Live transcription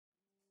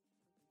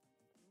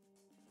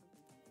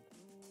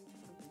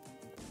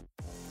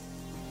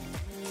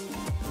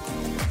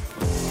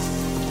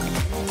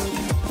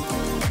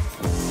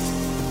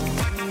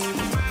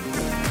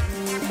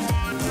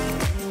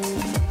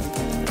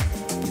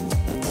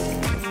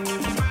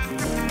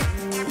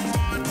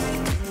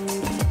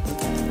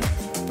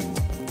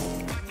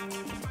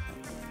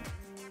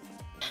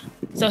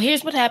So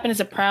Here's What Happened is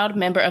a proud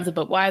member of the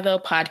But Why Though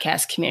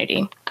podcast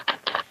community.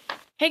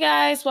 Hey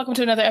guys, welcome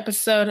to another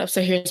episode of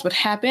So Here's What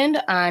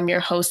Happened. I'm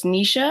your host,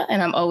 Nisha,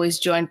 and I'm always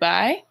joined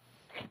by...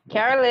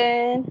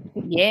 Carolyn.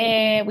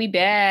 Yeah, we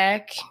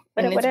back.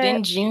 And it's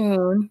been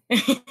June.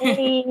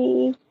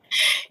 Hey.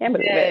 Can't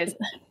believe it.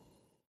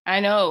 I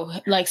know.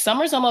 Like,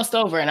 summer's almost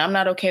over, and I'm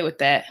not okay with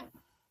that.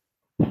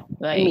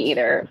 Like, me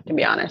either, to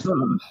be honest.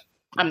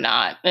 I'm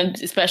not.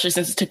 And especially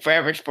since it took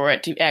forever for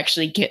it to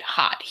actually get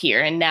hot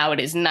here, and now it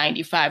is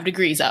 95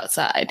 degrees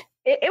outside.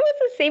 It was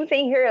the same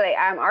thing here. Like,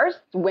 our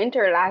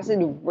winter lasted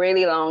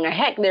really long.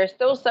 Heck, there's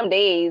still some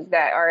days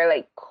that are,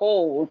 like,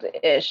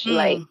 cold-ish.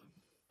 Like,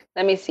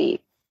 let me see.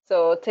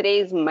 So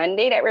today's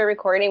Monday that we're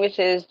recording, which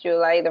is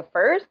July the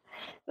 1st.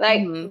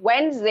 Like,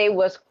 Wednesday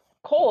was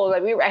cold.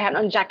 Like, I had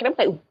on a jacket. I'm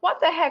like, what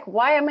the heck?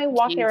 Why am I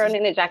walking around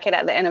in a jacket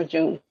at the end of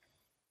June?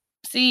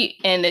 See,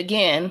 and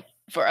again,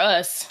 for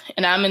us,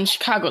 and I'm in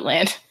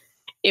Chicagoland,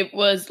 it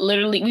was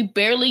literally, we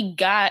barely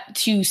got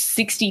to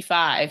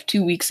 65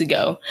 2 weeks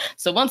ago.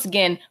 So once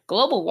again,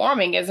 global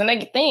warming isn't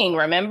a thing,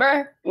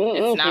 remember?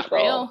 It's not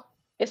real.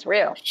 It's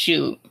real.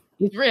 Shoot,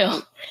 it's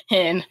real.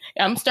 And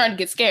I'm starting to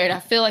get scared.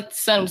 I feel like the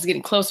sun was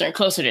getting closer and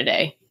closer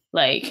today.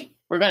 Like,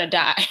 we're going to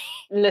die.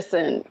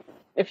 Listen,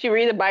 if you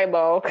read the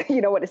Bible,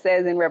 you know what it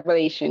says in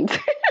Revelations.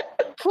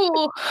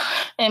 Cool.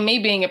 And me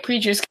being a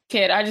preacher's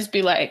kid, I just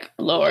be like,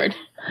 Lord.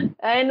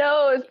 I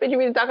know, especially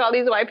when you talk all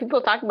these white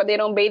people talking about they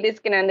don't bathe their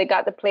skin and they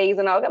got the plagues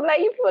and all. I'm like,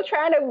 you people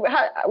trying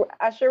to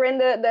usher in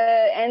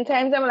the end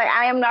times. I'm like,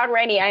 I am not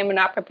ready. I am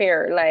not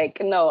prepared.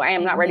 Like, no, I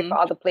am not ready for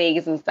all the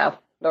plagues and stuff.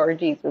 Lord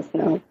Jesus,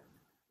 no.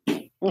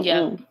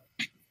 Yeah.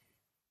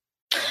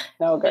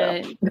 No,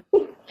 girl.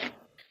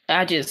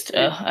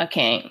 I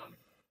can't.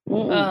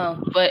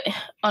 But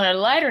on a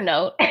lighter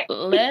note,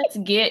 let's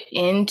get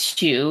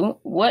into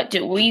what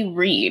did we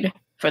read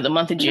for the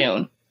month of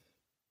June?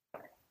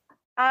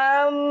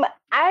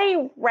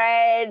 I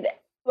read,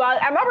 well,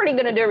 I'm already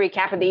going to do a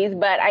recap of these,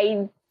 but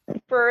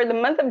for the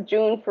month of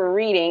June for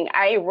reading,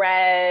 I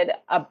read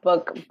a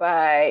book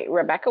by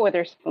Rebecca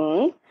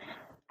Witherspoon,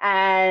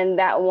 and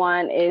that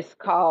one is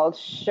called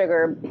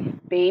Sugar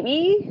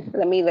Baby.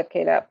 Let me look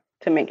it up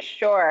to make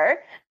sure.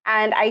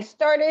 And I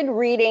started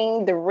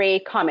reading the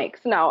Raid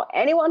comics. Now,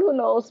 anyone who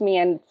knows me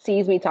and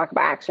sees me talk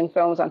about action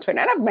films on Twitter,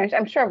 and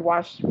I'm sure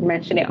I've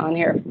mentioned it on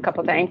here a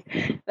couple of times.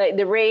 Like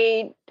the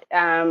Raid,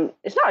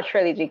 it's not a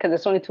trilogy because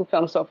it's only 2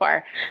 films so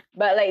far,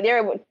 but like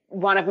they're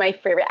one of my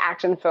favorite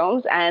action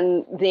films,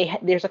 and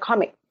there's a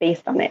comic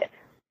based on it.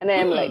 And then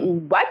I'm like,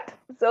 what?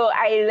 So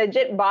I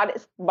legit bought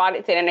it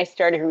today, and I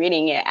started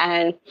reading it.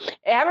 And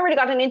I haven't really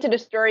gotten into the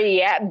story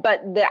yet,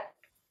 but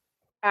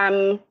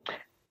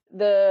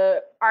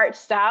the art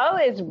style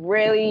is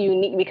really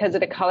unique because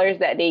of the colors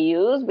that they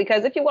use.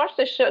 Because if you watch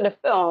the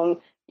film,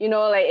 you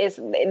know, like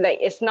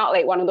it's not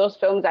like one of those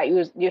films that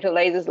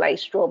utilizes like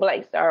strobe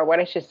lights, or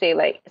what I should say,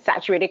 like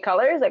saturated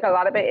colors. Like a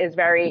lot of it is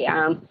very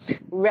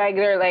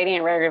regular lighting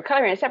and regular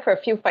coloring, except for a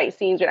few fight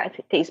scenes where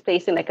that takes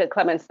place in like a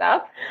club and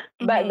stuff.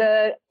 But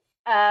the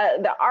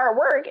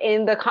artwork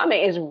in the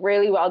comic is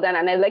really well done,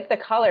 and I like the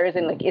colors,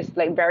 and like it's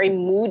like very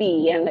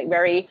moody and like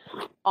very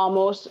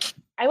almost,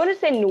 I wouldn't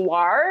say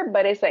noir,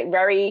 but it's like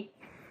very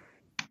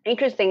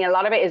interesting. A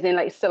lot of it is in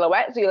like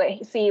silhouette. So you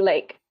like see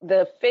like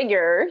the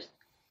figures,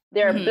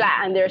 they're black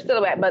and they're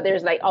silhouette, but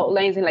there's like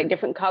outlines in like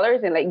different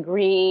colors, in like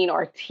green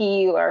or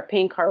teal or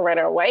pink or red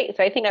or white.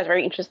 So I think that's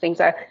very interesting.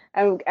 So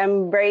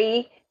I'm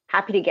very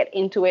happy to get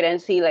into it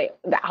and see like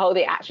how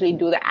they actually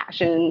do the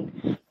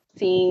action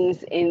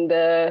scenes in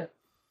the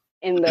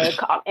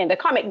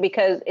comic,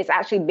 because it's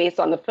actually based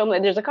on the film.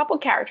 Like, there's a couple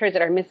characters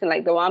that are missing,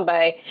 like the one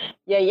by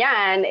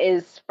Yayan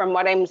is, from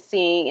what I'm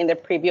seeing in the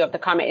preview of the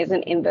comic,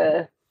 isn't in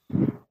the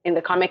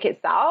comic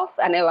itself,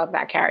 and I love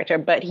that character,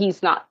 but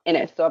he's not in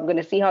it. So I'm going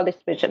to see how they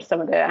switch up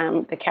some of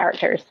the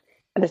characters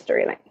and the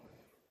storyline.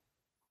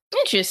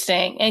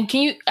 Interesting. And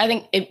I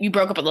think you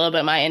broke up a little bit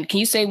on my end. Can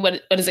you say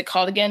what is it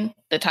called again?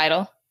 The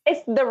title?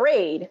 It's The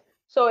Raid.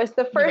 So it's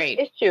the first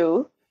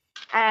issue,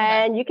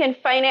 and you can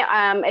find it.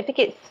 I think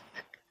it's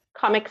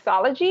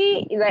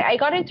Comixology. Like, I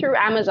got it through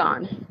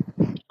Amazon.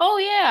 Oh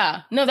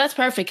yeah, no, that's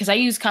perfect because I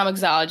use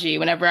Comixology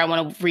whenever I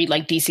want to read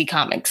like DC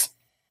comics.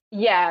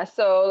 Yeah,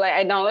 so like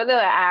I downloaded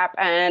the app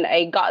and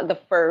I got the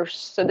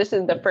first. So this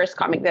is the first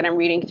comic that I'm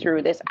reading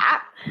through this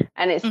app,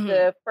 and it's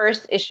the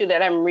first issue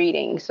that I'm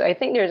reading. So I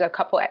think there's a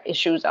couple of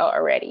issues out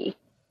already.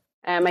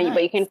 Nice.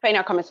 But you can find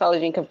out Comixology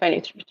and you can find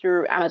it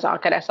through Amazon,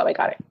 because that's how I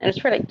got it, and it's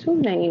for like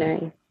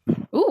 $2.99.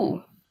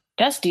 Ooh,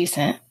 that's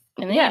decent.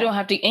 And then you don't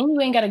have to, and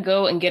you ain't got to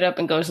go and get up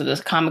and go to this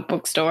comic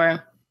book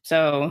store.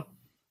 So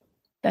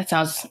that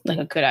sounds like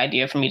a good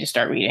idea for me to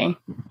start reading.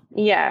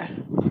 Yeah.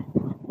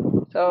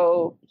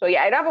 So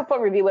yeah, I don't have a full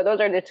review, but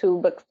those are the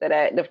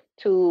the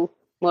two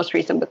most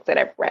recent books that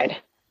I've read.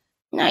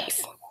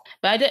 Nice.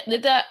 But I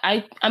did that.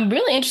 I'm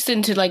really interested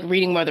into like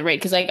reading more of the Raid,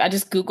 because like I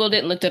just Googled it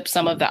and looked up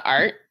some of the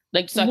art,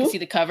 like so I can see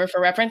the cover for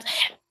reference.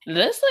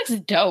 This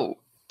looks dope.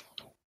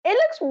 It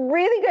looks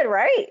really good,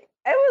 right?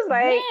 I was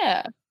like,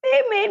 yeah.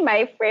 They made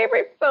my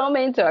favorite film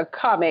into a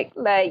comic.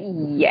 Like,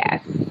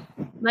 yes.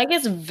 Like,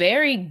 it's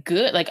very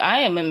good. Like,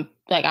 I'm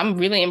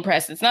really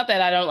impressed. It's not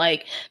that I don't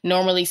like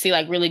normally see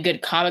like really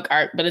good comic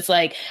art, but it's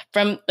like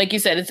from, like you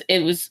said,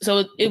 it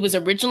was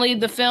originally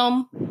the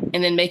film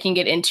and then making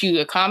it into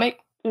a comic.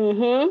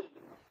 Mm-hmm.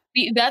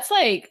 That's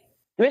like,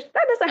 which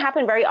that doesn't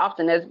happen very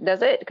often,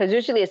 does it? Because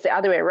usually it's the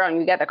other way around.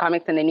 You get the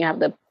comics and then you have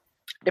the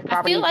property.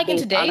 I feel like in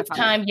today's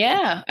time,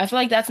 yeah, I feel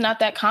like that's not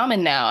that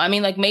common now. I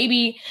mean, like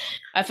maybe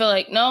I feel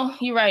like, no,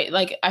 you're right.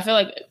 Like, I feel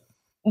like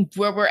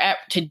where we're at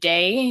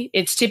today,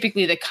 it's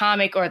typically the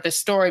comic or the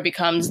story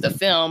becomes the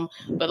film.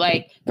 But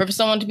like for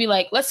someone to be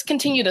like, let's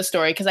continue the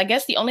story. Because I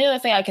guess the only other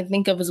thing I can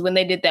think of is when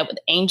they did that with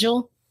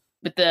Angel,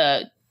 with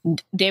the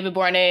David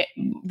Boreanaz,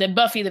 the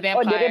Buffy the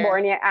Vampire.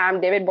 Oh,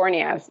 David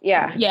Boreanaz.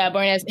 Yeah. Yeah,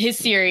 Boreanaz, his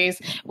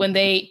series, when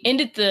they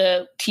ended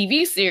the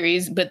TV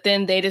series, but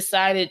then they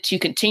decided to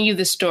continue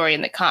the story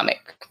in the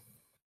comic.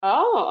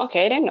 Oh,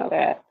 okay. I didn't know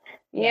that.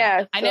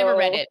 Yeah. I never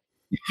read it.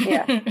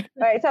 Yeah. All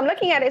right. So I'm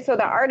looking at it. So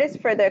the artist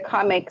for the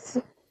comics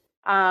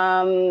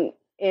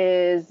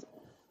is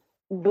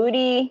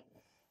Budi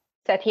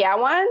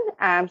Setiawan.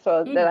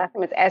 So the last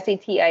name is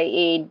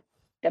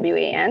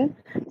Setiawan.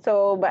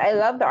 So, but I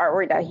love the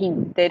artwork that he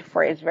did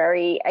for it. It's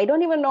very, I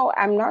don't even know,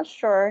 I'm not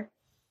sure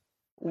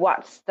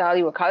what style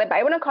you would call it, but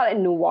I wouldn't call it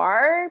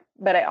noir,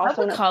 but I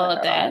also would call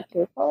it that.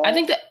 I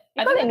think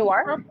it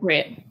noir.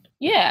 Appropriate.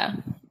 Yeah.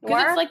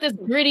 Because it's like this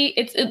gritty,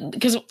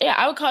 because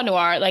I would call it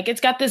noir. Like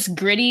it's got this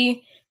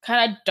gritty,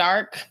 kind of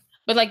dark,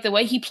 but like the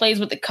way he plays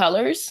with the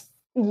colors.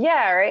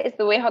 Yeah, right. It's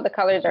the way how the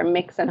colors are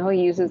mixed and how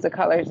he uses the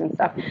colors and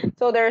stuff.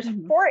 So there's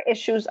 4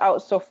 issues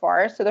out so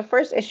far. So the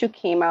first issue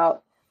came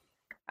out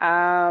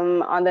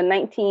on the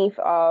 19th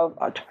of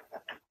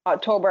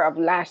October of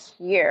last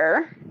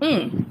year.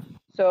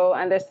 So,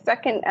 and the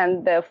second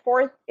and the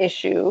 4th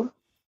issue.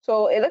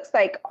 So it looks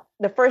like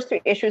the first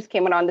 3 issues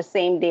came out on the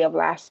same day of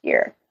last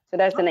year. So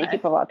that's the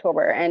 19th of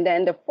October. And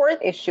then the 4th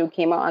issue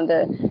came out on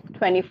the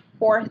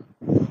 24th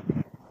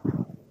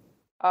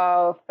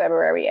of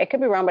February. I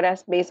could be wrong, but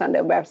that's based on the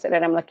website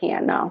that I'm looking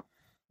at now.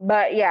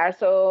 But yeah,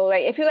 so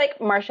like if you like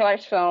martial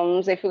arts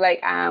films, if you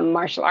like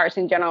martial arts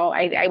in general,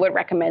 I would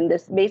recommend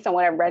this. Based on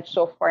what I've read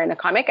so far in the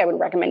comic, I would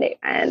recommend it.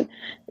 And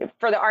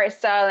for the art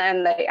style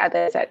and like as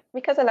I said,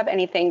 because I love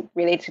anything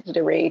related to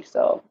the raid.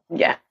 So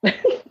yeah.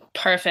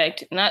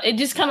 Perfect. Now it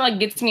just kind of like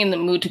gets me in the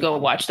mood to go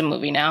watch the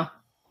movie now.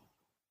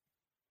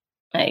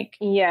 Like,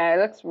 yeah, it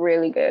looks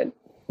really good.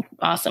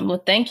 Awesome.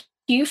 Well, thank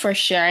you for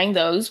sharing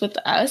those with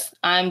us.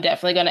 I'm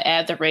definitely going to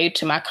add the raid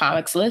to my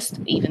comics list,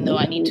 even though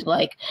I need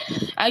to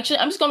I'm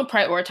just going to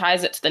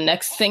prioritize it to the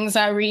next things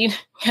I read,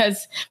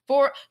 because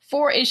for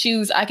 4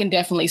 issues, I can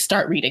definitely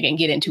start reading and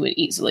get into it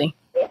easily.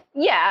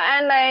 Yeah.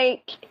 And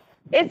like,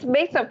 it's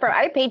based on,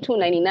 I paid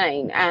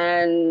 $2.99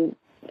 and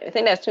I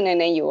think that's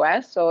 $2.99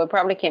 US. So it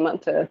probably came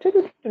up to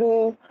 $4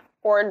 or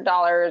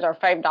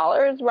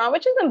 $5 around,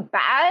 which isn't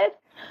bad.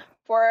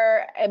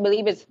 For, I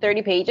believe it's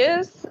 30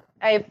 pages.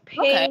 I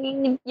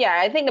paid,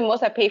 I think the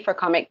most I paid for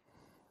comic,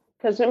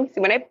 because let me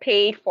see, when I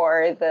paid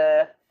for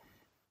the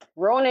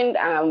Ronin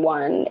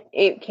one,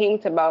 it came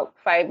to about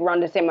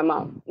around the same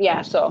amount.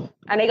 Yeah, so,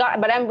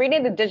 but I'm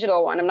reading the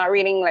digital one. I'm not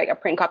reading like a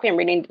print copy. I'm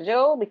reading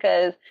digital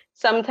because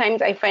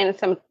sometimes I find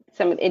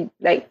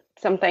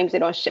sometimes they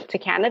don't ship to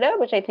Canada,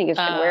 which I think is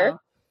weird.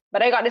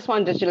 But I got this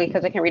one digitally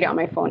because I can read it on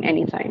my phone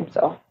anytime,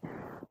 so.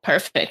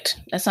 Perfect.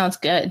 That sounds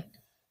good.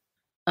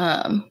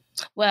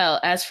 Well,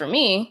 as for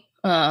me,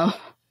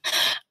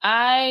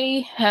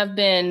 I have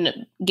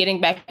been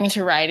getting back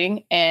into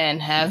writing and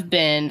have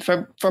been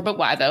for But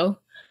Why Though.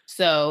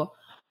 So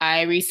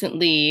I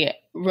recently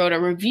wrote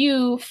a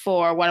review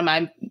for one of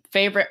my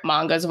favorite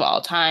mangas of all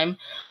time.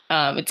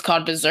 It's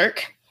called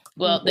Berserk.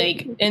 Well,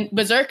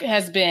 Berserk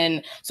has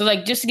been, so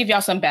like just to give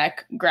y'all some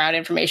background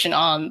information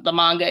on the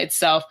manga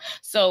itself.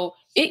 So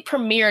it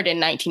premiered in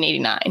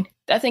 1989.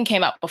 That thing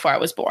came out before I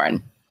was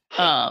born.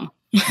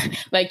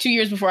 Like 2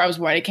 years before I was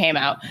born, it came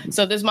out.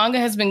 So this manga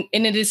has been,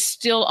 and it is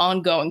still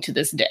ongoing to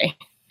this day.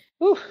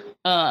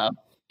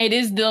 It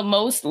is the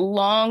most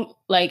long,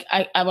 like,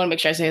 I want to make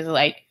sure I say this,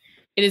 like,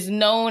 it is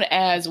known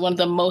as one of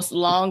the most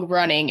long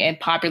running and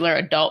popular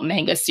adult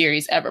manga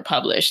series ever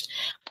published.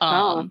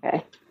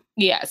 Okay.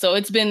 Yeah. So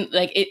it's been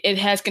like, it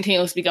has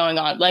continuously going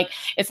on. Like,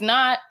 it's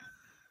not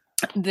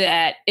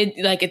that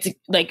it's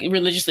like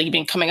religiously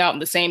been coming out at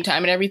the same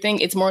time and everything.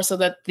 It's more so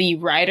that the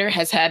creator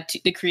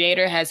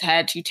has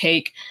had to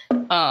take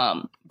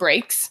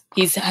breaks.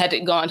 He's had to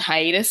go on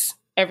hiatus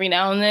every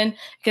now and then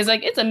because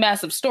like it's a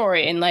massive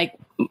story and like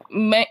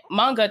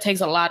manga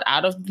takes a lot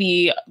out of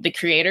the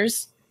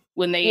creators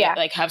when they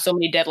like have so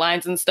many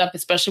deadlines and stuff,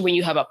 especially when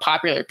you have a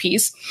popular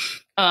piece.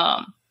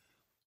 So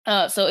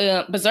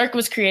Berserk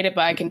was created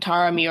by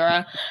Kentaro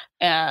Miura,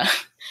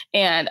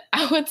 and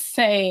I would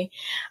say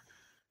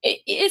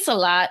it's a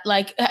lot.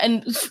 Like,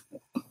 and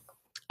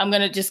I'm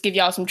gonna just give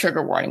y'all some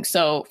trigger warnings.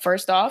 So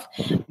first off,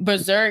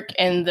 Berserk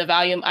and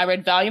I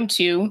read volume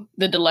 2,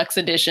 the deluxe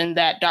edition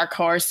that Dark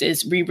Horse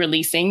is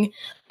re-releasing in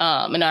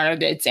honor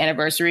of its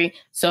anniversary.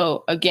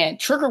 So again,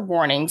 trigger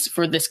warnings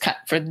for this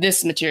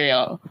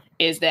material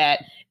is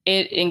that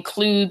it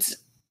includes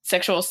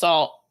sexual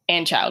assault,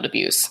 and child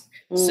abuse.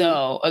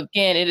 So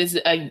again, it is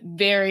a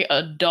very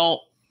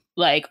adult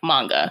like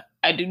manga.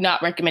 I do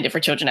not recommend it for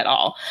children at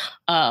all.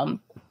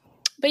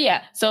 But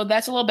yeah, so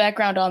that's a little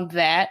background on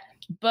that.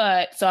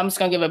 But so I'm just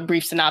going to give a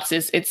brief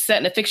synopsis. It's set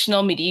in a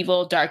fictional,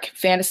 medieval, dark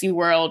fantasy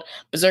world.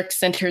 Berserk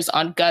centers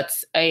on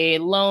Guts, a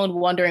lone,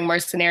 wandering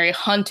mercenary,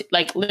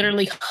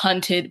 literally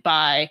haunted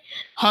by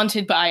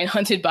and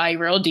hunted by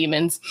real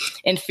demons,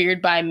 and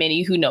feared by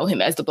many who know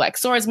him as the Black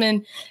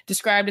Swordsman.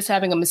 Described as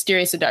having a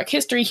mysterious and dark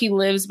history, he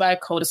lives by a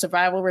code of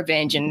survival,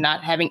 revenge, and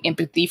not having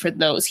empathy for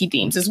those he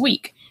deems as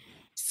weak.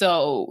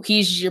 So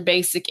he's your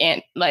basic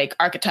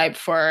archetype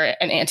for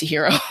an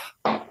anti-hero.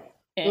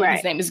 And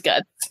his name is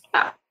Guts.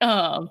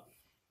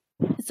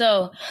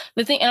 So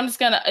the thing, and I'm just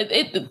gonna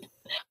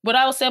what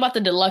I will say about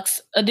the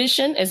deluxe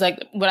edition is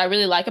like what I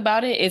really like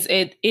about it is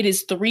it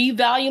is 3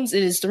 volumes.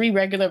 It is 3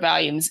 regular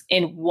volumes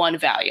in 1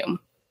 volume.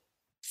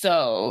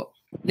 So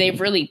they've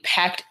really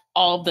packed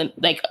all of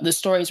the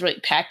stories really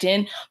packed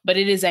in, but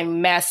it is a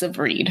massive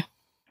read.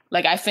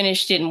 Like I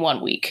finished it in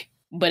 1 week,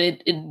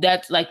 but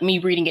that's like me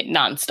reading it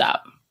nonstop.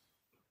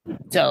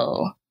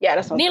 So yeah,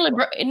 that's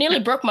it nearly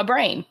broke my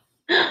brain.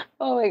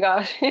 Oh my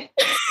gosh.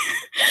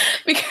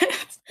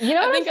 Because you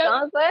know what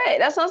sounds like?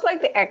 That sounds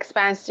like the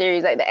Expanse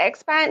series. Like the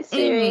Expanse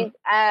series,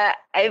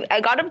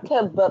 I got up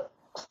to book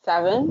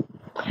 7,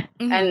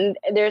 and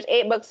there's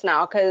 8 books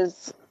now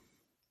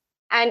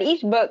and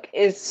each book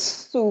is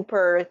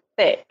super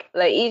thick.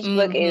 Like each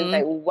book is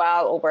like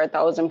well over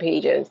 1,000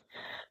 pages,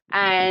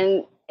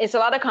 and it's a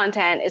lot of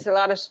content. It's a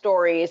lot of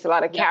stories. It's a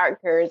lot of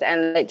characters,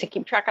 and like to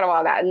keep track of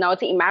all that. And now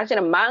to imagine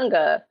a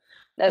manga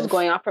that's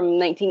going on from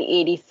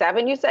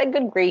 1987, you said?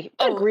 Good grief.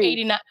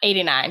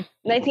 89.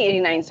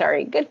 1989,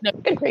 sorry. Good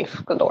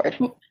grief. Good Lord.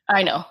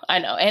 I know.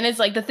 And it's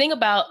like the thing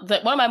about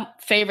one of my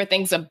favorite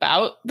things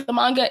about the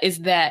manga is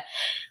that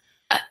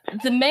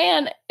the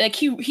man, like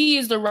he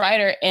is the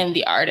writer and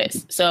the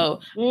artist. So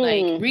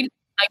reading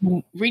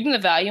the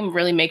volume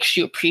really makes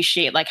you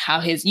appreciate like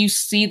how you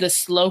see the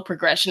slow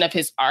progression of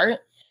his art.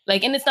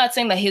 Like, and it's not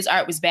saying that his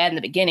art was bad in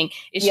the beginning.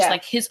 It's just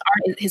like his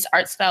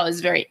art style is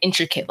very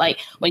intricate. Like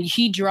when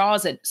he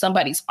draws at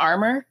somebody's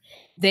armor,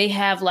 they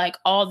have like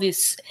all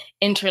this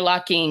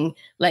interlocking,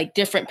 like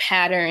different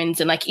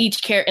patterns, and like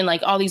each character and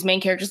like all these main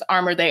characters'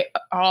 armor, they're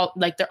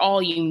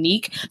all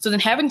unique. So then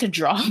having to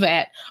draw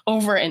that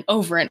over and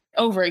over and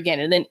over again,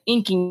 and then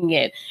inking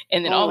it,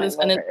 and then all this,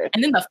 and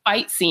then the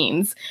fight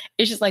scenes,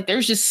 it's just like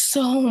there's just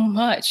so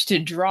much to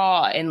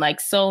draw and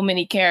like so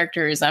many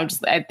characters. I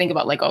think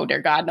about like, oh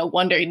dear God, no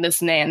wonder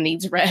this man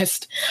needs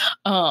rest.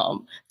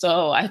 So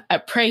I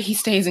pray he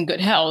stays in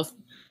good health,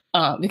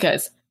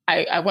 because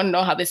I want to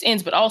know how this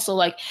ends, but also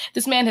like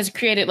this man has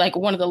created like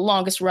one of the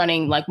longest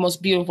running, like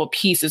most beautiful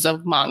pieces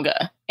of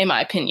manga, in my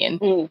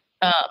opinion.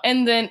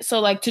 And then, so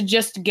like to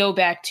just go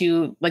back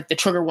to like the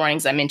trigger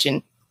warnings I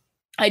mentioned,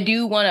 I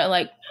do want to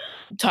like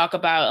talk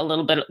about a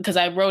little bit, because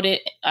I wrote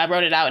it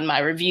out in my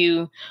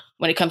review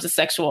when it comes to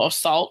sexual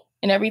assault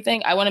and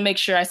everything. I want to make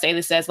sure I say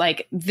this as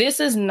like, this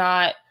is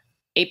not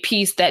a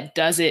piece that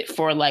does it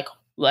for like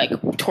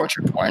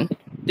torture porn.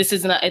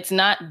 It's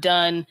not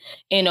done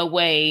in a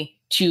way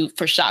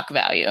for shock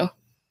value.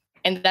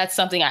 And that's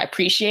something I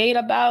appreciate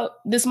about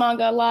this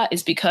manga a lot,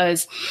 is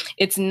because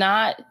it's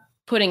not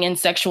putting in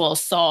sexual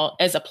assault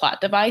as a plot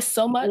device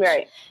so much,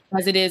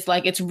 as it is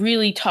like it's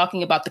really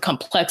talking about the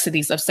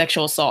complexities of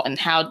sexual assault and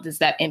how does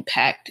that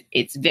impact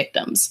its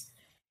victims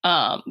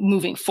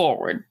moving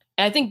forward.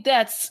 And I think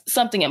that's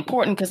something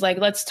important, because like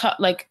let's talk,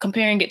 like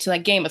comparing it to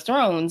like Game of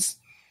Thrones,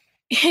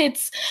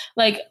 it's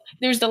like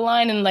there's the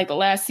line in like the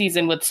last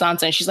season with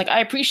Sansa, and she's like, I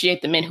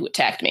appreciate the men who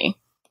attacked me.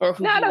 Or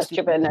who that's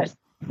stupidness.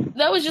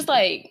 That was just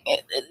like,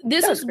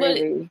 this is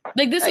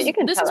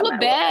what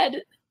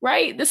bad,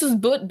 right? This is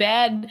what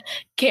bad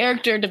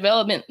character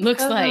development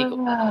looks like.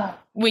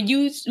 When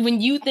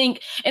you think,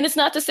 and it's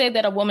not to say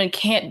that a woman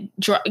can't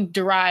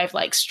derive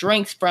like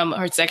strength from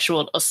her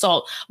sexual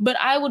assault, but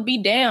I would be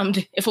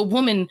damned if a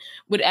woman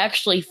would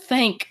actually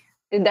think.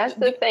 That's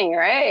the thing,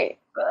 right?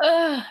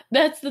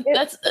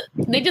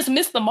 They just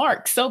missed the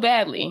mark so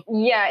badly.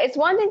 Yeah, it's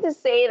one thing to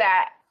say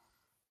that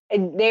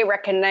they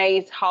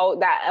recognize how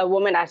that a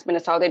woman that's been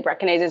assaulted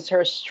recognizes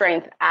her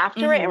strength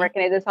after it, and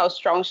recognizes how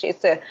strong she is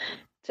to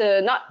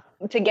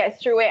get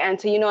through it, and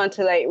to, and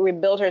to like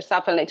rebuild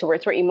herself and like to work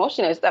through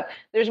emotion and stuff.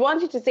 There's one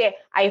thing to say,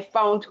 I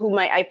found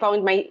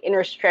my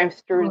inner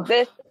strength through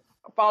this,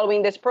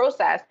 following this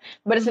process.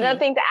 But it's another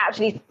thing to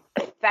actually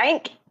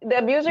thank the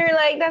abuser.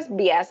 Like that's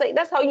BS. Like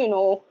that's how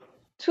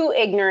 2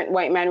 ignorant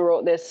white men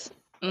wrote this.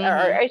 Or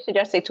I should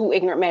just say 2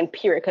 ignorant men,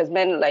 period, because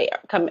men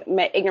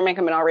ignorant men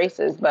come in all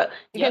races. But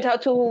you can tell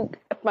 2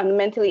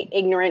 fundamentally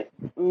ignorant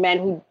men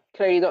who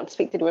clearly don't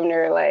speak to the women in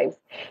their lives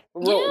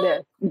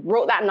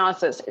wrote that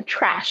nonsense.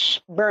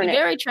 Trash, burn it.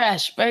 Very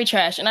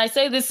trash. And I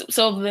say this,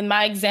 so in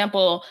my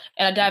example,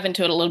 and I dive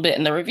into it a little bit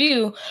in the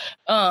review,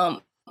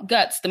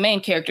 Guts, the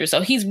main character,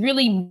 so he's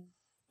really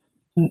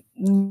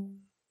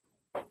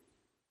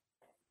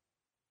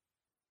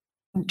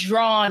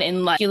drawn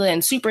in like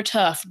and super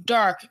tough,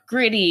 dark,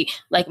 gritty,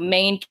 like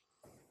main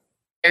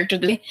character.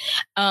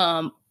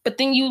 But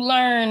then you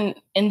learn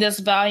in this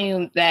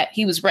volume that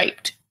he was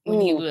raped when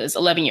he was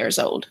 11 years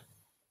old.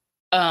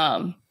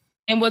 And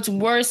what's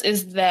worse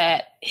is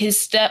that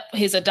his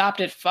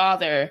adopted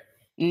father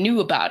knew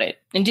about it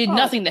and did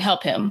nothing to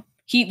help him.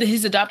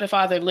 His adopted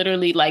father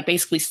literally like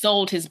basically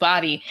sold his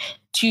body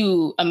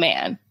to a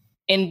man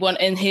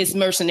in his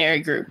mercenary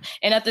group.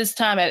 And at this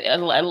time at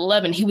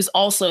 11, he was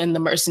also in the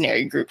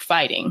mercenary group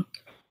fighting.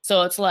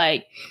 So it's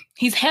like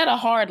he's had a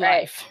hard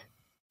life.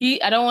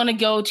 I don't want to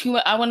go too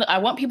much. I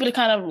want people to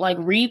kind of like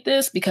read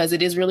this because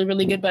it is really,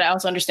 really good. But I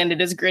also understand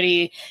it is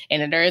gritty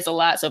and there is a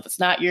lot. So if it's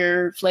not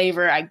your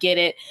flavor, I get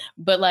it.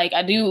 But like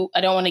I don't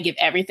want to give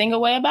everything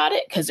away about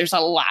it because there's a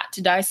lot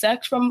to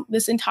dissect from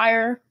this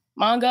entire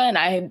manga. And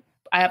I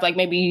have like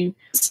maybe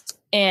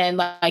and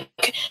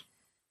like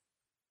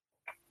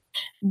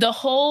the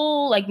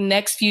whole like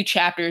next few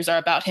chapters are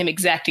about him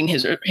exacting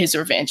his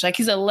revenge. Like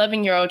he's an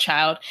 11-year-old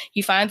child.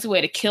 He finds a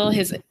way to kill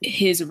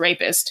his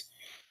rapist.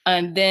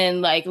 And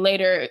then like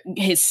later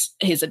his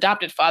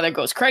adopted father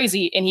goes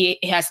crazy and he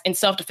has in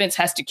self-defense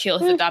has to kill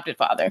his adopted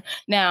father.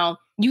 Now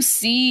you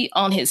see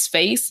on his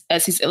face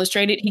as he's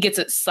illustrated, he gets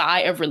a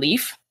sigh of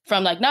relief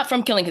from like, not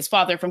from killing his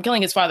father,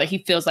 he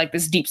feels like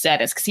this deep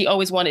sadness because he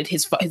always wanted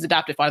his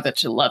adopted father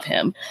to love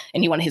him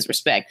and he wanted his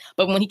respect.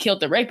 But when he killed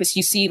the rapist,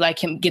 you see like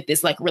him get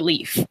this like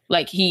relief,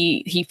 like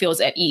he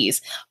feels at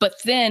ease. But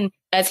then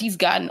as he's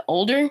gotten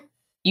older,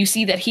 you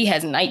see that he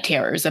has night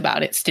terrors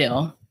about it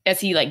still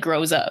as he like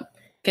grows up.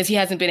 Because he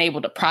hasn't been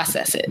able to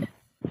process it.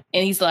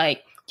 And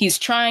he's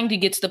trying to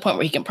get to the point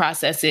where he can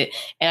process it.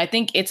 And I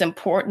think it's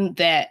important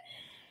that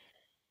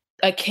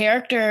a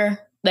character,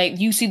 like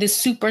you see this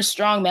super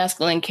strong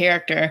masculine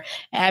character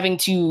having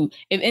to,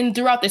 and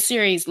throughout the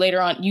series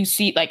later on, you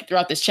see like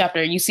throughout this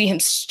chapter, you see him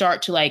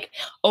start to like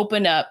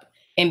open up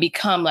and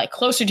become like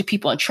closer to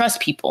people and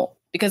trust people.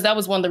 Because that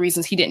was one of the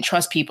reasons he didn't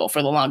trust people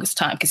for the longest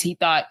time. Because he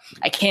thought,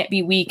 I can't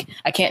be weak.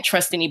 I can't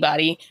trust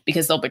anybody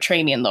because they'll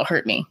betray me and they'll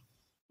hurt me.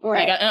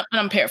 Right. Like,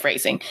 I'm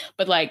paraphrasing,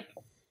 but like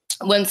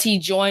once he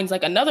joins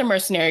like another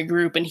mercenary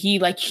group and he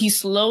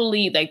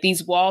slowly like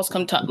these walls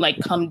come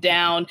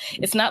down.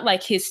 It's not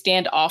like his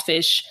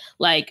standoffish,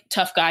 like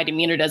tough guy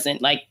demeanor doesn't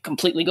like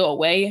completely go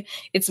away.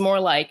 It's more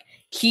like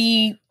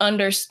he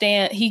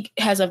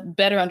has a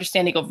better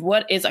understanding of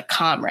what is a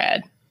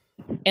comrade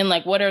and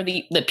like what are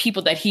the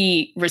people that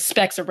he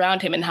respects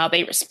around him and how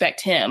they respect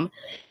him.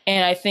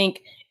 And I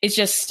think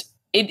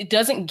it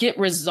doesn't get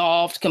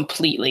resolved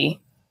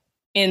completely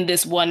in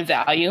this one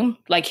volume,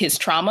 like his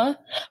trauma.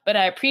 But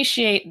I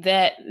appreciate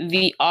that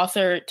the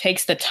author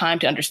takes the time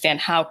to understand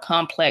how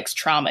complex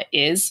trauma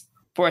is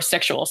for a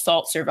sexual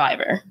assault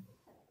survivor.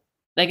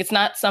 Like it's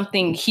not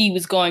something he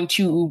was going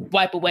to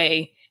wipe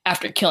away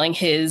after killing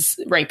his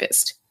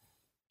rapist.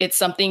 It's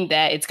something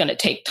that it's going to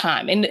take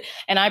time. And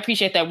I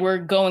appreciate that we're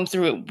going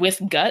through it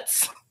with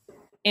guts.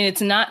 And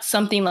it's not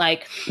something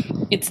like,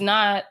 it's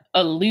not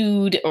a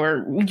lewd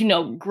or,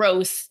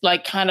 gross,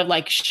 like kind of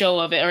like show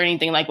of it or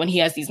anything like when he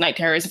has these night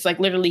terrors. It's like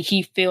literally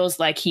he feels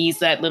like he's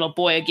that little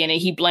boy again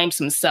and he blames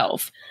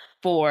himself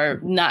for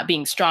not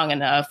being strong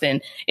enough.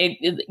 And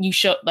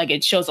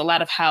it shows a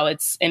lot of how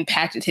it's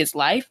impacted his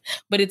life.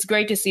 But it's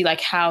great to see like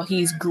how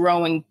he's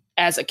growing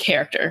as a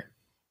character.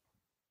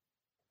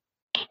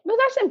 Well,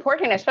 that's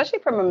important, especially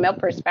from a male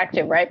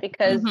perspective, right?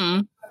 Because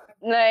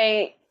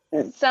like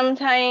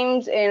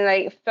sometimes in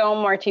like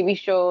film or TV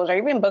shows or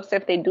even books,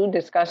 if they do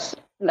discuss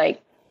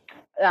like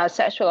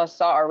sexual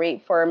assault or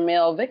rape for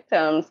male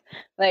victims,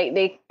 like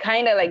they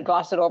kind of like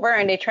gloss it over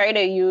and they try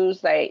to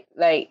use like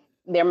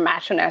their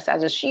macho-ness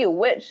as a shield,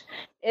 which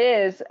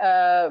is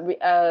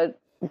a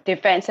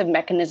defensive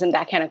mechanism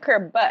that can occur.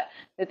 But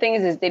the thing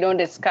is they don't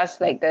discuss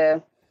they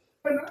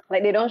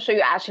don't show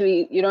you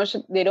actually,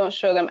 they don't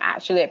show them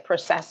actually like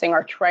processing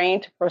or trying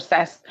to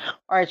process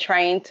or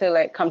trying to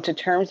like come to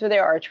terms with it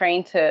or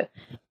trying to,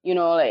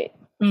 like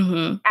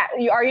not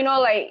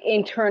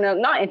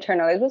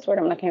internalize, what's the word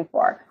I'm looking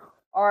for?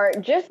 Or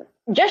just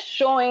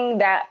showing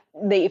that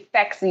the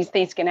effects these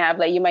things can have.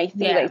 Like you might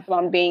see like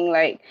someone being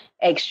like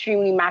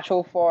extremely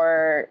macho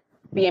for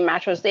being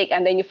macho sake,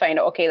 and then you find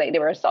out, okay, like they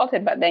were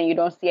assaulted, but then you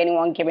don't see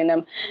anyone giving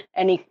them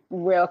any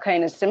real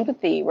kind of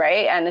sympathy,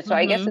 right? And so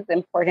I guess it's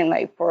important,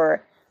 like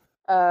for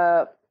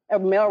a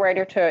male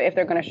writer to, if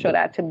they're going to show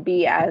that, to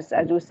be as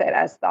you said,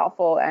 as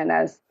thoughtful and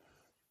as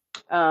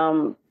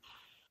and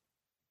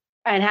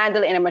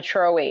handle it in a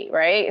mature way,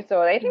 right?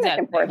 So I think that's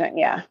important,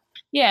 yeah.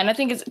 Yeah, and I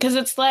think it's because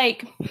it's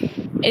like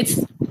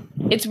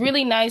it's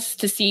really nice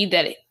to see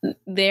that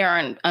they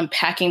are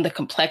unpacking the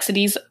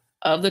complexities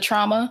of the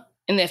trauma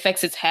and the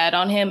effects it's had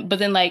on him. But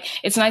then like,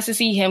 it's nice to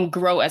see him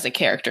grow as a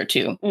character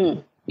too,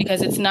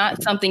 because it's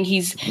not something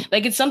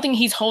it's something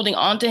he's holding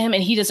on to him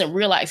and he doesn't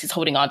realize he's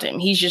holding on to him.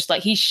 He's just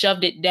like, he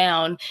shoved it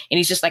down and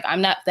he's just like,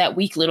 I'm not that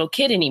weak little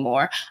kid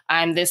anymore.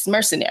 I'm this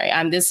mercenary.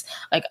 I'm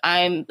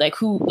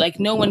who, like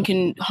no one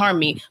can harm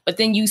me. But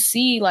then you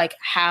see like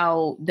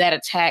how that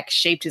attack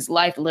shaped his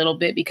life a little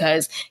bit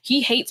because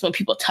he hates when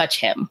people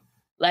touch him.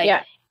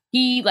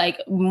 He, like,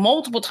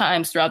 multiple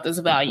times throughout this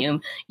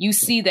volume, you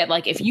see that,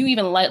 like, if you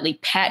even lightly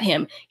pat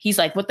him, he's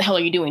like, what the hell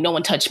are you doing? No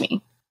one touch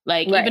me.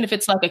 Like, even if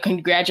it's like a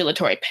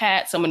congratulatory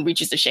pat, someone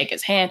reaches to shake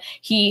his hand,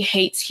 he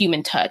hates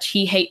human touch.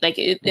 He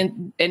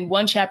in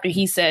one chapter,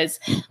 he says,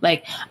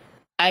 like,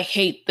 I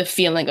hate the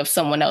feeling of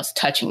someone else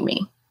touching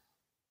me.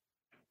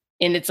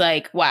 And it's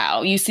like,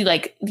 wow, you see,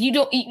 like, you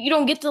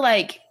don't get to,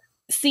 like,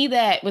 see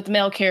that with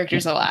male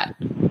characters a lot.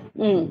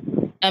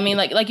 I mean,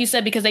 like you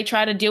said, because they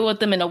try to deal with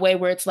them in a way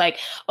where it's like,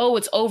 oh,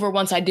 it's over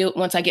once I get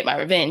my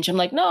revenge. I'm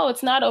like, no,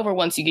 it's not over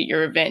once you get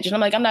your revenge. And I'm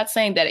like, I'm not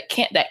saying that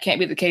that can't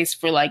be the case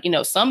for, like, you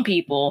know, some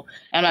people.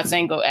 I'm not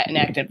saying go and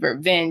act of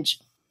revenge.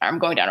 I'm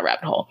going down a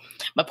rabbit hole.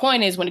 My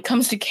point is, when it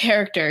comes to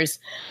characters,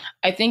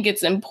 I think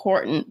it's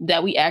important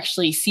that we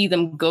actually see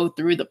them go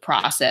through the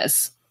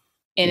process,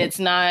 and it's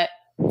not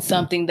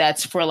something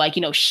that's for, like,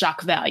 you know,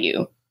 shock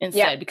value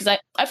instead, because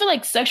I feel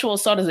like sexual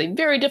assault is a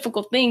very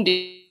difficult thing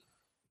to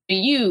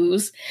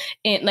use,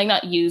 and, like,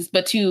 not use,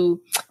 but to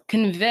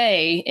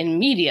convey in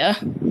media,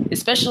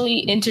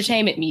 especially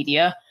entertainment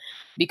media,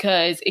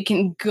 because it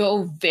can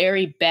go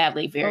very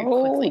badly very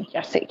quickly.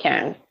 Yes, it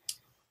can.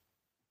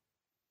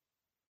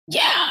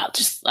 Yeah,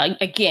 just like,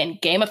 again,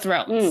 Game of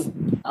Thrones.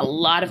 A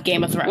lot of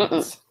Game of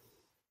Thrones.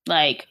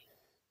 Like,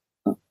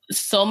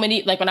 so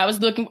many, like, when I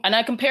was looking and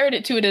I compared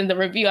it to it in the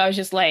review, I was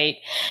just like,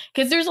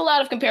 because there's a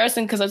lot of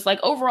comparison, because it's like,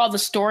 overall the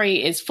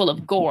story is full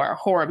of gore,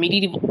 horror,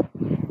 medieval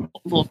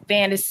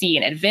fantasy,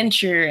 and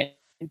adventure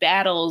and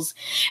battles,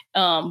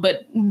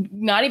 but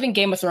not even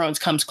Game of Thrones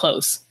comes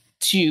close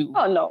to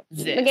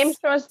this. The Game of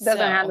Thrones doesn't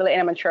handle it in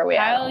a mature way.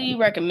 Highly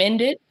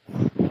recommend it.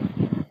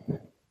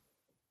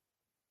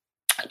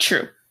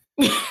 True.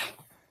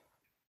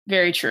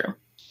 Very true.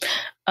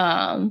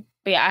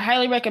 But yeah, I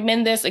highly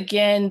recommend this.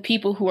 Again,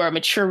 people who are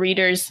mature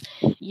readers,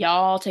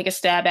 y'all take a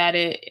stab at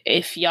it.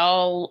 If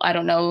y'all, I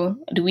don't know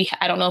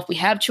if we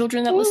have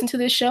children that listen to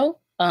this show.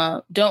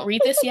 Don't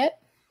read this yet.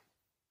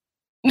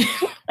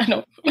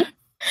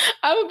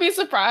 I would be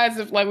surprised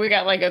if, like, we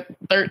got, like, a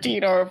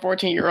 13 or a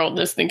 14-year-old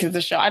listening to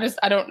the show. I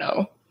don't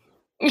know.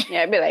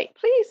 Yeah, I'd be like,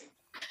 please,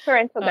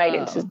 parental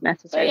guidance is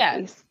necessary,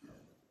 please.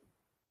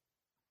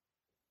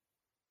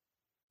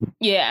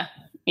 Yeah.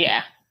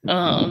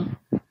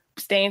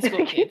 Stay in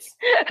school, kids.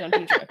 Don't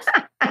do drugs.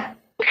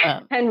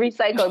 And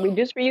recycle.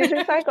 Reduce, reuse,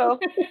 recycle.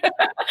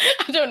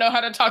 I don't know how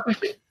to talk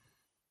with it.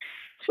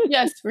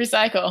 Yes,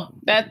 recycle.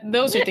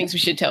 Those are things we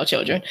should tell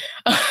children.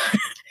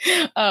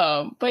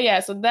 But yeah,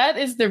 so that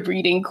is the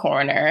reading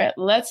corner.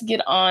 Let's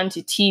get on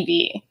to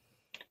TV.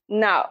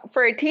 Now,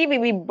 for TV,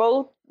 we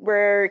both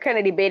were kind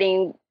of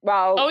debating.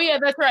 Well, oh yeah,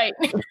 that's right.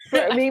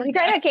 we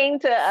kind of came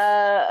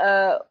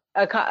to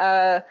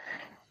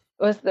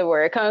what's the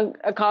word?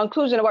 A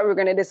conclusion of what we're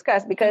going to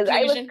discuss, because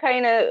I was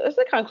kind of, what's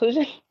the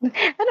conclusion? I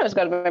don't know what's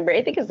going to remember.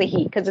 I think it's the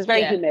heat, because it's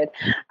very humid.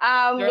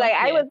 I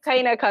was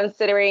kind of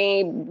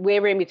considering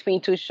wavering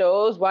between two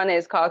shows. One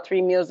is called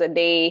 3 Meals a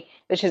Day,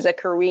 which is a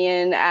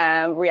Korean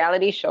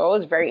reality show.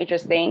 It's very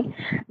interesting.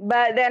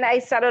 But then I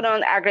settled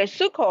on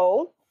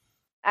Agretsuko.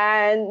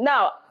 And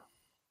now,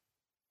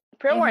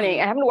 fair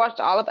warning, I haven't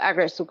watched all of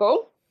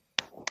Agretsuko.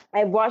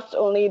 I watched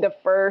only the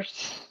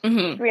first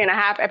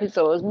 3.5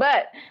 episodes,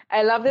 but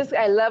I love this.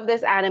 I love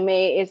this anime.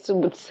 It's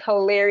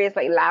hilarious.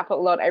 Like, laugh a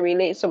lot. I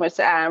relate so much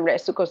to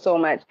Retsuko so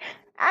much.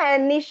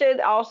 And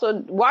Nisha also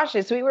watched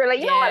it. So we were like,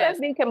 you know what?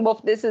 We can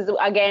both. This is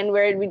again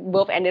where we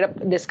both ended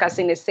up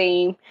discussing the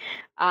same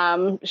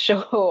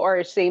show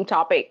or same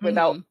topic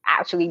without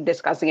actually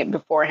discussing it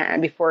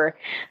beforehand before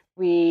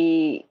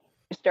we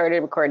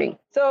started recording.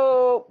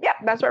 So yeah,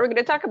 that's what we're going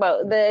to talk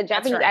about. The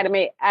Japanese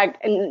anime,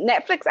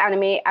 Netflix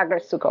anime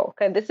Agretsuko.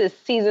 Okay, this is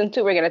season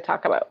 2 we're going to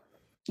talk about.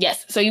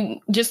 Yes. So you,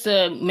 just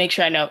to make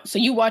sure I know, so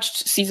you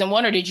watched season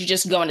 1 or did you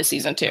just go into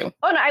season 2?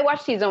 Oh no, I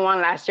watched season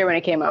 1 last year when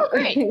it came out.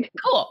 Great.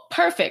 Cool.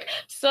 Perfect.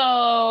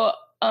 So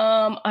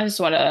I'll just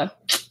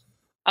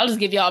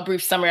give y'all a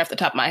brief summary off the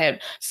top of my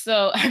head.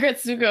 So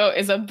Agretsuko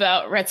is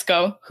about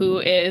Retsuko, who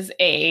is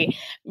a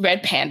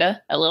red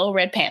panda, a little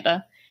red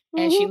panda,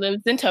 and she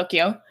lives in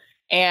Tokyo.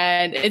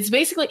 And it's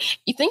basically,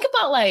 you think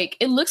about, like,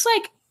 it looks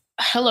like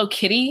Hello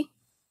Kitty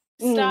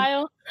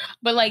style,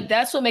 but, like,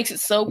 that's what makes it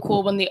so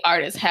cool when the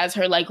artist has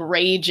her, like,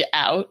 rage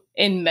out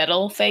in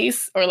metal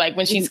face, or, like,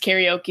 when she's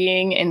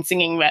karaokeing and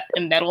singing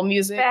metal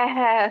music.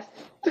 Yes.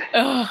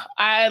 Oh,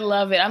 I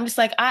love it. I'm just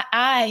like,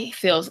 I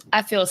feel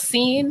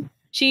seen.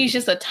 She's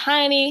just a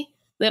tiny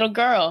little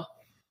girl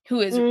who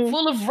is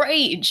full of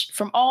rage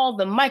from all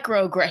the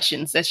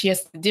microaggressions that she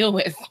has to deal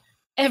with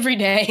every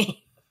day.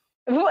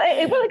 Well,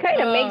 it really kind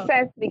of makes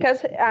sense,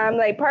 because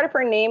like, part of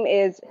her name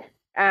is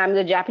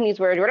the Japanese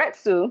word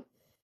retsu,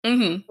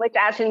 which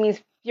actually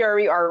means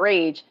fury or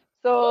rage.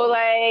 So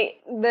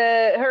like,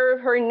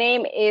 her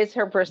name is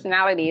her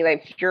personality,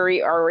 like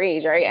fury or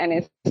rage, right? And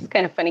it's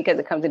kind of funny because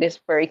it comes to this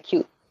very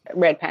cute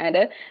red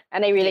panda,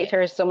 and I relate to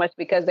her so much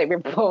because like, we're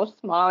both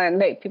small and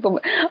like, people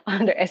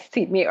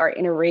underestimate me or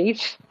in a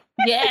rage.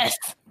 Yes,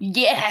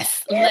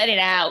 let it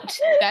out.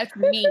 That's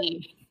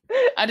me.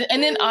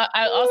 And then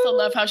I also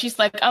love how she's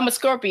like, I'm a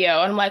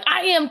Scorpio. And I'm like,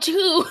 I am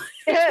too.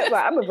 Well,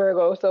 I'm a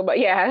Virgo, so, but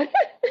yeah.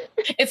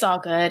 It's all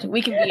good.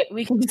 We can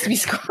just be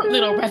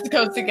little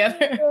Resco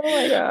together. Oh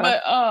my God.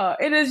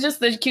 But it is just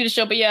the cutest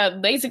show. But yeah,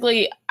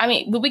 basically, I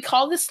mean, would we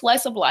call this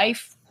slice of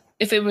life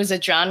if it was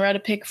a genre to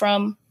pick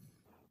from?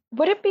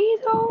 Would it be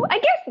though? I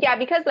guess, yeah,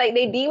 because like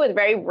they deal with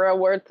very real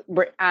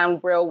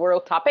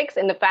world topics,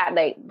 and the fact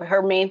that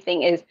her main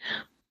thing is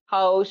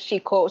how she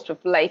copes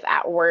with life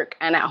at work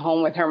and at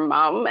home with her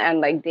mom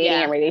and like dating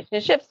and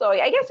relationships. So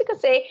I guess you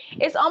could say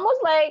it's almost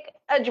like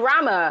a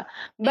drama.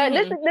 But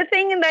this is the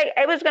thing that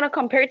I was going to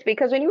compare it to,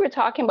 because when you were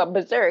talking about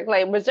Berserk,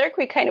 like Berserk,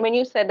 when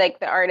you said like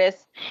the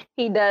artist,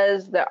 he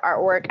does the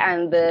artwork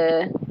and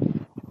the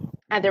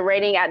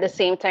writing at the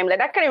same time, like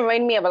that kind of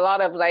reminded me of a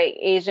lot of like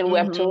Asian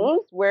webtoons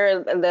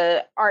where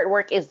the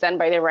artwork is done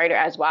by the writer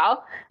as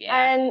well. Yeah.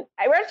 And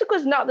Retsuko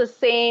is not the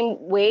same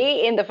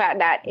way in the fact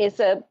that it's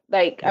a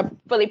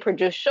fully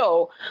produced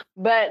show,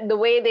 but the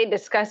way they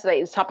discuss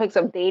like topics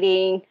of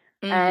dating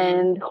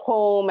and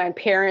home and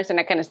parents and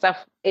that kind of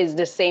stuff is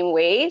the same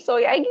way. So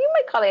yeah, you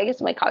might call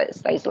it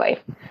slice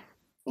life.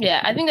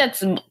 Yeah, I think that's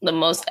the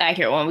most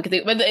accurate one we could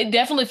think, but it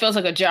definitely feels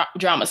like a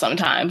drama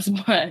sometimes.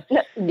 But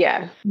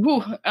yeah,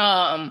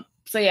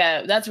 so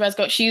yeah, that's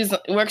Retsuko. She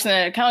works in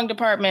an accounting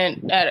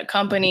department at a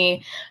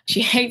company.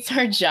 She hates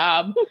her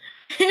job.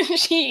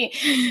 she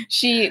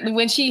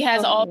when she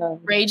has all the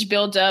rage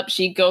built up,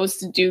 she goes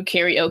to do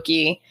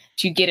karaoke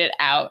to get it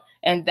out,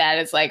 and that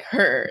is like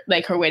her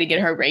way to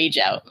get her rage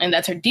out, and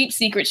that's her deep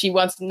secret. She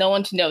wants no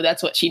one to know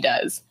that's what she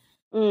does.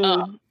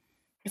 So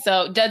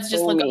that's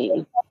just like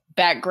a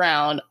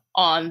background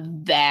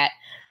on that.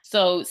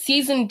 So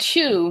season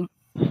 2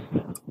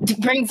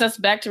 brings us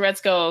back to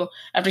Retsuko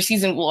after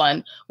season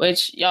 1,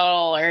 which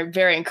y'all are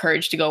very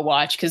encouraged to go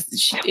watch because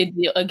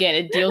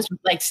it deals with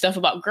like stuff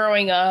about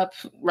growing up,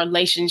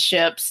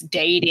 relationships,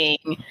 dating,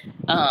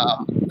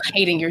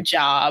 hating your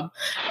job.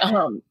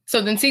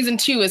 So then season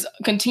 2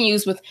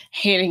 continues with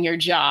hating your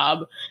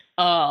job,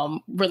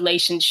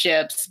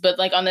 relationships, but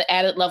like on the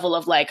added level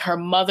of like her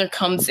mother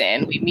comes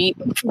in. We meet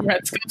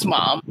Retsuko's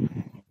mom.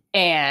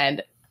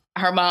 And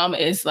her mom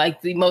is like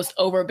the most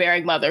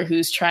overbearing mother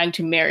who's trying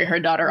to marry her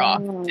daughter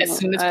off as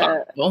soon as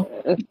possible.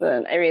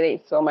 Listen, I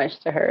relate so much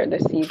to her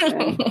this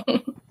season.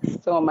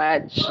 So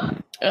much.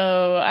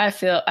 Oh, I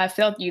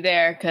felt you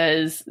there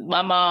because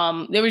my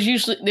mom. There was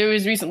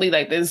recently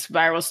like this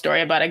viral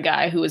story about a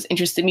guy who was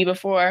interested in me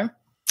before,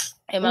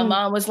 and my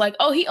mom was like,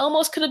 "Oh, he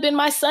almost could have been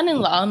my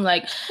son-in-law." I'm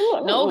like,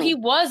 "No, he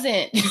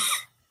wasn't."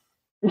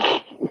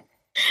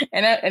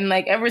 And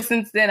like ever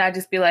since then, I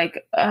just be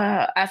like,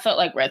 I felt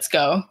like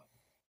Retsuko.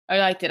 I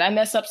like, did I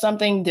mess up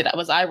something?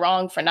 Was I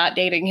wrong for not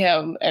dating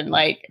him? And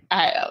like,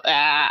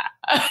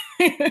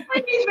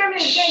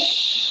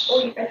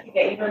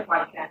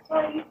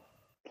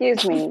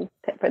 Excuse me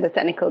for the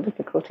technical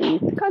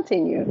difficulties.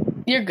 Continue.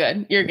 You're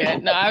good.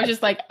 No, I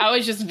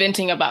was just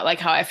venting about like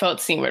how I felt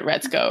seeing with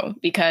Retsuko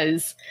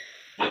because,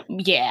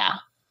 yeah.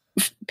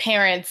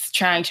 Parents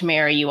trying to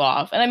marry you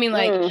off. And I mean,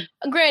 like,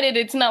 granted,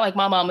 it's not like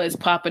my mama is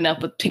popping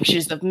up with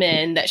pictures of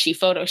men that she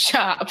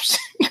photoshops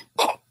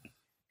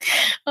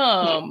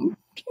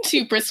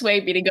to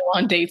persuade me to go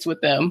on dates with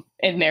them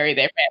and marry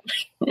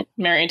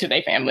into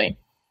their family.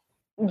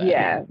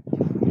 Yeah.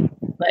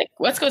 Like,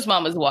 Retsuko's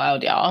mom is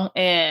wild, y'all.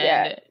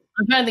 And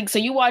I'm trying to think. So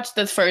you watched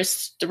the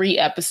first 3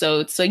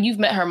 episodes. So you've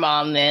met her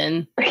mom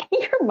then.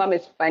 Your mom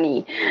is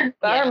funny.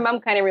 But her mom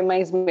kind of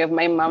reminds me of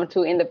my mom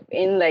too.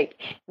 In like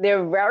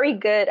they're very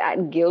good at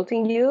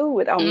guilting you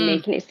without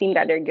making it seem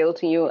that they're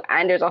guilting you.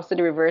 And there's also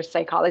the reverse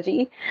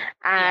psychology.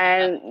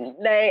 And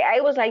like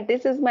I was like,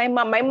 this is my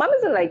mom. My mom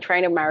isn't like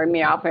trying to marry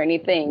me off or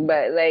anything,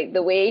 but like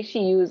the way she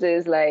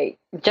uses like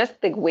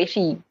just the way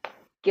she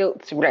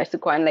guilt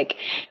Retsuko, and like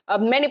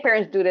many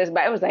parents do this,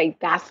 but I was like,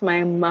 that's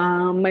my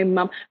mom.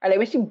 Or like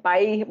when she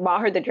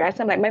bought her the dress,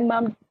 I'm like, my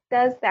mom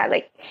does that.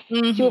 Like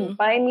she would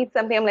buy me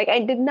something. I'm like,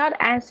 I did not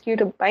ask you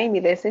to buy me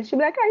this, and she'd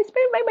be like, I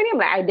spent my money. I'm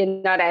like, I did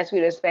not ask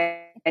you to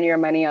spend your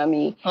money on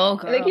me. Oh,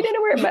 girl. Like you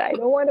didn't wear it, but I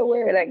don't want to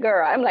wear it. Like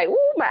girl, I'm like,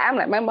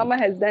 my mama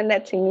has done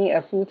that to me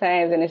a few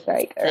times, and it's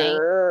like,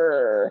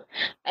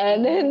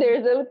 and then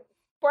there's a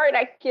part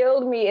that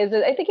killed me is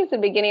I think it's the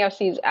beginning of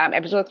season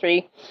episode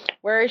 3,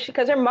 where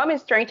because her mom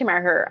is trying to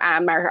marry her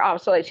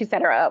off, so like she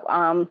set her up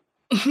on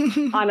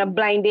a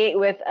blind date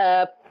with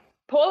a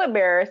polar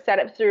bear set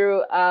up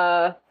through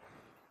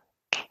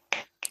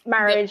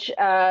marriage.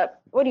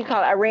 What do you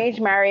call it?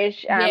 Arranged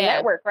marriage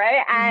network,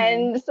 right?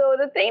 And so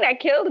the thing that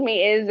killed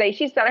me is like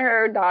she's telling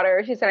her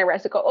daughter, she's telling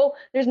Retsuko, oh,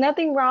 there's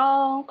nothing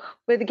wrong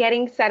with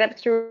getting set up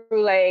through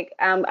like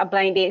a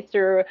blind date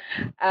through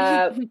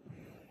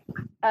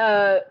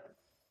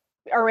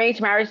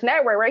arranged marriage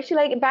network, right? She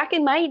like, back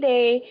in my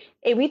day,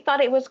 we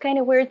thought it was kind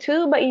of weird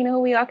too, but you know,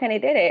 we all kind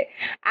of did it.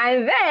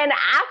 And then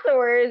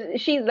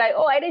afterwards, she's like,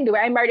 oh, I didn't do it.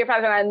 I married your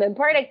father. And the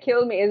part that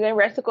killed me is when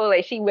Retsuko,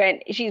 like, she's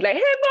like,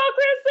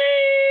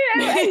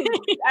 hypocrisy!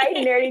 I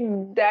nearly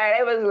died.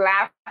 I was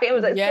laughing. It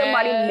was like,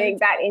 somebody make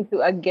that into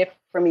a gift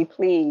for me,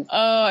 please.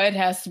 Oh, it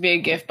has to be a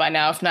gift by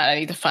now. If not, I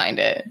need to find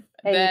it.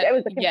 And I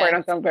was looking for it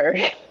on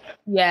Tumblr.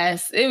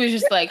 Yes, it was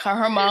just like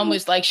her mom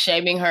was like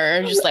shaming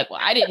her, just like,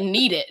 well, I didn't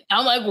need it.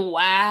 I'm like,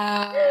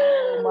 wow,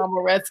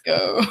 Mama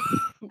Retzko.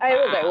 I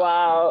was like,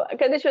 wow.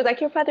 Because she was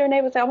like, your father and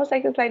I was almost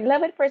like, it's like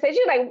love at first sight.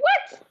 She was like,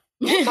 what?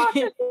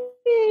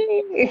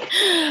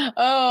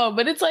 Oh,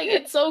 but it's like,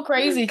 it's so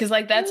crazy because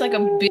like that's like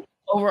a big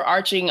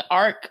overarching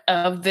arc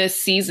of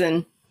this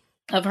season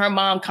of her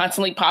mom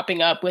constantly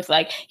popping up with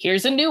like,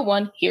 here's a new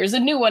one.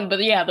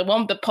 But yeah, the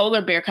one with the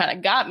polar bear kind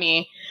of got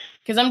me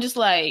because I'm just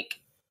like,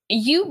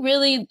 you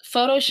really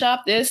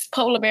photoshopped this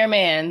polar bear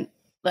man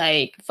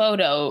like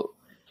photo.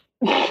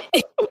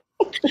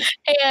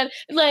 And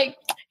like,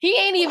 he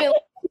ain't even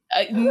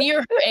near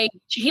her age.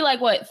 He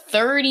like what,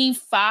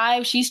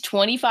 35? She's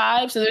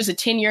 25. So there's a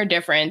 10-year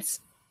difference.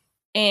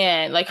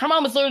 And like her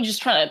mom was literally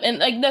just trying to, and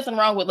like nothing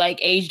wrong with like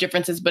age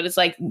differences, but it's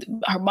like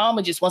her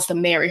mama just wants to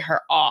marry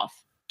her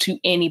off to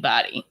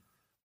anybody.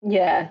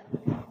 Yeah.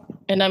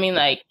 And I mean,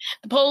 like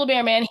the polar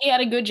bear man, he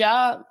had a good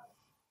job.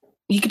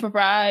 He could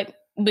provide,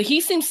 but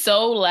he seems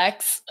so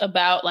lax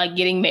about like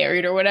getting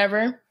married or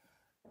whatever.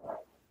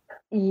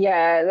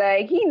 Yeah,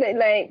 like he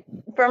like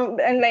from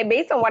and like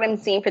based on what I'm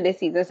seeing for this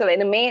season. So like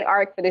the main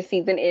arc for this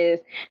season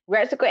is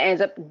Retsuko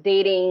ends up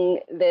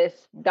dating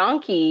this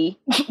donkey.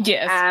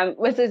 Yes.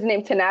 What's his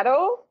name?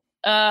 Tanado.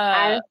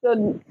 And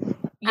so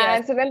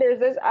then there's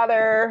this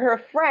other her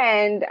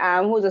friend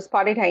who's a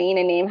spotted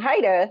hyena named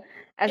Haida.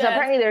 And so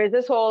apparently there's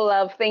this whole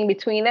love thing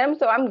between them.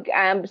 So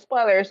I'm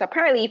spoilers.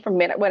 Apparently from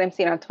what I'm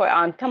seeing on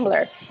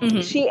Tumblr,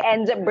 she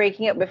ends up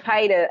breaking up with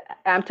Haida,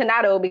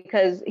 Tanado,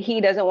 because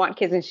he doesn't want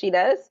kids and she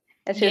does.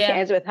 And so she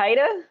ends with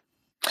Haida?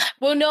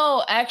 Well,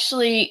 no,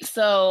 actually,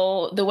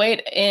 so the way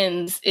it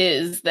ends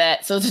is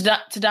that, so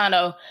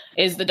Tadano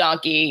is the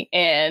donkey,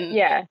 and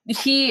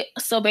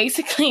so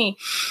basically,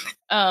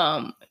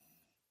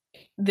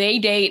 they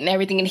date and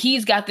everything, and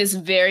he's got this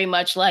very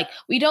much like,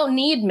 we don't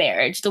need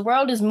marriage. The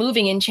world is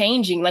moving and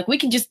changing. Like, we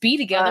can just be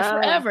together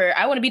forever.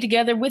 I want to be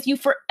together with you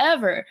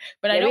forever,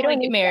 but I don't want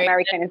to get married.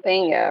 Kind of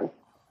thing, yeah.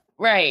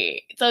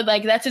 Right. So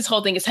like that's his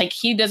whole thing. It's like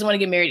he doesn't want to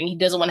get married and he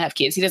doesn't want to have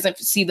kids. He doesn't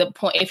see the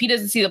point. If he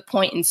doesn't see the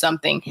point in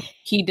something,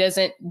 he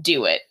doesn't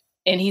do it.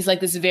 And he's like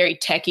this very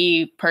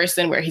techie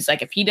person where he's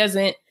like, if he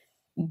doesn't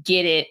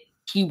get it,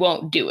 he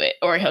won't do it,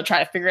 or he'll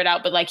try to figure it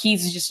out. But like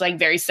he's just like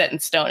very set in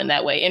stone in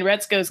that way. And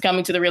Retsuko is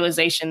coming to the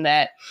realization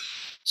that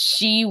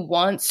she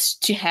wants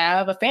to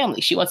have a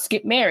family. She wants to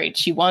get married.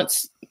 She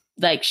wants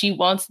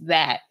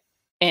that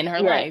in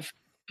her life.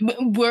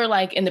 We're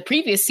like in the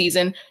previous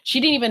season, she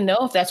didn't even know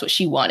if that's what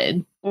she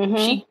wanted.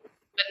 But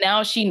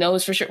now she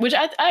knows for sure, which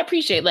I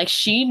appreciate. Like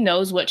she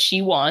knows what she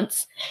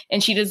wants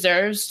and she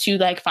deserves to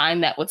like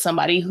find that with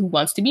somebody who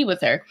wants to be with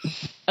her.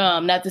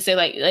 Not to say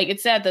like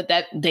it's sad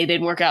that they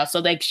didn't work out. So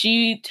like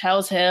she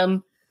tells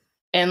him,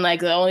 and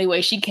like the only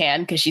way she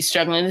can, because she's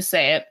struggling to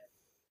say it,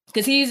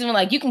 because he's even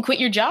like, you can quit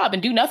your job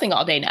and do nothing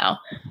all day now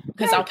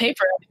because I'll pay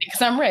for everything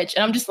because I'm rich.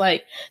 And I'm just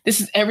like,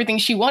 this is everything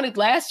she wanted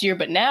last year.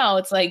 But now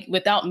it's like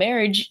without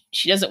marriage,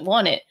 she doesn't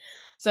want it.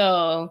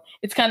 So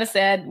it's kind of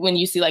sad when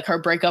you see like her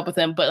break up with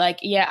him. But like,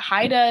 yeah,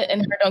 Haida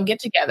and her don't get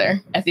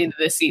together at the end of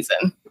this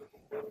season.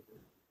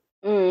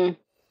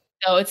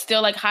 So it's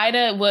still like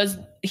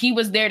he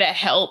was there to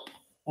help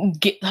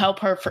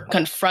her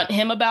confront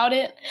him about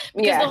it.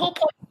 Because the whole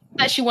point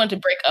that she wanted to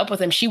break up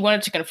with him, she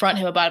wanted to confront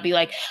him about it, be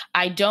like,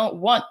 I don't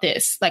want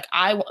this.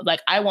 I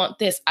want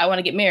this. I want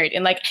to get married.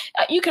 And like,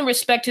 you can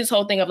respect his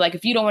whole thing of like,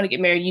 if you don't want to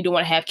get married, you don't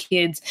want to have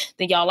kids,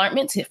 then y'all aren't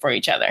meant to for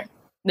each other.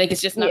 Like,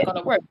 it's just not going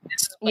to work.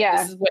 This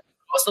is what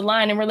goes to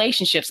line in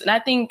relationships. And I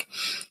think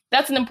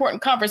that's an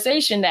important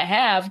conversation to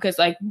have, because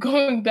like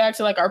going back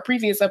to like our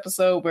previous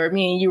episode where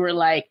me and you were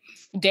like,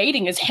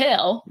 dating is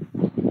hell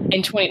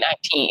in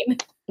 2019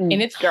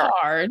 and it's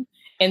hard.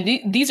 And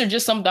these are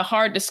just some of the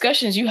hard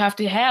discussions you have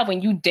to have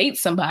when you date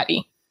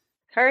somebody.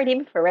 Hard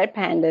even for red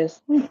pandas.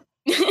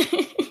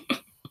 It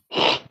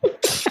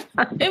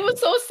was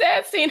so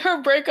sad seeing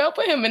her break up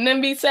with him and then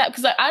be sad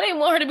because I didn't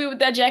want her to be with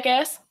that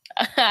jackass.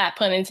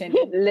 Pun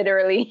intended.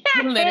 Literally.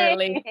 I've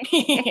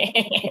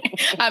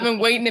been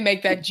waiting to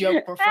make that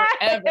joke for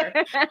forever.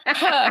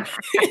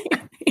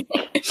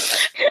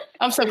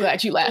 I'm so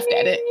glad you laughed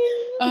at it.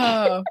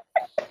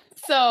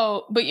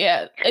 So, but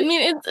yeah, I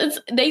mean, it's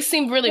they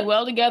seemed really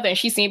well together and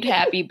she seemed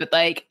happy, but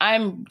like,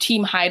 I'm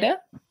team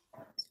Haida.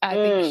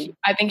 I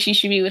think she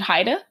should be with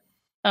Haida.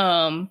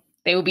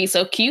 They would be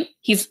so cute.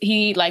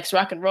 He likes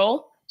rock and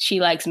roll. She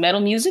likes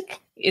metal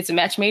music. It's a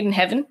match made in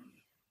heaven.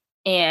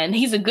 And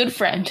he's a good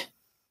friend.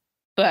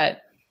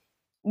 But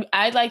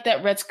I like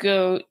that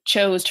Retsuko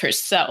chose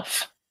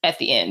herself at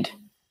the end.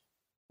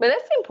 But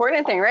that's the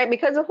important thing, right?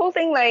 Because the whole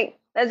thing, like,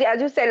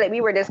 as you said, like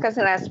we were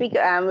discussing last week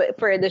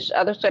for this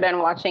other show that I'm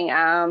watching,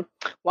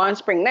 One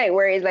Spring Night,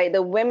 where it's like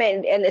the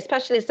women, and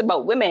especially it's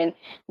about women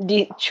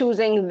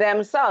choosing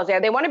themselves. Yeah,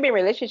 they want to be in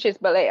relationships,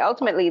 but like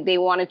ultimately they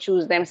want to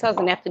choose themselves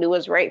and have to do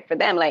what's right for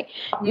them. Like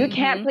you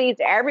can't please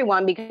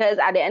everyone, because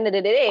at the end of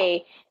the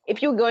day,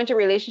 if you go into a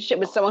relationship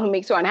with someone who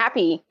makes you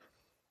unhappy,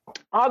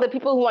 all the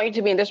people who want you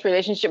to be in this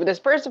relationship with this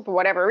person for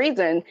whatever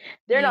reason,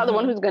 they're not the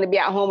one who's going to be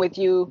at home with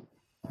you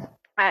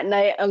at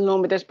night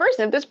alone with this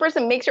person. If this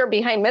person makes your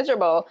behind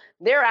miserable,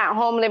 they're at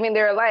home living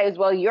their lives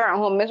while you're at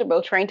home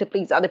miserable trying to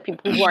please other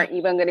people who aren't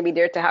even going to be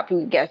there to help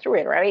you get through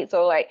it, right?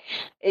 So like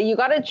you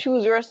got to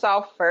choose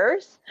yourself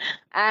first,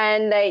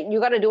 and like you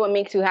got to do what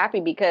makes you happy,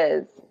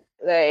 because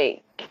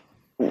like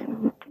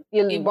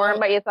you're born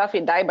by yourself,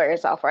 you die by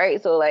yourself,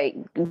 right? So like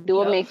do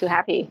what makes you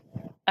happy.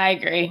 I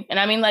agree. And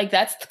I mean, like,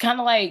 that's kind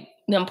of like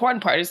the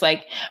important part is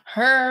like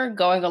her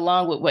going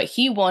along with what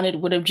he wanted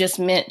would have just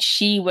meant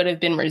she would have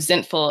been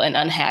resentful and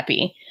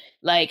unhappy.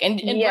 Like, and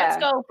let's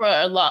go for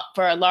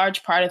a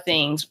large part of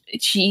things.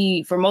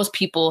 For most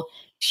people,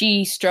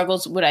 she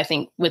struggles with, I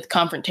think, with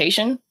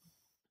confrontation.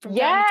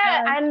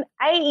 And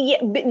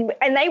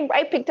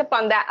I picked up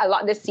on that a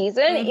lot this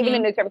season, even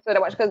in this episode I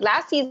watched, because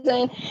last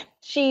season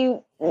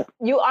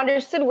you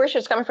understood where she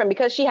was coming from,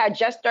 because she had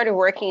just started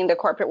working in the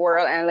corporate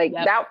world, and like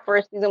that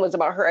first season was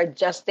about her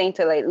adjusting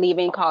to like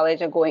leaving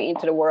college and going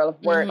into the world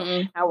of work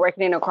and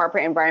working in a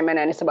corporate environment,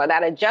 and it's about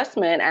that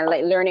adjustment and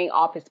like learning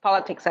office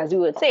politics, as you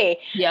would say.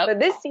 But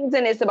this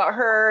season is about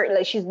her,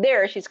 like she's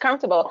there, she's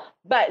comfortable,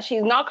 but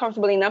she's not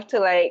comfortable enough to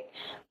like,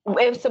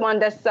 if someone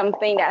does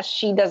something that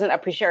she doesn't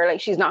appreciate,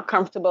 like she's not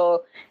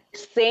comfortable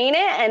saying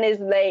it, and is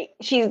like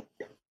she's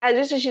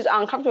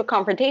uncomfortable with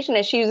confrontation,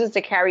 and she uses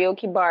the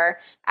karaoke bar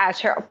as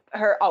her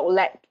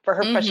outlet for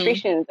her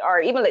frustrations,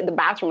 or even like the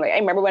bathroom. Like I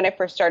remember when I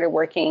first started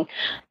working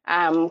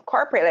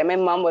corporate, like my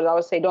mom would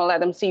always say, "Don't let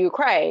them see you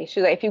cry."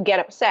 She's like, "If you get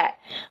upset,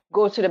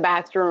 go to the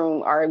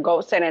bathroom or go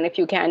outside, and if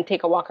you can,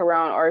 take a walk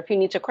around, or if you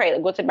need to cry,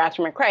 like, go to the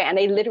bathroom and cry." And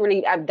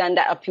I've done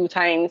that a few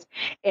times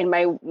in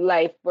my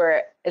life,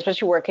 where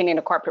especially working in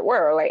the corporate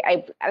world, like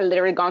I've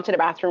literally gone to the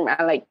bathroom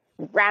and like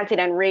ranted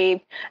and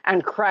raved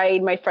and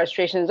cried my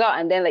frustrations out,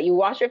 and then like you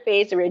wash your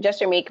face, you readjust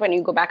your makeup, and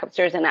you go back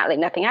upstairs and like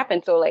nothing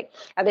happened. So like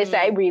as I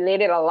said, I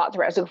related a lot to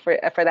her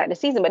for that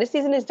this season. But this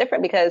season is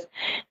different because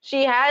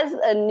she has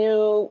a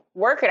new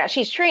worker that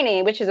she's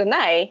training, which is a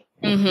Nai.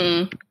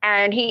 And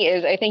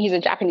I think he's a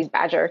Japanese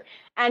badger,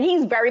 and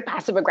he's very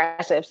passive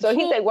aggressive. So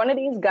he's like one of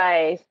these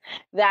guys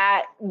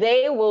that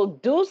they will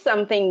do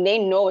something they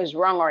know is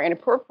wrong or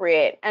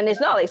inappropriate, and it's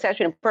not like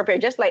sexually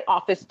inappropriate, just like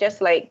office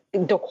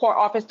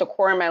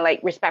decorum and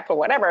like respect for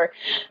whatever.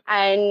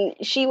 And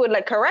she would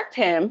like correct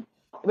him,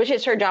 which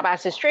is her job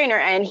as his trainer.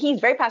 And he's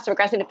very passive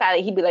aggressive in the fact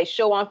that he'd be like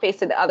show on face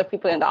to the other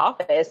people in the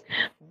office,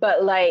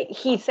 but like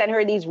he sent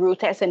her these rude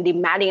texts and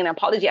demanding an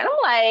apology. And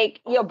I'm like,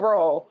 yo,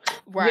 bro,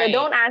 you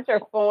don't answer a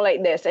phone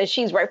like this. And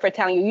she's right for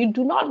telling you, you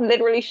do not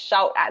literally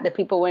shout at the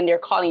people when they're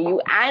calling. You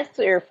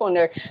answer your phone.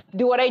 Or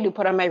do what I do,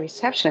 put on my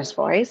receptionist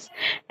voice,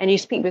 and you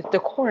speak with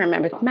decorum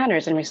and with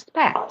manners and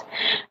respect.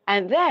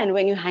 And then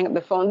when you hang up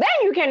the phone, then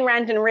you can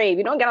rant and rave.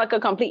 You don't get like a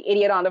complete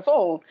idiot on the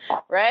phone,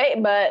 right?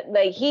 But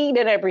like he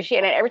didn't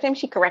appreciate it. Every time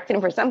she corrected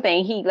him for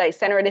something, he like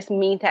sent her this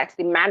mean text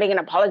demanding an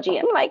apology.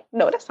 I'm like,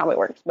 no, that's not how it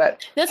works.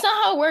 But that's not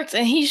how it works.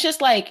 And he's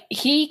just like,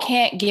 he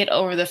can't get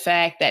over the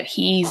fact that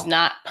he's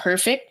not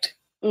perfect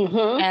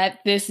at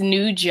this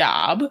new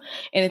job.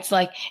 And it's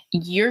like,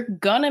 you're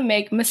gonna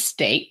make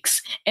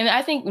mistakes. And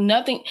I think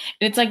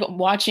it's like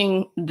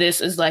watching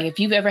this is like, if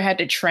you've ever had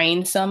to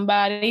train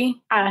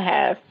somebody. I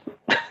have.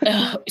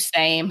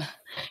 Same.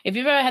 If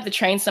you've ever had to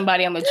train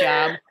somebody on the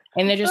job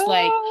and they're just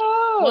like,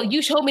 well,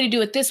 you told me to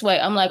do it this way.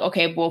 I'm like,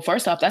 okay, well,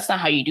 first off, that's not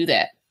how you do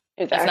that.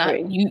 Exactly.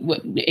 That's not you.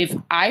 If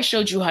I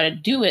showed you how to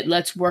do it,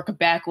 let's work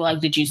back. Like,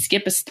 did you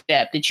skip a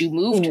step? Did you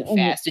move too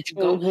fast? Did you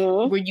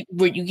go? Were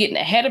you getting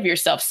ahead of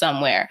yourself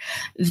somewhere?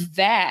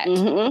 That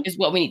is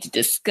what we need to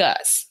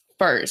discuss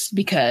first,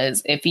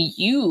 because if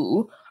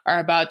you are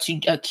about to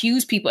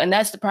accuse people, and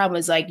that's the problem,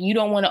 is like you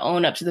don't want to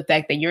own up to the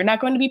fact that you're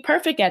not going to be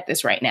perfect at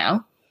this right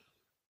now.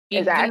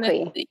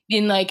 Exactly.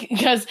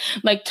 Because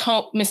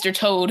Mr.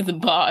 Toad, the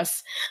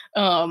boss,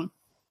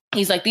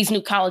 he's like, these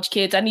new college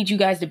kids, I need you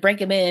guys to break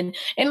them in.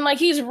 And like,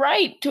 he's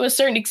right to a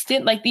certain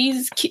extent. Like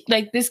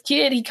this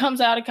kid, he comes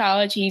out of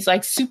college, he's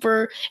like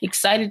super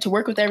excited to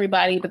work with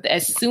everybody. But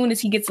as soon as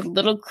he gets a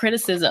little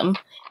criticism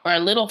or a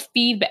little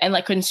feedback, and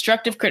like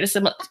constructive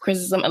criticism,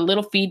 a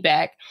little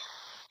feedback,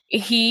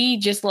 he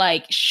just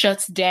like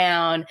shuts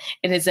down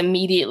and is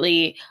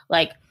immediately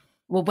like,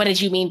 well, what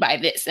did you mean by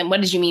this? And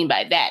what did you mean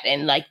by that?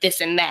 And like this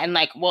and that. And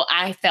like, well,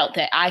 I felt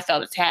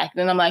attacked.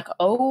 And I'm like,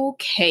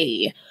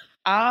 okay,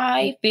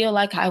 I feel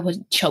like I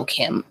would choke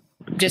him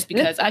just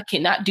because I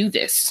cannot do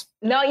this.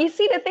 No, you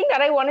see, the thing that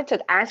I wanted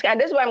to ask,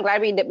 and this is why I'm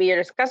glad we are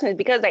discussing, is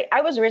because like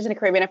I was raised in the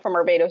Caribbean from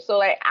Barbados. So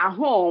like at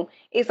home,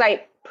 it's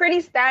like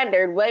pretty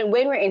standard when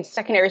we're in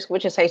secondary school,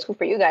 which is high school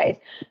for you guys.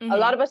 A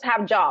lot of us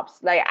have jobs.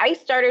 Like I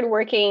started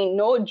working,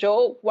 no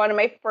joke, one of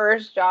my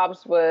first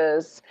jobs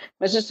was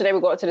just today we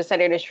go out to the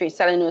center of the street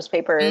selling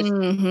newspapers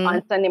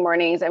on Sunday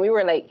mornings, and we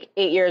were like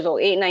 9 years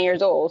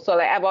old. So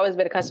like I've always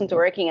been accustomed to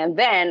working, and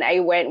then I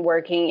went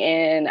working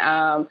in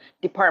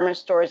department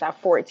stores at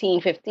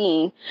 14,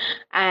 15,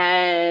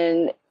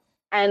 and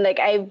like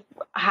I've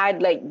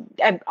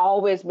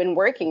always been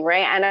working,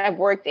 right? And I've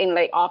worked in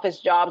like office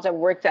jobs. I've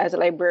worked as a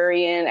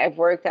librarian. I've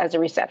worked as a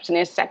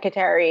receptionist,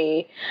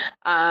 secretary,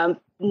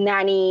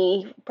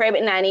 nanny,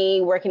 private nanny,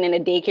 working in a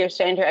daycare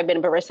center. I've been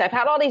a barista. I've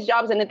had all these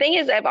jobs. And the thing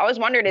is, I've always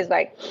wondered is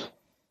like,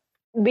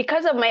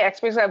 because of my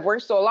experience, I've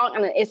worked so long,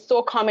 and it's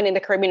so common in the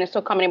Caribbean, it's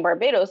so common in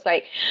Barbados.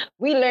 Like,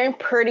 we learn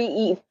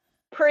pretty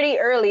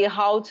early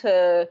how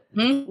to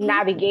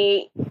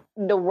navigate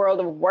the world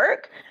of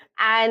work.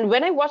 And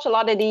when I watch a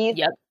lot of these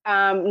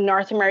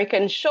North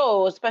American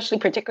shows, especially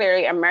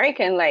particularly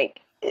American, like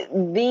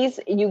and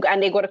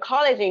they go to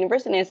college and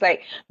university, and it's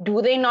like,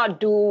 do they not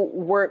do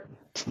work?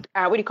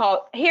 What do you call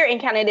it? Here in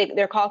Canada,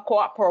 they're called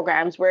co-op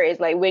programs, where it's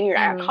like when you're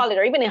at college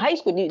or even in high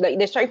school,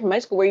 they start from high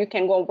school where you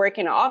can go and work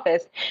in an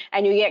office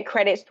and you get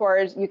credits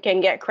towards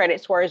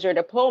your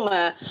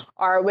diploma,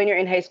 or when you're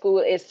in high school,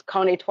 it's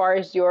counted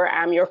towards your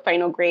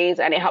final grades,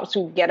 and it helps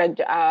you get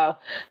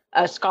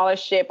a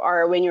scholarship,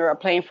 or when you're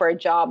applying for a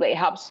job, it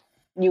helps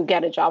you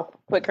get a job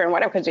quicker and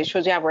whatever, because it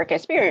shows you have work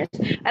experience.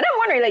 And I'm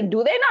wondering, like,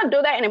 do they not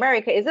do that in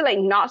America? Is it like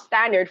not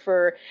standard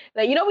for,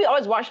 like, you know, we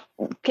always watch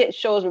kid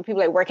shows where people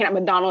like working at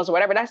McDonald's or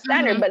whatever, that's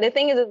standard. But the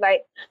thing is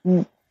like,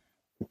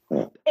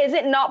 is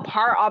it not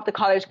part of the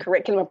college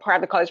curriculum, part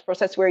of the college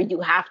process, where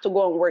you have to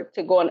go and work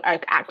to go and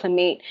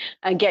acclimate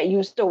and get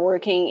used to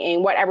working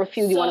in whatever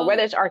field you want,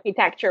 whether it's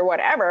architecture or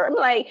whatever? I'm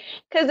like,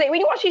 because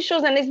when you watch these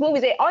shows and these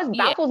movies, it always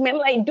baffles me. I'm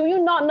like, do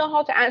you not know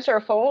how to answer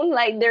a phone?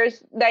 Like,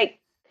 there's like,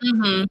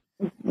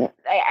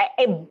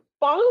 it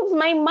boggles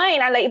my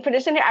mind. I like, for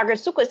this in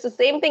Agrasuco, it's the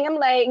same thing. I'm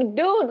like,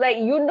 dude, like,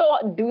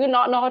 do you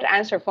not know how to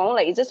answer a phone?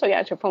 Like, is this how you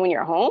answer a phone when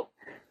you're home?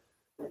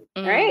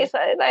 Right? So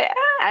it's like,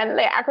 and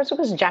like Agrasuco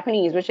is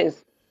Japanese, but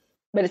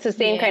it's the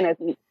same kind of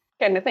thing,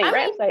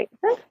 right? It's like,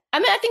 I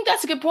mean, I think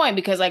that's a good point,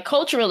 because like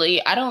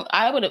culturally,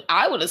 I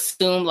would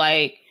assume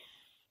like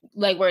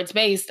where it's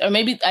based, or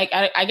maybe like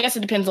I guess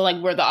it depends on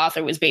like where the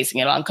author was basing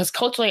it on, because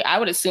culturally I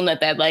would assume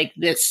that like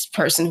this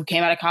person who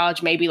came out of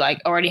college maybe like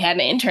already had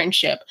an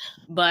internship,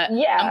 but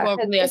I'm going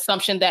from the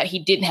assumption that he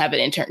didn't have an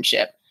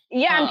internship.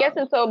 I'm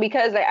guessing so,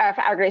 because like,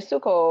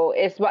 Agrasuco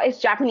it's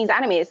Japanese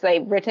anime. It's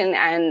like written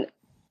and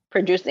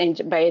produced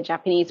by a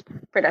Japanese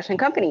production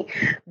company,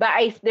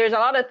 but there's a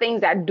lot of things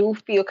that do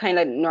feel kind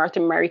of North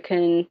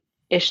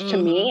American-ish to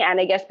me. And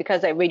I guess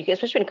because I read,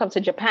 especially when it comes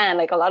to Japan,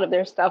 like a lot of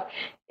their stuff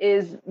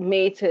is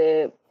made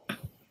to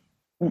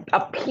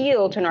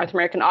appeal to North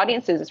American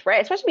audiences,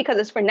 right? Especially because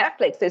it's for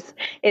Netflix.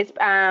 It's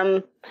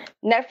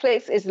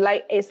Netflix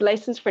is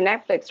licensed for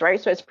Netflix,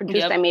 right? So it's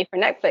produced and made for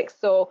Netflix.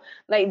 So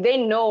like they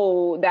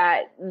know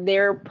that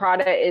their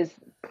product is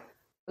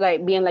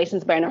like being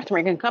licensed by a North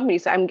American company.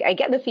 So I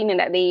get the feeling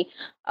that even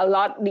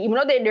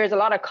though there's a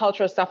lot of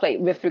cultural stuff like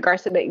with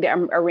regards to like the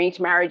arranged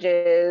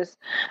marriages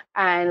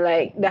and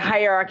like the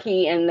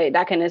hierarchy and like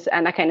that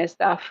kind of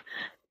stuff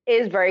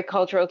is very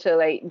cultural to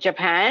like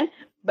Japan.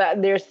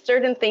 But there's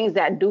certain things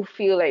that do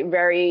feel like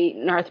very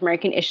North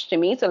American-ish to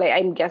me. So like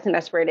I'm guessing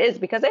that's where it is,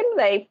 because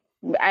I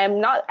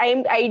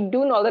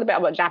do know a little bit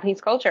about Japanese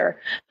culture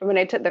from when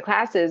I took the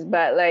classes,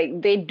 but like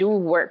they do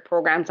work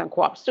programs on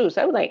co-ops too.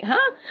 So I was like,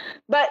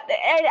 but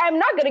I'm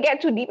not going to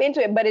get too deep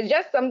into it, but it's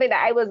just something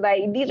that I was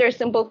like, these are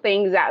simple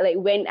things that like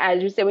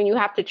as you said, when you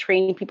have to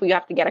train people, you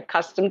have to get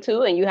accustomed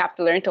to, and you have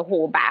to learn to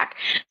hold back.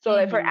 So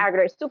like for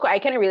Agrasuco, I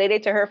kind of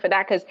related to her for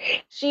that, because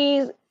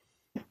she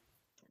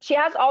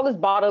has all this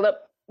bottled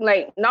up,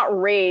 like not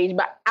rage,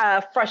 but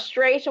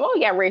frustration. Oh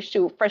yeah, rage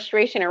too.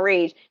 Frustration and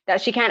rage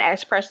that she can't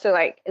express to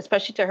like,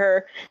 especially to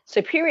her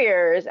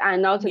superiors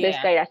and now to this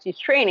guy that she's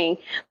training.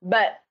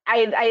 But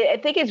I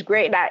think it's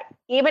great that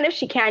even if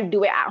she can't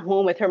do it at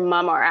home with her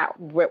mom or at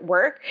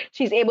work,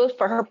 she's able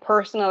for her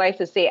personal life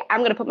to say, I'm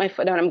going to put my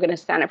foot down. I'm going to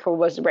stand up for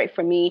what's right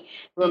for me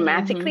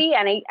romantically.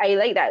 And I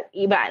like that,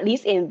 even at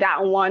least in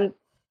that one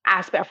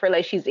aspect of her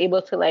life, she's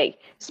able to like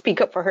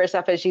speak up for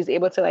herself, and she's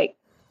able to like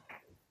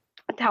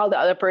tell the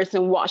other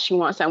person what she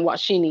wants and what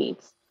she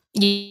needs.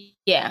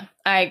 Yeah,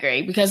 I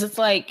agree, because it's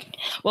like,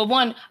 well,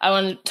 one, I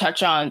want to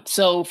touch on,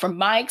 so from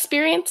my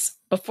experience,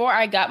 before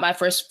I got my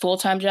first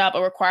full-time job,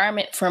 a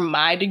requirement for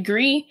my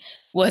degree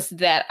was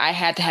that I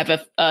had to have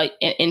an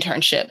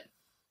internship.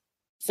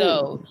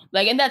 So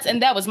like, and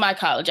that was my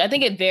college. I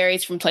think it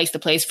varies from place to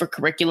place for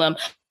curriculum.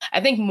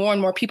 I think more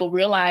and more people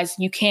realize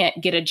you can't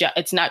get a job.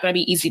 It's not going to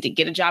be easy to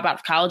get a job out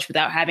of college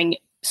without having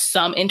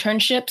some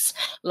internships,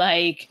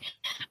 like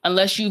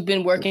unless you've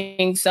been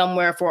working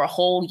somewhere for a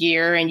whole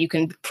year and you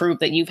can prove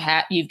that you've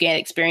gained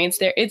experience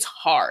there, it's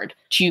hard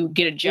to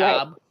get a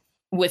job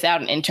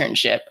without an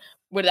internship,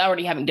 without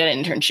already having done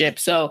an internship.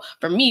 So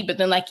for me, but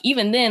then like,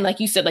 even then, like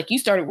you said, like you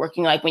started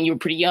working like when you were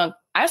pretty young.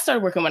 I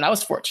started working when I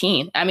was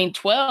 14. I mean,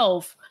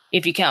 12,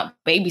 if you count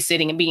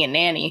babysitting and being a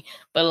nanny,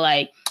 but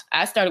like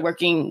I started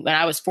working when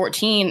I was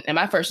 14, and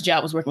my first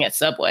job was working at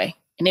Subway,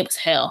 and it was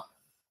hell.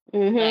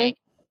 Like,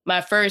 my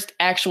first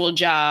actual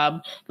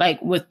job, like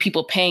with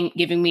people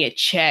giving me a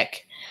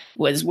check,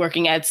 was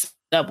working at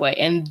Subway,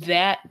 and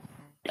that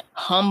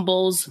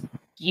humbles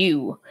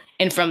you.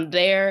 And from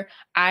there,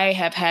 I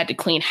have had to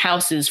clean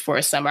houses for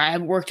a summer. I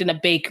have worked in a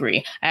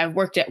bakery. I have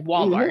worked at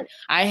Walmart.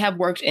 I have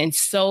worked in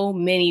so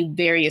many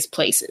various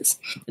places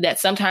that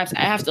sometimes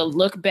I have to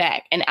look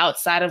back, and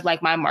outside of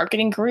like my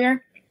marketing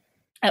career,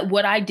 at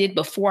what I did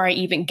before I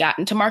even got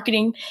into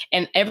marketing,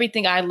 and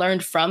everything I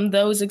learned from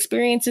those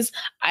experiences,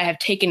 I have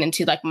taken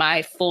into like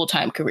my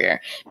full-time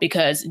career,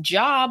 because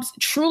jobs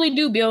truly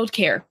do build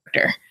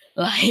character.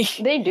 Like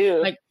they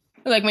do.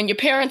 Like when your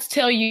parents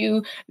tell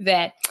you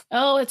that,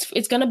 oh,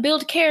 it's going to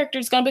build character,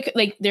 it's going to be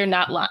like, they're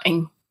not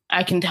lying.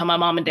 I can tell my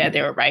mom and dad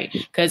they were right,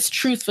 because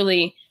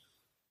truthfully,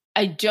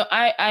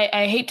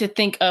 I hate to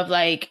think of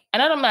like,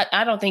 and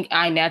I don't think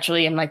I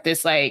naturally am like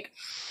this, like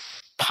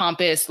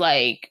pompous,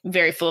 like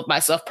very full of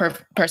myself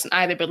person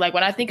either. But like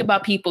when I think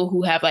about people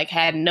who have like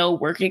had no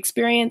work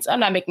experience,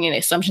 I'm not making any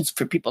assumptions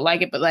for people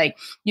like it, but like,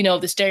 you know,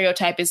 the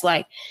stereotype is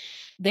like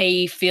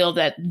they feel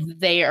that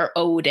they are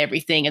owed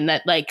everything, and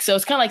that like, so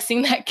it's kind of like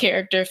seeing that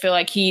character feel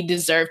like he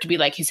deserved to be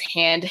like his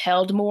hand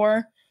held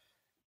more,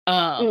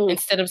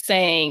 instead of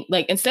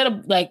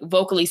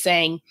vocally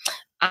saying,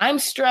 I'm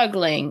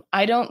struggling,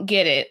 I don't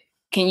get it,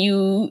 can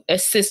you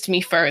assist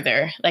me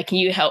further? Like, can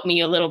you help me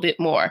a little bit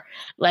more?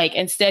 Like,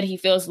 instead he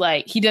feels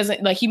like he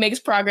doesn't, like, he makes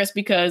progress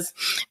because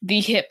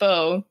the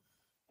hippo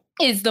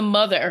is the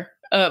mother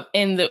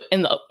in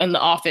the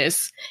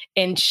office,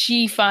 and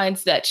she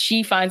finds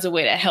a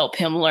way to help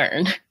him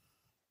learn.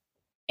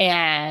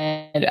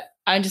 And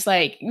I'm just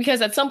like,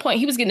 because at some point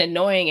he was getting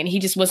annoying and he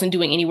just wasn't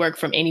doing any work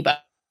from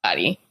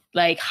anybody.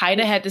 Like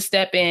Haida had to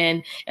step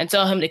in and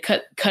tell him to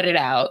cut it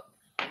out.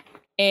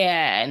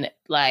 And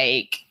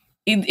like,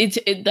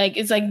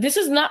 it's like, this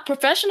is not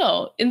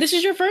professional, and this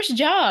is your first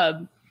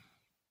job.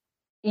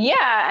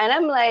 Yeah, and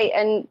I'm like,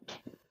 and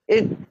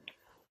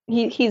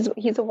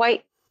he's a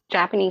white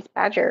Japanese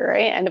badger,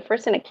 right? And the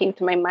first thing that came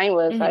to my mind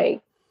was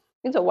like,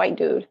 he's a white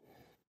dude.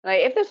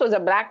 Like, if this was a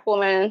black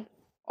woman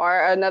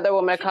or another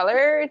woman of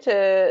color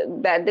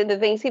that did the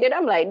things he did,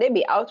 I'm like, they'd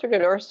be out through the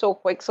door so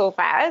quick, so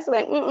fast.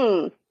 Like,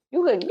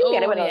 you get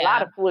it with a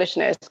lot of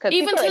foolishness, because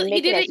people are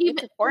making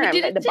it for him,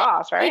 like the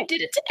boss, right? He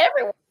did it to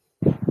everyone.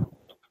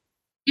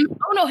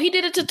 Oh no, he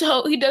did it to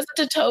Toad. He does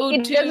it to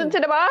Toad too. He does it to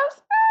the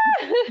boss?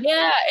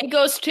 Yeah, it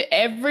goes to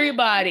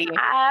everybody.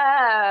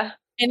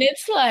 And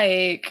it's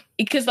like,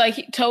 because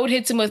like Toad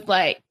hits him with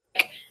like,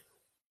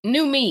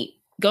 new meat,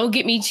 go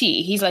get me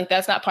tea. He's like,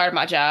 that's not part of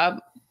my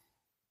job.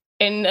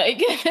 And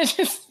it's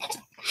just,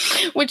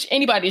 which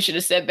anybody should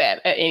have said that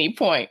at any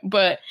point.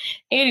 But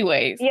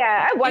anyways.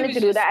 Yeah, I wanted to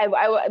do that.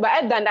 But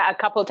I've done that a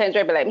couple of times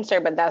where I'd be like, I'm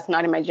sorry, but that's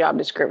not in my job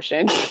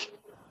description.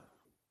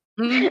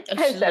 I've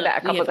said that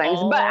a couple of times.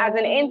 But as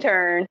an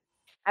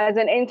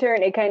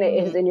intern, it kind of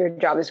is in your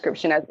job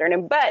description as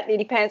learning. But it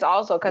depends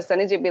also, because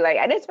sometimes you'd be like,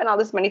 I didn't spend all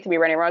this money to be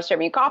running around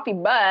serving you coffee.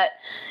 But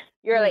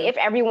you're like, if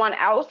everyone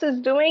else is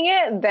doing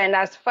it, then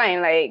that's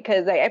fine. Like,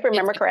 because like, if I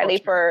remember correctly,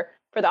 for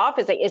the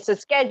office, like, it's a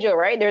schedule,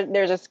 right?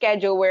 There's a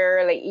schedule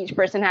where like each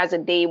person has a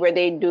day where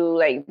they do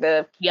like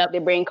they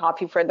bring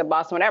coffee for the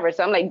boss and whatever.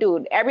 So I'm like,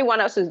 dude,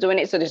 everyone else is doing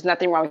it, so there's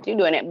nothing wrong with you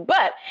doing it.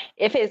 But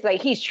if it's like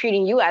he's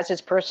treating you as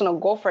his personal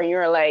gopher and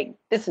you're like,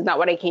 this is not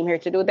what I came here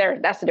to do,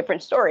 that's a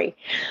different story.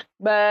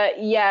 But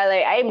yeah,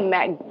 like I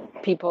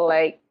met people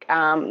like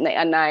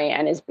Anai,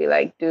 and it's be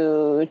like,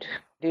 dude.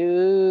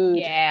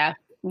 Yeah.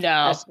 No,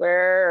 I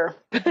swear.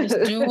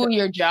 Just do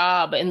your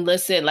job and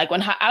listen. Like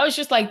when I was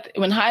just like,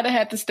 when Haida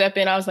had to step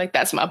in, I was like,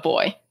 that's my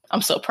boy.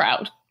 I'm so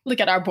proud.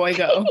 Look at our boy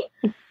go.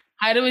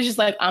 Haida was just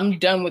like, I'm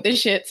done with this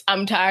shit.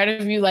 I'm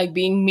tired of you like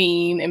being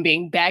mean and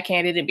being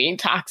backhanded and being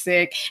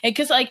toxic. And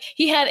because like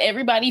he had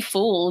everybody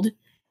fooled,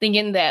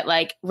 thinking that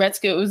like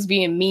Retsuko was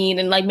being mean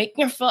and like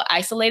making her feel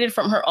isolated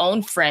from her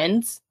own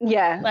friends.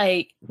 Yeah.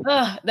 Like,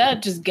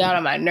 that just got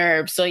on my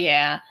nerves. So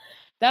yeah.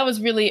 That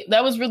was really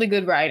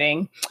good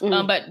writing.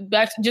 But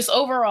back to just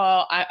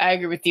overall, I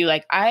agree with you.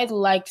 Like, I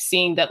liked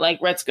seeing that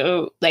like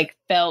Retsuko like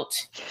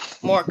felt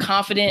more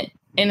confident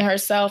in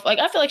herself. Like,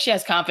 I feel like she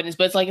has confidence,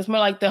 but it's more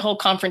like the whole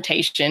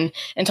confrontation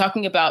and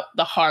talking about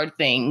the hard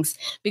things.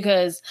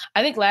 Because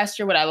I think last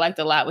year what I liked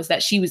a lot was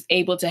that she was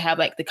able to have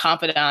like the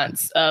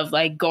confidence of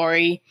like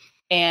Gori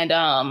and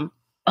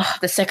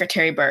the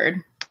secretary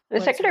bird.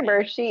 The secretary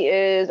bird, she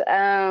is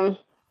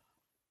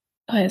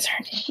what is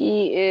her name?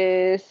 She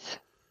is,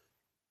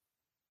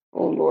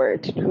 oh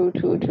Lord.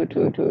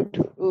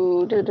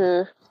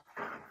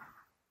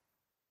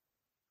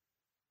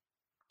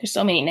 There's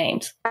so many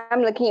names.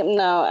 I'm looking up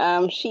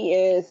now. She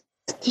is,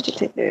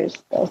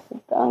 there's the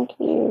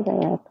donkey,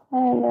 the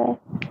panda,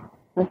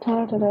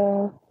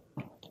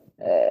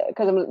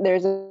 because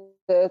there's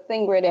a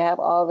thing where they have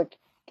all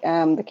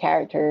the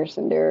characters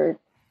and their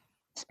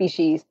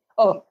species.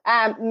 Oh,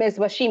 Ms.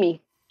 Washimi.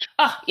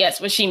 Oh, yes,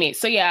 Washimi.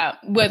 So yeah,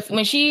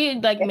 when she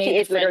like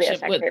made the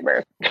friendship with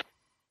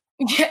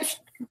yes.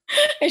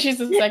 And she's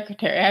the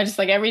secretary. I just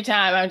like every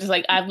time I'm just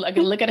like I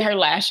can look at her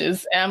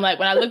lashes, and I'm like,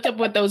 when I looked up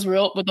what those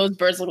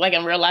birds look like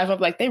in real life, I'm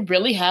like, they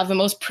really have the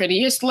most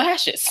prettiest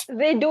lashes.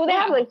 They do. They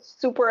have like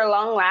super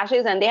long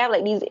lashes, and they have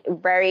like these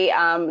very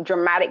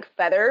dramatic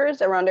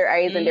feathers around their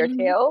eyes and their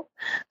tail.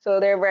 So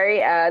they're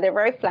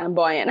very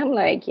flamboyant. I'm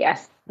like,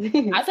 yes.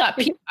 I thought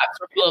peacocks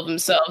were full of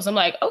themselves. I'm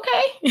like,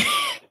 okay.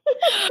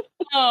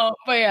 No,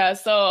 but yeah,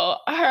 so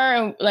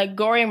her like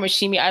Gori and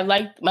Washimi, I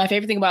liked, my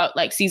favorite thing about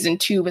like season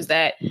 2 was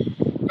that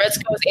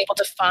Retsuko was able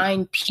to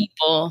find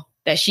people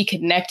that she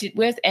connected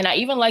with. And I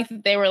even like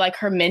that they were like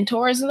her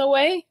mentors in a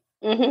way.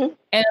 Mm-hmm.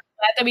 And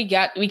I'm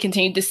glad that we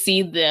continued to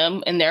see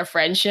them and their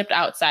friendship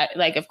outside,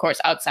 like, of course,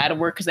 outside of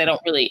work, because they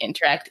don't really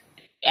interact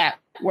at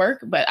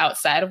work, but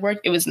outside of work,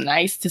 it was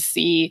nice to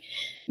see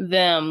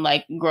them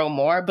like grow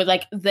more. But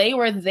like they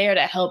were there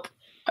to help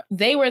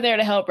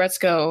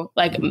Retsuko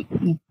like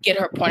get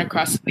her point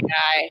across to the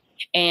guy,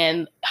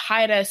 and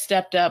Haida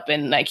stepped up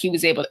and like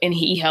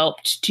he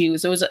helped too.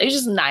 So it was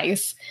just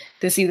nice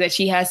to see that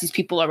she has these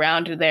people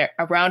around her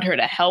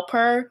to help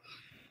her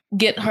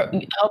get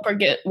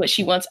what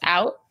she wants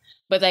out,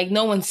 but like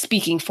no one's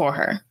speaking for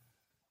her.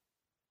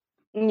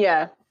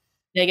 Yeah.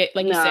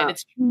 Like you said,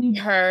 it's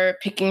her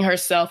picking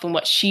herself and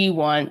what she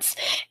wants,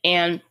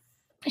 and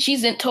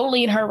she's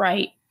totally in her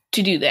right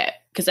to do that.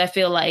 Because I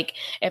feel like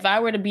if I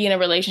were to be in a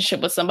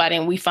relationship with somebody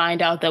and we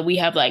find out that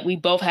we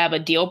both have a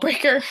deal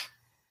breaker,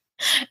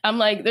 I'm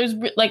like, there's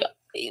like,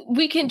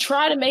 we can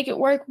try to make it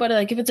work, but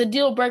like if it's a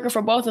deal breaker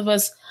for both of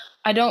us,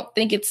 I don't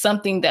think it's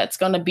something that's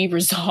going to be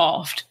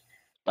resolved.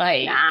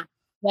 Like,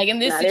 like in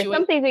this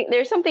situation,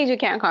 there's some things you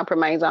can't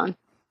compromise on.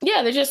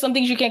 Yeah, there's just some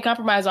things you can't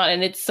compromise on,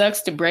 and it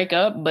sucks to break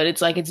up, but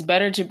it's like it's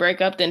better to break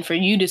up than for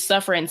you to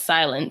suffer in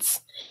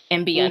silence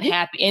and be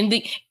unhappy. And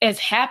as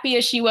happy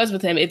as she was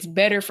with him, it's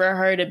better for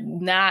her to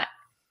not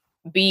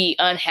be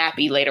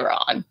unhappy later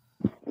on.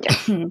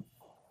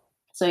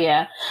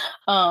 Yeah.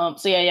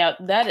 So yeah,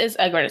 that is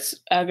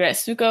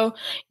Aggretsuko.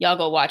 Y'all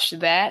go watch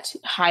that.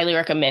 Highly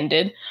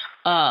recommended.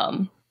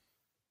 I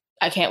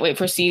can't wait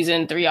for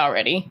season 3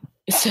 already.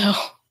 So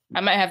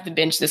I might have to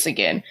binge this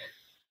again.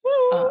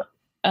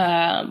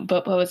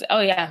 But what was? Oh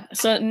yeah.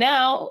 So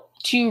now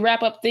to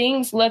wrap up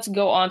things, let's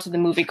go on to the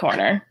movie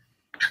corner.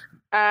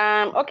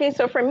 Okay,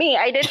 so for me,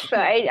 I did.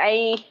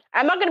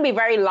 I'm not going to be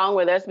very long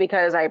with this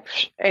because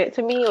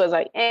to me it was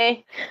like,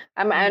 and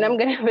I'm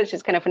gonna. It's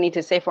just kind of funny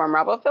to say for a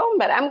Marvel film,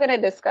 but I'm going to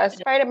discuss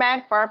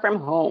Spider-Man: Far From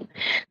Home.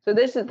 So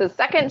this is the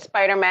second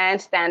Spider-Man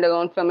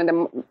standalone film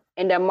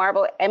in the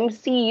Marvel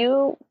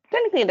MCU.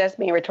 Technically, that's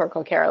being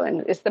rhetorical,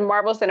 Carolyn. It's the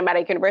Marvel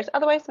Cinematic Universe,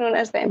 otherwise known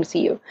as the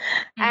MCU.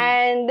 Mm-hmm.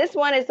 And this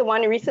one is the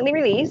one recently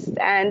released,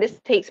 and this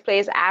takes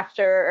place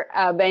after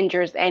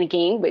Avengers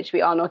Endgame, which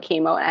we all know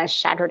came out and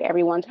shattered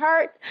everyone's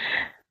heart.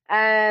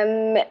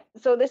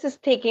 So this is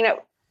taking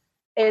up,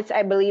 it's,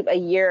 I believe, a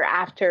year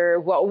after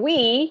what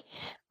we,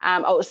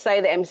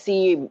 outside the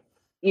MCU,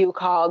 you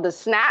call the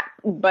snap,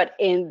 but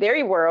in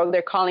their world,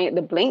 they're calling it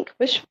the blink,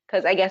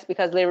 because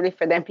literally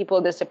for them, people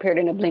disappeared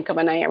in the blink of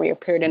an eye and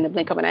reappeared in the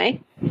blink of an eye.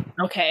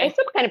 Okay. I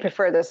still kind of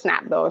prefer the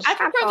snap, though. I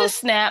prefer the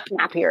snap.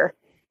 Snappier.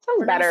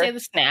 Sounds better. Say the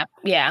snap,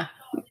 yeah.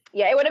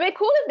 Yeah, it would have been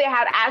cool if they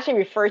had actually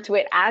referred to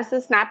it as the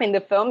snap in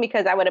the film,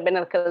 because that would have been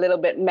like a little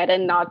bit meta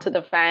nod to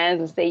the fans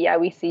and say, yeah,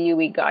 we see you,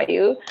 we got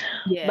you.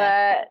 Yeah.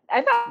 But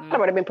I thought that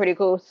would have been pretty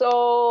cool.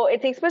 So it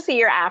takes place a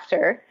year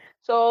after.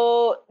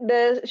 So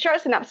the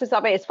short synopsis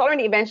of it is: following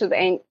the events of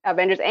the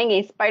Avengers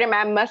Endgame,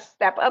 Spider-Man must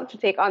step up to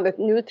take on the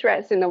new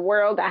threats in the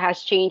world that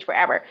has changed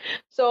forever.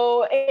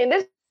 So in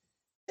this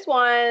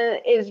one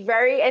is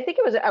I think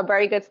it was a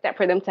very good step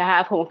for them to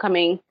have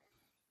Homecoming.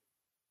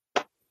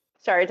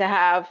 Sorry, to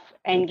have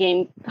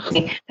Endgame,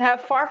 to have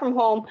Far From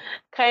Home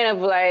kind of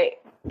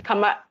like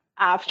come up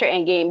after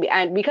Endgame.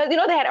 And because, they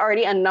had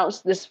already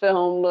announced this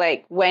film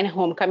like when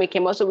Homecoming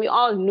came out. So we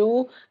all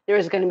knew there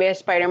was going to be a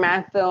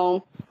Spider-Man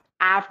film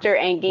after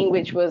Endgame,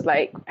 which was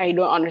like, I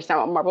don't understand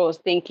what Marvel was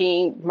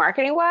thinking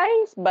marketing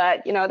wise,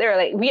 but they were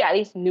like, we at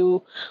least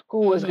knew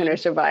who was going to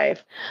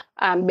survive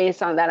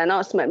based on that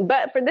announcement.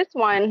 But for this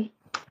one,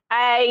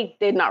 I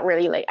did not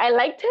really I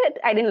liked it.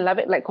 I didn't love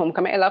it like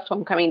Homecoming. I loved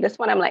Homecoming. This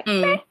one, I'm like,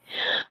 if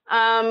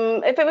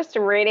it was to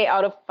rate it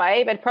out of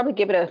 5, I'd probably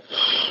give it a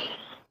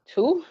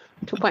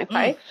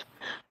 2.5.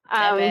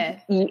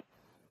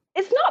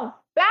 It's not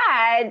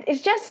bad.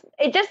 It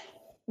just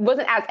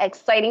wasn't as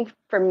exciting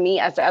for me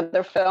as the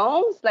other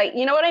films. Like,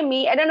 you know what I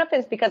mean? I don't know if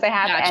it's because I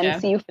have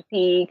MCU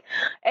fatigue.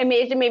 And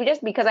maybe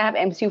just because I have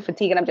MCU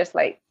fatigue and I'm just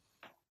like,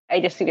 I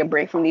just need a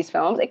break from these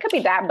films. It could be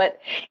that, but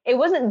it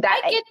wasn't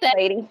that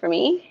exciting for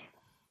me.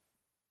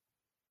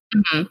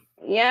 Mm-hmm.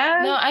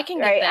 Yeah. No, I can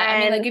get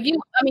that.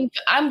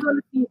 I'm going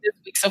to see this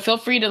week, so feel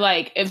free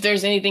to if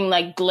there's anything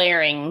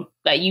glaring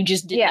that you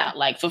just did not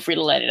like, feel free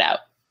to let it out.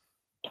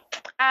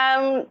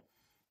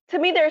 To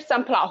me, there's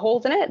some plot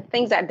holes in it,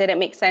 things that didn't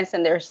make sense,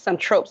 and there's some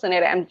tropes in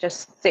it I'm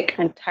just sick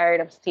and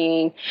tired of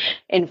seeing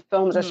in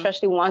films,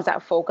 especially ones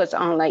that focus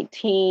on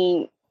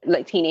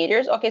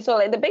teenagers. Okay,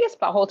 so the biggest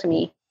plot hole to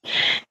me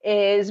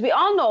is we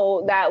all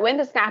know that when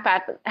the snap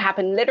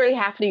happened, literally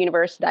half the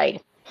universe died.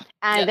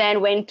 And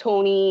then when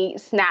Tony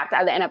snapped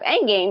at the end of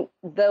Endgame,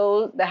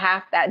 the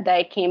half that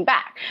died came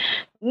back.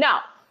 No.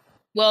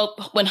 Well,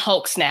 when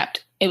Hulk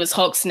snapped, it was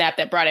Hulk snap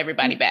that brought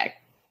everybody back.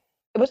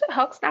 Was it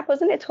Hulk snap?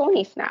 Wasn't it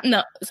Tony snap?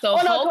 No. So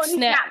Hulk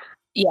snap.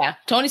 Yeah,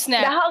 Tony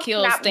snap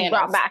kills Thanos.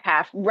 Brought back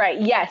half.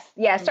 Right. Yes.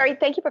 Yeah. Sorry.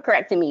 Thank you for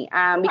correcting me.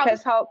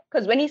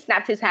 Because when he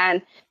snapped his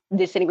hand,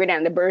 disintegrated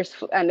and the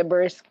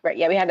birds, right?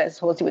 Yeah, we had this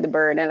whole scene with the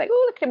bird and like,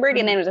 oh, look at the bird.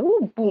 And then it was like,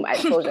 ooh, boom,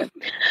 explosion.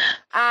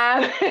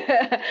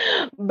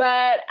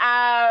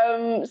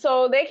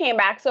 So they came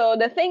back. So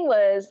the thing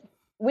was,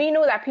 we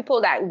knew that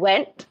people that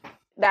went,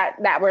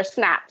 that were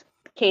snapped,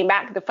 came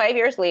back the 5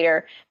 years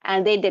later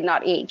and they did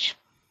not age,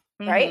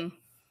 right?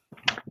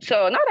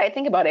 So now that I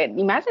think about it,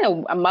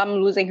 imagine a mom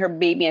losing her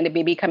baby and the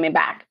baby coming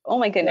back. Oh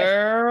my goodness.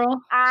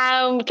 Girl.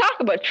 Talk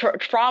about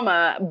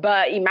trauma,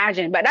 but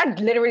that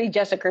literally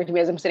just occurred to me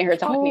as I'm sitting here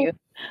talking to you.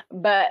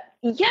 But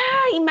yeah,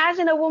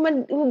 imagine a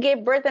woman who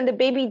gave birth and the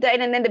baby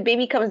died and then the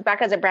baby comes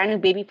back as a brand new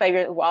baby 5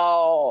 years.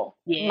 Wow.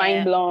 Yeah.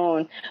 Mind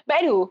blown. But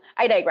anyway,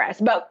 I digress.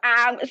 But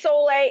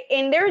so like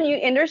in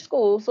their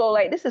school, so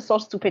like this is so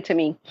stupid to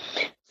me.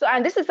 So,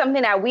 and this is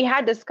something that we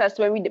had discussed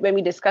when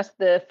we discussed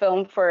the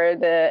film for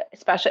the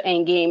special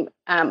Endgame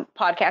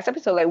podcast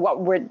episode. Like,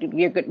 what were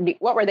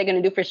they going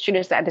to do for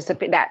students that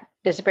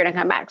disappeared and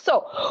come back?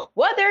 So,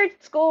 what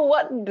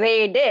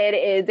they did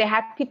is they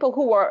had people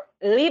who were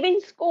leaving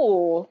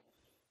school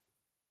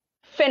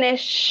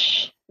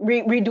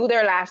redo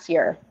their last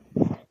year.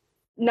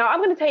 Now, I'm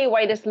going to tell you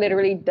why this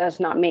literally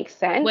does not make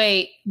sense.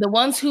 The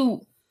ones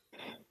who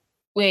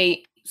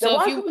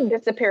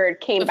disappeared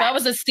came back. If I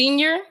was a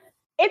senior.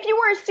 If you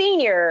were a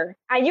senior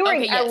and you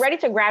were ready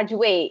to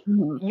graduate,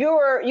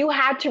 you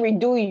had to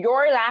redo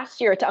your last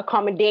year to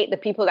accommodate the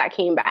people that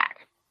came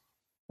back.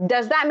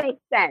 Does that make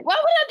sense? Why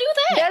would I do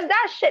that? Does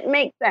that shit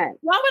make sense?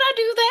 Why would I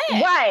do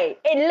that? Right.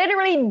 It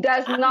literally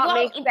does not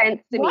make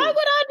sense to me. Why would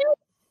I do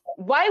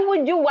that?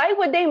 Why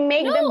would they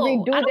make them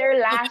redo their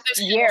last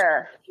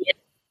year?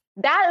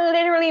 That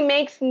literally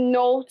makes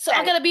no sense. So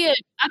I gotta be a 5th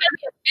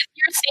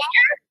year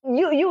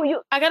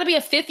senior? I gotta be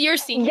a 5th year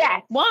senior?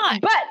 Yes. Why?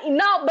 But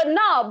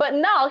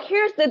no.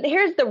 Here's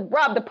the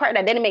rub, the part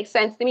that didn't make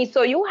sense to me.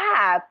 So we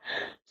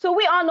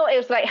all know it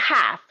was like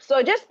half.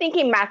 So just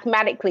thinking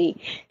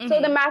mathematically. So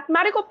the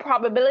mathematical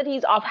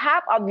probabilities of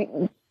half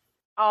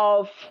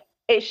of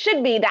it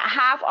should be that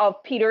half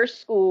of Peter's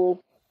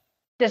school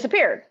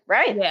disappeared,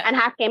 right? Yeah. And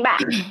half came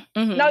back.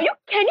 Now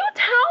can you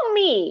tell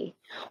me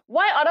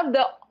why out of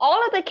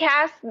all of the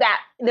cast,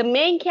 that the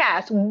main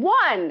cast,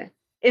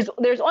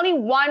 there's only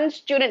one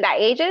student that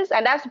ages,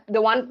 and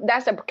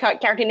that's a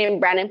character named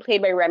Brandon,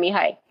 played by Remy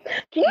High.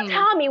 Can you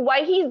tell me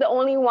why he's the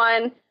only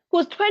one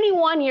who's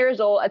 21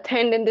 years old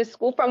attending this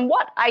school? From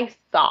what I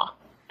saw,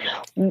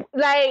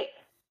 like,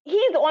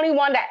 he's the only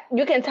one that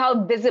you can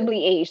tell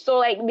visibly aged. So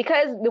like,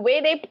 because the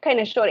way they kind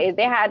of showed it is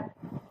they had,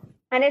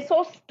 and it's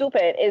so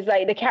stupid, is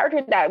like the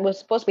character that was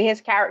supposed to be his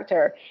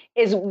character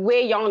is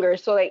way younger.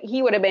 So like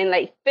he would have been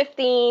like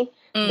 15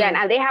 then,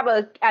 and they have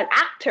an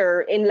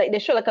actor in, like, they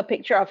show like a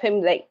picture of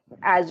him like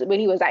as when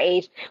he was that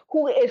age,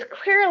 who is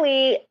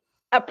clearly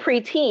a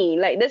preteen.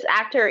 Like this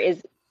actor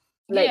is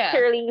like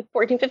clearly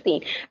 14,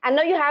 15. And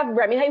now you have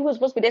Remy, who's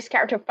supposed to be this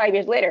character 5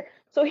 years later.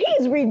 So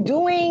he's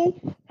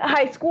redoing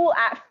high school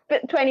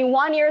at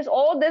 21 years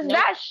old. Does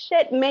that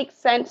shit make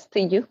sense to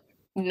you?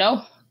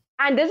 No.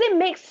 And does it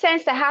make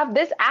sense to have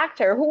this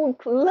actor who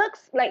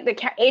looks like the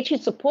age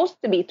he's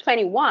supposed to be,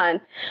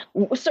 21,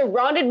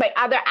 surrounded by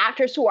other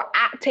actors who are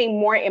acting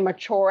more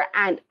immature?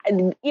 And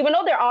even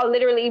though they're all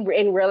literally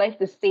in real life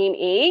the same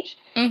age,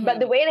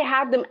 but the way they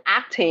have them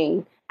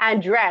acting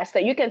and dressed,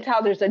 that you can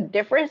tell there's a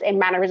difference in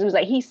mannerisms.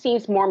 Like he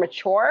seems more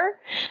mature,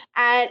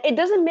 and it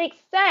doesn't make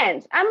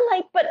sense. I'm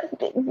like,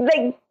 but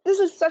like, this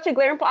is such a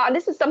glaring flaw.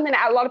 This is something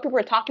that a lot of people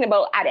are talking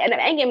about at the end of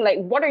Endgame. Like,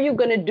 what are you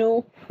gonna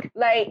do?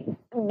 Like,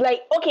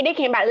 okay, they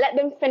came back. Let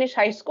them finish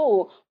high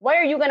school. Why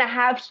are you gonna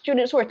have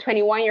students who are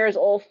 21 years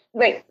old?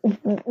 Like,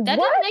 that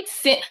doesn't make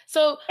sense.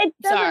 So it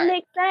doesn't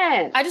make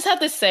sense. I just have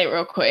to say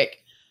real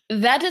quick,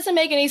 that doesn't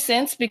make any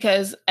sense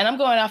because, and I'm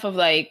going off of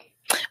like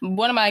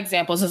one of my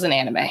examples is an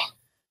anime.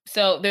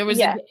 So there's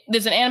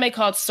an anime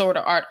called Sword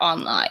Art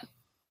Online.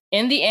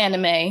 In the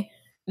anime,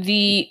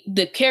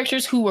 the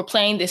characters who were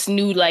playing this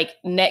new like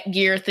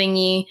Netgear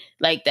thingy,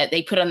 like that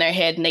they put on their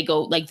head and they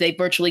go, like, they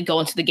virtually go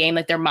into the game,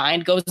 like their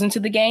mind goes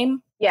into the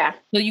game. Yeah.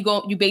 So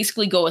you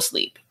basically go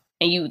asleep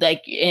and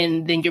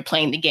then you're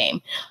playing the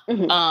game.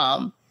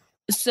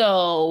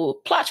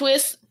 So plot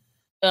twist,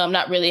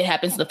 not really, it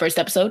happens in the first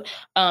episode.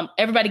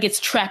 Everybody gets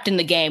trapped in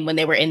the game when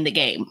they were in the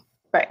game.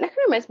 Right. That kind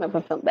of reminds me of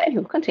a film, but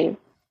anyway, continue.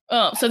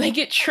 So they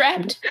get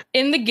trapped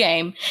in the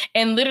game,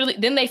 and literally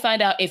then they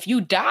find out if you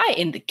die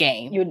in the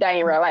game, you die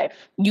in real life.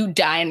 You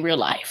die in real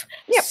life.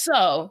 Yep.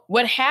 So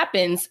what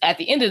happens at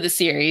the end of the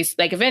series,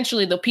 like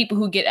eventually the people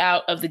who get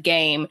out of the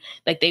game,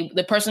 like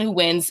the person who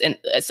wins, and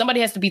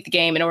somebody has to beat the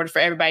game in order for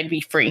everybody to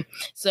be free.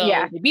 So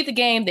they beat the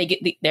game,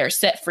 they're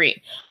set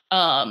free.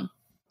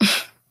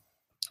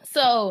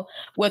 So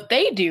what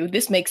they do,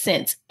 this makes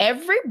sense.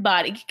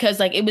 Everybody, because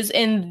like it was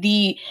in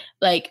the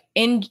like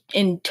in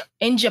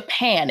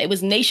Japan, it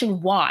was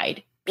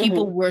nationwide.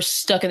 People were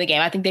stuck in the game.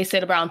 I think they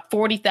said around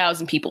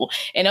 40,000 people,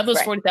 and of those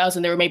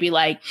 40,000, there were maybe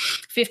like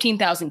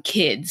 15,000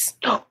 kids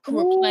who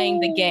were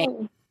playing the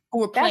game.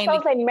 That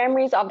sounds like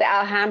memories of the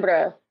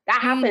Alhambra. That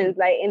happens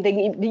like in the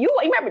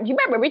you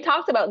remember we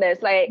talked about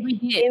this, like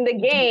in the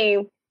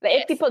game.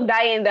 Like if people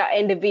die in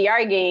the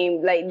VR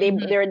game, like they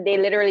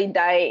literally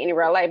die in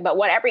real life. But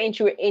whatever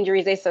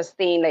injuries they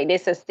sustain, like they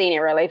sustain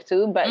in real life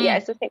too. But yeah,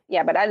 it's the same.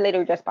 Yeah, but that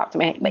literally just popped to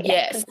my head. But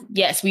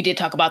yes, we did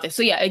talk about this.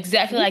 So yeah,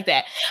 exactly like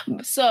that.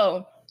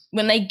 So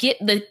when they get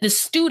the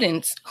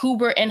students who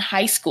were in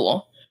high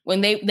school, when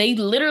they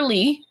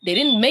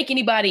didn't make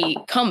anybody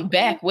come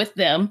back with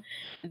them.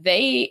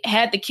 They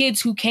had the kids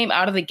who came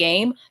out of the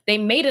game. They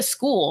made a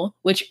school,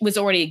 which was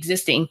already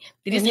existing.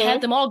 They just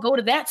had them all go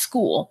to that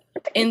school.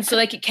 And so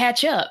they could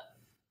catch up.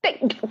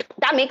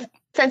 That makes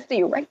sense to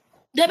you, right?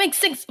 That makes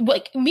sense.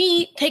 Like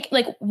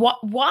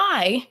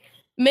why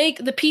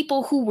make the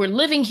people who were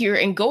living here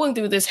and going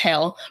through this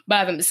hell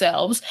by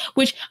themselves,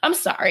 which I'm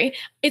sorry,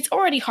 it's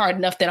already hard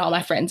enough that all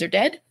my friends are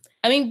dead.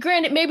 I mean,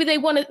 granted, maybe they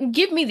want to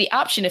give me the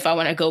option if I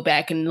want to go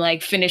back and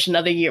like finish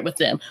another year with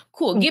them.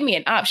 Cool, give me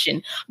an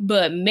option.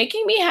 But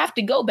making me have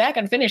to go back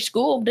and finish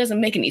school doesn't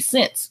make any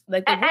sense.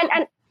 Like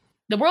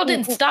the world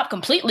didn't stop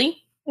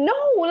completely. No,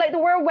 like the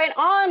world went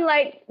on.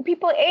 Like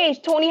people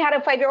aged. Tony had a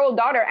 5-year-old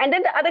daughter, and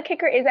then the other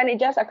kicker is, and it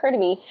just occurred to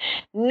me,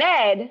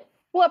 Ned,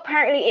 who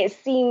apparently it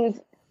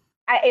seems.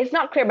 It's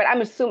not clear, but I'm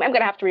assuming I'm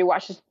gonna have to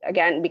rewatch this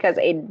again because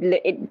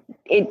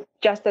it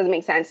just doesn't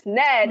make sense.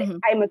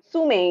 Ned, I'm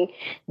assuming,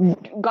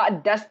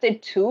 got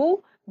dusted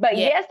too, but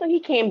yes, so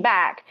he came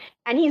back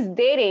and he's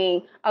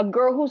dating a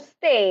girl who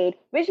stayed,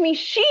 which means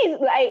she's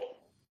like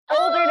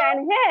older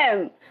than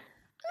him.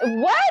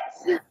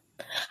 What?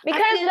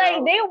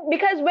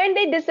 Because when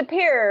they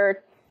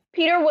disappeared,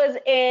 Peter was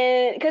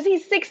because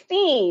he's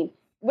 16.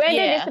 When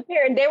they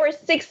disappeared, they were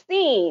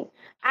 16.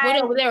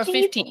 No, they were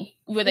 15.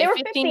 They were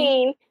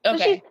 15. So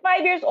okay. She's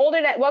 5 years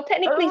older than,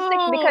 technically 6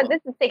 because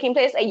this is taking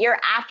place a year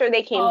after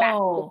they came back.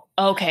 Oh,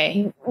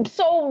 okay.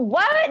 So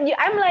what?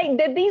 I'm like,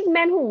 did these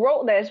men who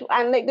wrote this,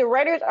 and like the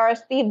writers are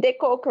Steve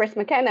Ditko, Chris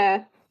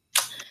McKenna,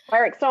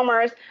 Eric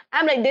Sommers.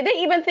 I'm like, did they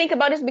even think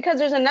about this? Because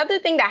there's another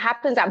thing that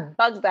happens that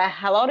bugs the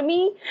hell out of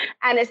me.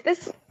 And it's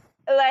this,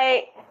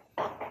 like,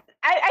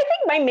 I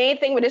think my main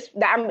thing with this,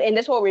 that I'm in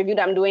this whole review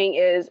that I'm doing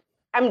is,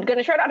 I'm going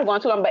to try not to go on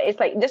too long, but it's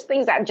like just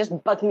things that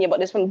just bug me about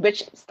this one,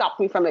 which stopped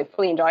me from like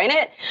fully enjoying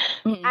it.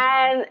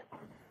 And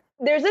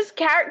there's this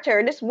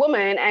character, this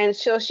woman, and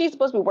she's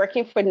supposed to be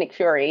working for Nick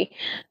Fury.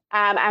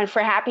 And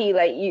for Happy,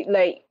 now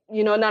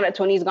that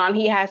Tony's gone,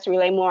 he has to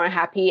rely more on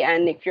Happy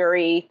and Nick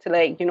Fury to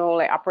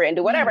operate and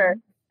do whatever.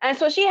 And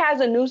so she has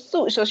a new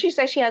suit. So she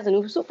says she has a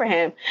new suit for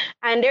him.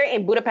 And they're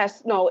in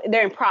Budapest. No,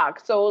 they're in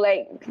Prague. So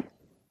like,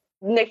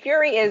 Nick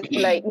Fury is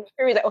like,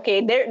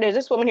 okay, there's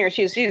this woman here.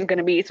 She's going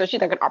to be, so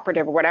she's like an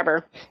operative or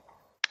whatever.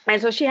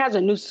 And so she has a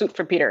new suit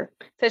for Peter.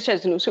 Says she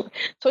has a new suit.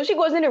 So she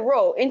goes in the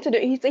row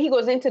he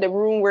goes into the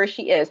room where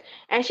she is.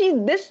 And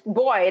this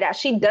boy that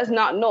she does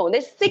not know,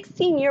 this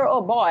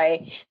 16-year-old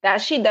boy that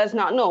she does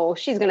not know,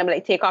 she's going to be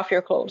like, take off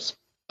your clothes.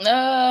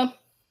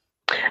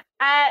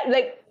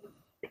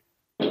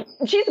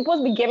 She's supposed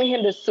to be giving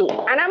him the suit.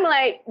 And I'm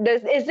like,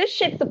 is this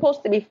shit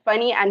supposed to be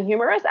funny and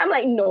humorous? I'm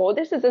like, no,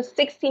 this is a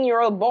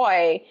 16-year-old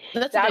boy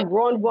that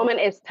grown woman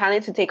is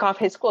telling to take off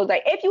his clothes.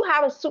 Like, if you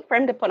have a suit for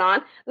him to put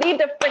on, leave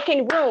the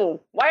freaking room.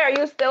 Why are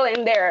you still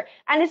in there?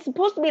 And it's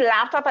supposed to be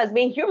laughed off as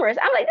being humorous.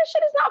 I'm like, this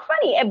shit is not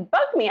funny. It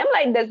bugged me. I'm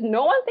like, does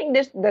no one think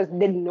this?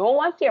 Did no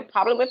one see a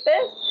problem with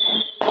this?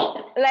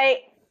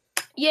 Like,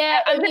 yeah,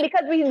 is it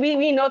because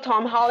we know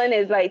Tom Holland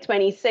is like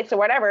 26 or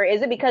whatever?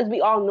 Is it because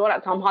we all know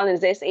that Tom Holland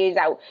is this age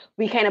that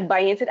we kind of buy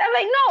into that? I'm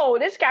like, no,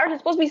 this character is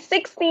supposed to be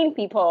 16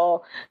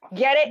 people.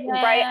 Get it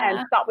right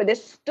and stop with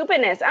this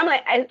stupidness. I'm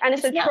like, and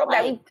it's a trope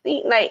that we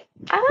see. Like,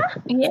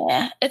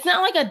 yeah, it's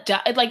not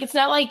like it's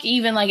not like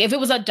even like if it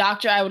was a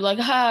doctor, I would like,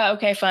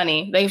 okay,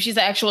 funny. Like if she's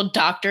an actual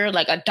doctor,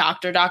 like a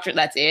doctor,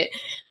 that's it.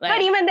 Like,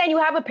 but even then, you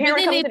have a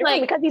parent coming to the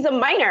room because he's a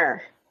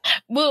minor.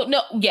 Well,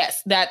 no,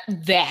 yes,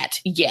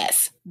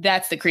 yes,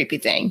 that's the creepy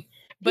thing.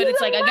 But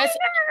it's like, I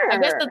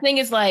guess the thing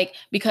is like,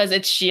 because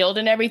it's S.H.I.E.L.D.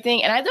 and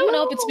everything, and I don't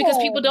know if it's because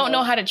people don't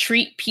know how to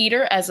treat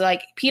Peter as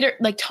like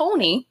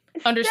Tony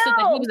understood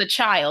that he was a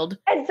child.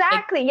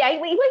 Exactly.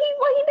 Like, he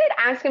did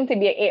ask him to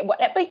be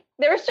like,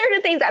 there were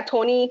certain things that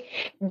Tony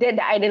did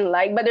that I didn't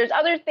like, but there's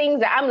other things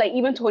that I'm like,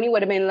 even Tony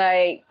would have been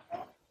like,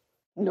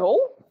 no.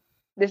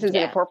 This is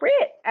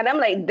inappropriate. And I'm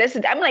like, this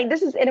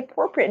is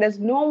inappropriate. Does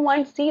no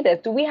one see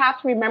this? Do we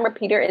have to remember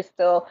Peter is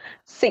still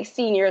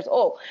 16 years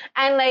old?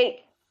 And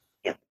like,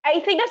 I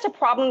think that's a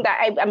problem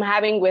that I'm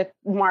having with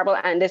Marvel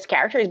and this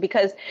character is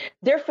because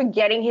they're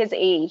forgetting his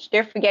age.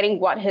 They're forgetting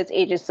what his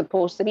age is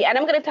supposed to be. And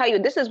I'm going to tell you,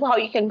 this is how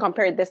you can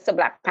compare this to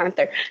Black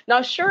Panther.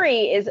 Now,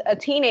 Shuri is a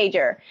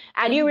teenager.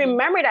 And you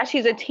remember that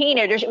she's a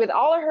teenager. With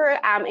all of her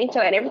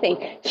intellect and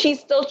everything, she's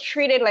still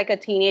treated like a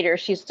teenager.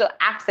 She still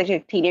acts like a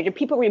teenager.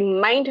 People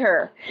remind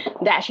her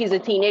that she's a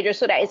teenager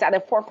so that it's at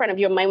the forefront of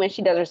your mind when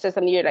she does her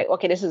system. You're like,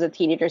 okay, this is a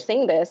teenager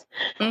saying this.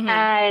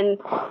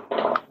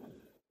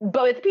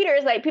 But with Peter,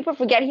 it's like people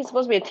forget he's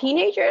supposed to be a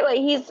teenager. Like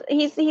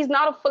he's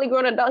not a fully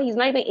grown adult. He's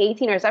not even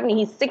 18 or 17.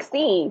 He's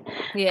 16.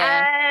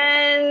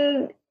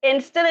 Yeah.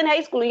 And still in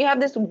high school, you have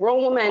this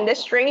grown woman, this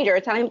stranger,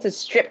 telling him to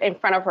strip in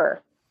front of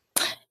her.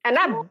 And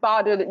that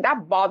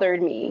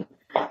bothered me.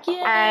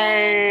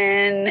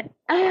 And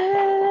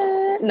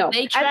no,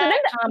 they tried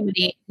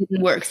comedy, it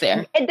didn't work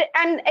there. And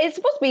it's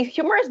supposed to be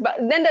humorous, but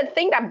then the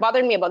thing that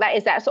bothered me about that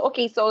is that so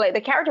like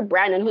the character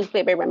Brandon, who's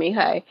played by Remy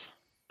High,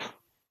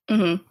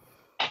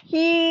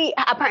 he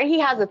apparently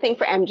has a thing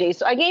for MJ.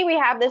 So again, we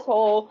have this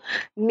whole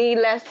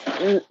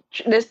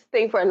this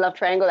thing for a love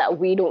triangle that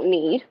we don't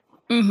need.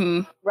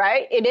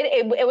 Right?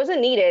 It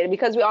wasn't needed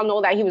because we all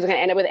know that he was going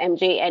to end up with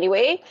MJ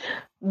anyway.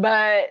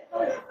 But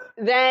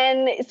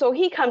then, so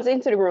he comes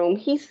into the room,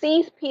 he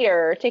sees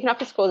Peter taking off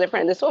his clothes in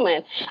front of this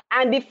woman.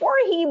 And before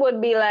he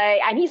would be like,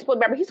 and he's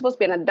supposed to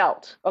be an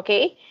adult,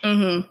 okay?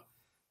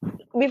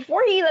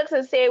 Before he looks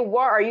and say,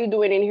 what are you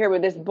doing in here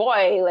with this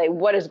boy? Like,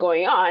 what is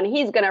going on?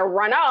 He's going to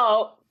run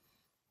out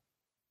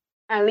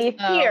and leave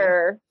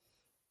Peter.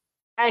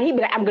 And he'd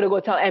be like, I'm going to go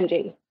tell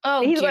MJ.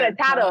 Oh, he's going to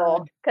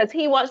tattle because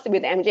he wants to be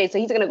with MJ. So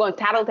he's going to go and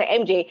tattle to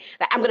MJ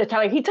that I'm going to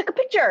tell her he took a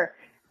picture.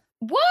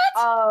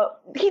 What?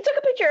 He took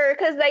a picture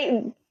because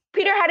like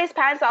Peter had his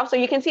pants off so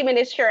you can see him in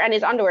his shirt and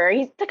his underwear.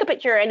 He took a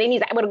picture and then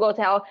he's like, I'm going to go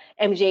tell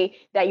MJ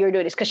that you're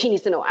doing this because she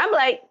needs to know. I'm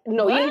like,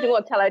 no, what? You need to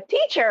go tell a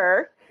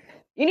teacher.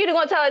 You need to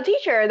go tell a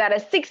teacher that a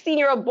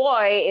 16-year-old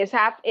boy is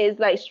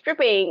like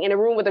stripping in a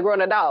room with a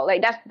grown adult.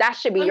 Like that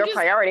should be your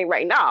priority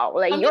right now.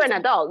 Like you're an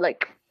adult.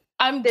 Like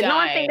did no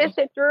one think this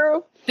shit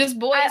through? This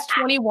boy is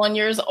 21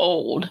 years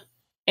old,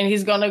 and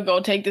he's gonna go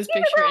take this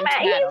picture and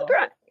tattle.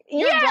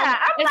 Yeah,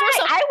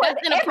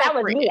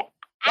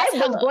 I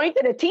was going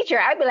to the teacher.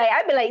 I'd be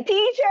like,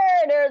 teacher,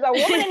 there's a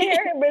woman in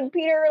here, but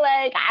Peter,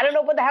 like, I don't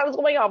know what the hell is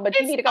going on, but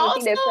you need to come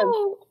see this.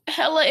 It's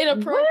hella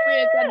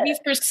inappropriate that he's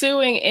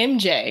pursuing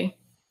MJ.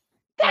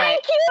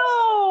 Thank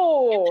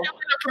you. It's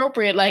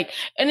inappropriate, like,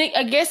 and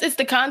I guess it's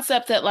the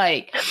concept that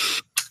like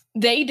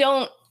they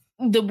don't.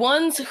 The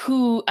ones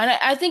who, and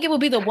I think it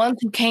would be the ones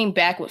who came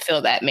back would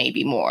feel that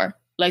maybe more.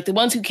 Like the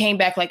ones who came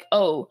back like,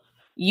 oh,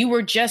 you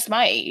were just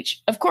my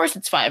age. Of course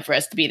it's fine for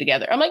us to be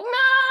together. I'm like,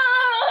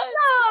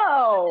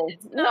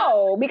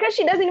 no, because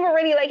she doesn't even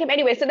really like him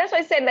anyway. So that's why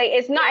I said, like,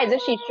 it's not as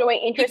if she's showing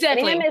interest in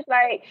him. It's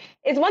like,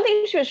 it's one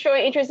thing she was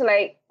showing interest in,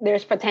 like,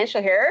 there's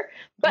potential here,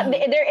 but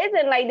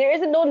there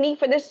isn't no need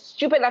for this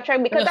stupid love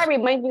triangle because that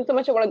reminds me so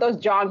much of one of those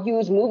John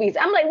Hughes movies.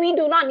 I'm like, we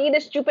do not need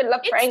this stupid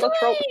love triangle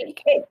trope.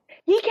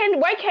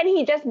 Why can't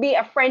he just be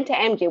a friend to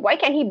MJ? Why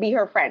can't he be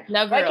her friend?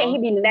 No, girl, why can't he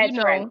be Ned's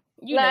friend?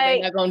 You know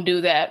they're not gonna do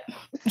that.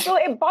 So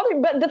it bothered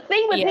me. But the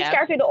thing with his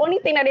character, the only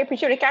thing that I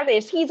appreciate with the character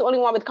is he's the only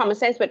one with common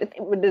sense. But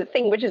with the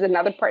thing, which is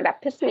another part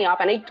that pissed me off,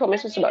 and I told my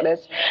sister about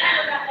this.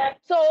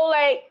 So,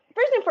 like,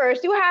 first and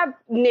first, you have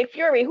Nick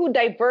Fury who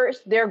diverts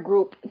their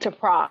group to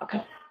Prague.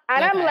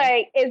 And I'm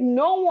like,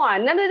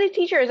 none of the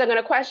teachers are going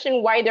to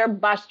question why their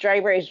bus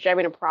driver is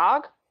driving to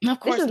Prague. Of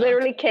course this is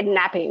literally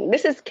kidnapping.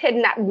 This is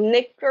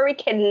Nick Fury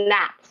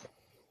kidnaps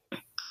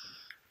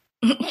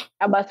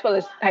a bus full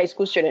of high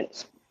school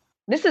students.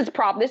 This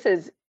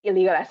is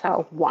illegal as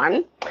hell,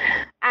 one.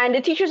 And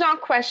the teachers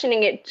aren't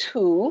questioning it,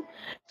 two.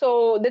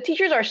 So the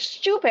teachers are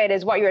stupid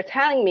is what you're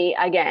telling me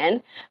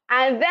again.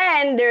 And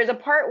then there's a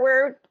part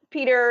where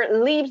Peter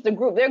leaves the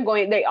group.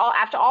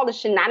 After all the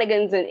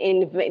shenanigans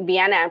in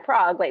Vienna and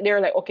Prague, like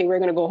they're like, okay, we're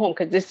going to go home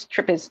because this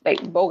trip is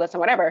like bogus and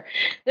whatever.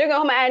 They're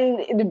going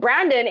home and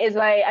Brandon is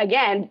like,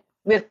 again,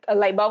 with a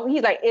light bulb,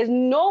 he's like, is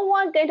no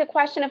one going to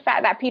question the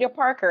fact that Peter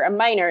Parker, a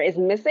minor, is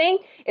missing?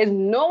 Is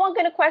no one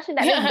going to question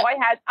that this boy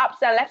has ups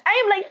and lefts?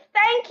 I am like,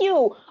 thank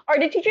you. Are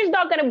the teachers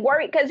not going to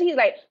worry? Because he's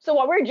like, so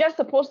what, we're just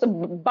supposed to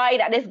buy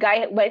that this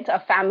guy went to a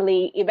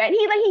family event?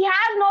 He's like, he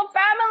has no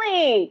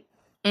family.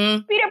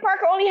 Peter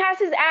Parker only has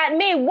his Aunt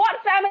May.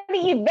 What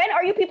family event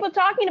are you people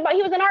talking about?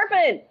 He was an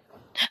orphan.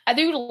 I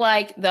do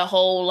like the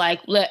whole, like,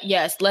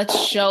 let's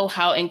show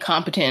how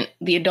incompetent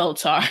the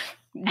adults are.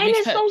 And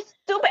it's so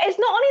stupid. It's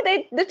not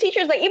only the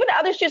teachers, like even the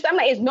other students, I'm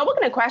like, is no one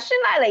going to question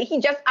that? Like he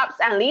just ups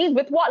and leaves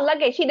with what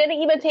luggage? He didn't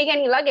even take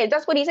any luggage.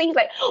 That's what he's saying. He's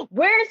like,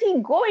 where is he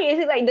going? Is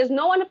he like, does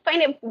no one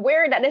find it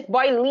weird that this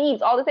boy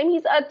leaves all the time?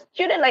 He's a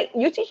student. Like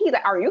you teach, he's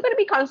like, are you going to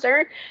be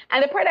concerned?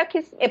 And the part that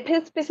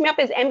pissed me off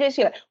is MJ.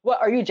 She's like,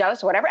 what, are you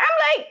jealous or whatever?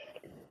 I'm like,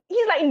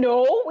 he's like,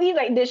 no. He's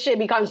like, this should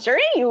be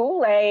concerning you.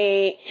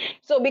 Like,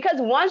 so because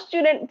one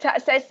student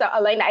says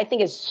a line that I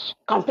think is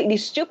completely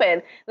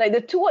stupid, like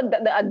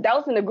the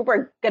adults in the group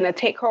are gonna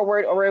take her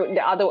word over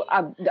the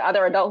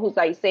other adult who's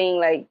like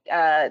saying like,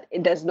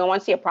 does no one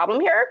see a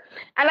problem here?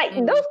 And like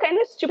those kind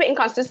of stupid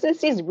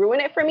inconsistencies ruin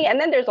it for me. And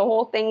then there's a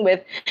whole thing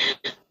with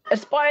a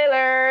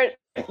spoiler.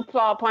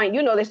 Plot point,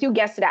 you know this, you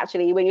guessed it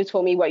actually when you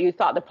told me what you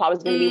thought the plot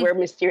was going to be, where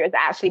Mysterio is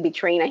actually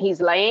betraying and he's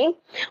lying.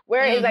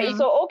 Where it's like,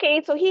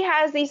 so he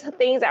has these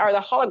things that are the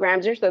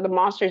holograms, they're the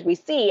monsters we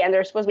see, and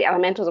they're supposed to be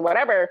elementals or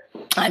whatever.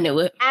 I knew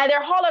it. And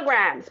they're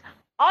holograms.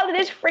 All of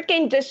this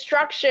freaking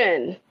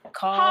destruction.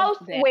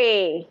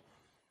 Houseway.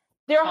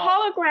 They're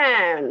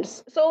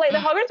holograms. So like the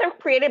holograms are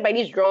created by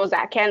these drones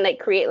that can like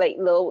create like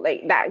little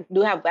like that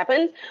do have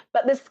weapons,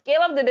 but the scale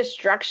of the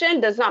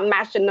destruction does not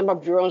match the number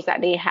of drones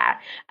that they had.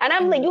 And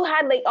I'm like, you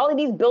had like all of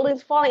these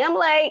buildings falling. I'm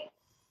like,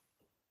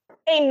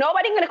 ain't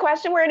nobody gonna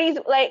question where these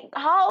like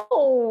how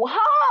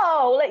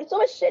like so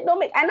much shit don't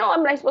make. I know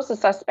I'm not supposed to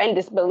suspend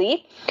disbelief,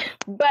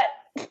 but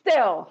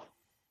still,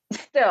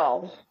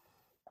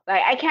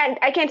 like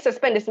I can't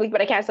suspend disbelief,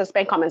 but I can't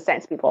suspend common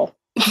sense, people.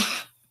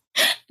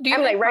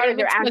 I'm like, writers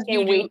are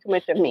asking way too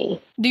much of me.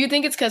 Do you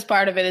think it's because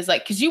part of it is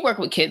like, because you work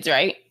with kids,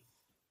 right?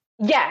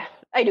 Yeah,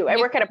 I do. I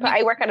work at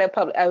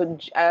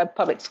a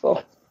public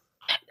school.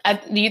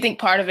 Do you think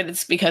part of it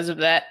is because of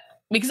that?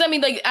 Because I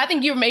mean, like, I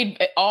think you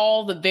made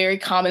all the very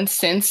common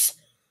sense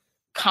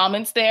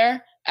comments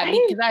there. I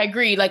mean, because I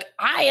agree. Like,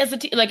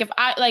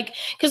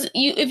 because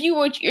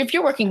if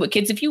you're working with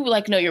kids, if you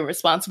like know you're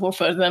responsible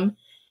for them,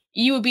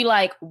 you would be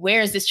like,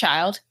 where is this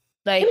child?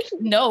 Like,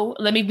 no,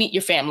 let me meet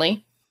your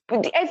family.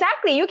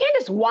 Exactly. You can't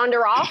just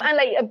wander off and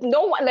like,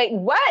 no one, like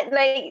what?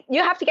 Like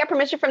you have to get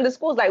permission from the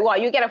schools. Like, well,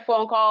 you get a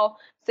phone call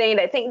saying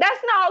that thing. That's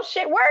not how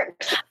shit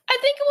works. I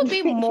think it would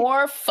be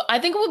more. I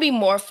think it would be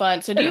more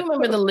fun. So, do you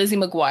remember the Lizzie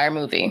McGuire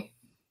movie?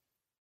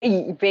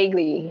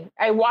 Vaguely,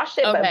 I watched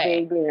it, but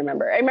vaguely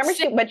remember. I remember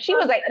she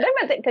was like,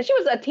 because she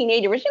was a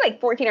teenager. Was she like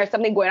 14 or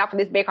something, going off with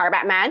this big hard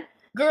Batman?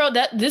 Girl,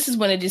 this is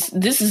when it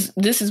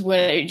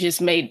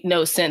just made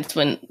no sense.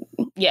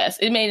 Yes,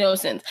 it made no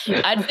sense.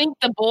 I think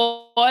the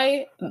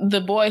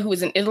boy who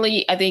was in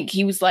Italy, I think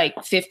he was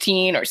like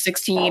 15 or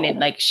 16 and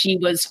like she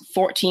was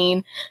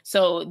 14.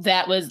 So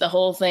that was the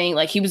whole thing.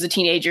 Like he was a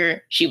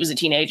teenager, she was a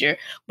teenager.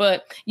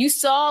 But you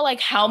saw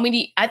like how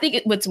many, I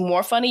think what's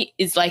more funny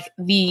is like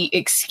the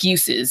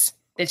excuses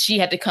that she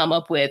had to come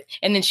up with.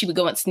 And then she would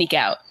go and sneak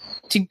out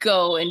to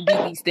go and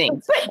do these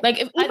things. Like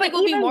I think it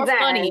would be more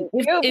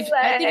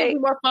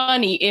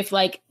funny if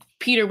like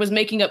Peter was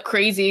making up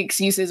crazy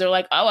excuses or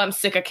like, oh, I'm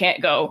sick, I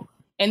can't go.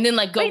 And then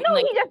like go. But,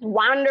 he just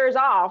wanders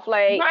off.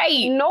 Like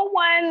no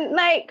one,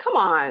 like, come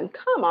on.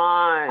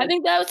 I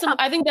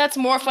think that's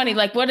more funny.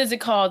 Like, what is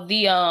it called?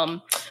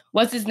 The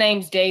what's his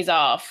name's Days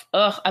Off?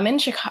 Ugh, I'm in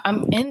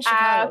Chicago.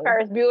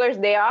 Ferris Bueller's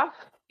Day Off.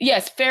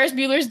 Yes, Ferris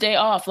Bueller's Day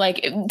Off.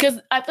 Like, because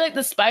I feel like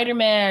the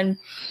Spider-Man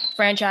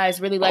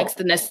franchise really likes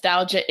the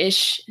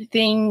nostalgia-ish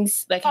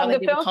things, like how the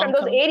films from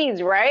those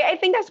 80s, right? I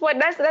think that's why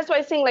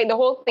I think like the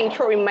whole thing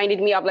reminded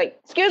me of like,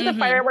 excuse the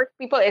fireworks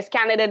people, it's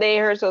Canada Day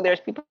here, so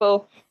there's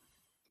people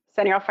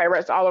sending off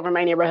fireworks all over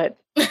my neighborhood.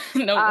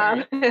 No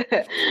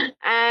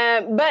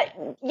but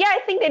yeah, I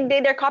think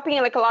they're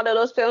copying like a lot of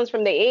those films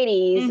from the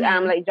 80s,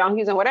 like John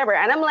Hughes and whatever.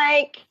 And I'm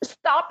like,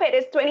 stop it!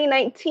 It's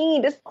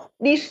 2019.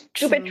 These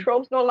stupid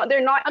tropes,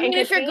 they're not. I mean,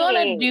 if you're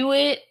gonna do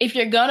it,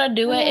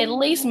 at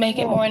least make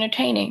it more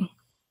entertaining.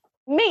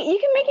 You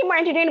can make it more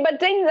entertaining, but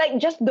then like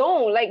just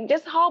don't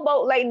just how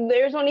about like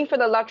there's only for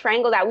the love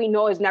triangle that we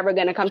know is never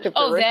gonna come to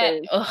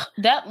fruition.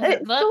 That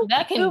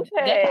can.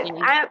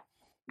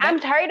 I'm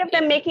tired of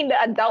them making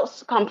the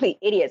adults complete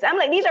idiots. I'm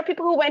like, these are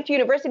people who went to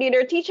university.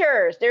 They're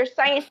teachers. They're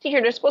science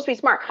teachers. They're supposed to be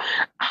smart.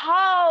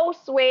 How,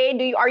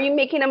 Sway, are you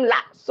making them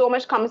lack so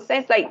much common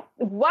sense? Like,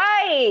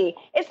 why?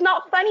 It's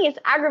not funny. It's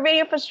aggravating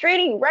and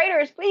frustrating.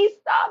 Writers, please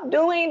stop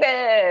doing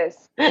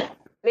this.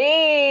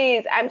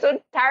 Please. I'm so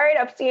tired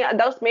of seeing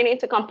adults made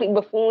into complete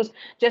buffoons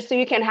just so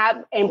you can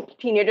have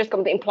teenagers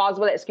come to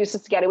implausible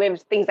excuses to get away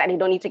with things that they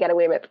don't need to get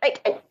away with.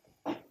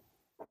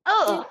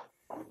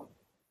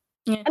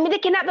 Yeah. I mean, they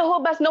kidnapped the whole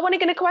bus. No one is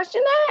going to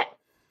question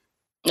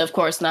that. Of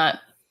course not.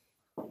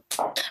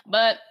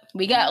 But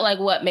we got like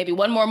maybe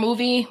one more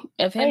movie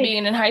of him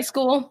being in high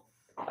school.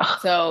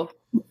 So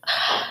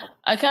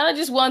I kind of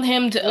just want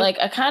him to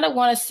I kind of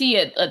want to see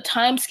a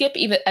time skip,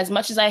 even as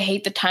much as I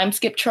hate the time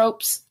skip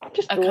tropes.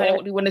 I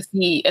kind of want to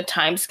see a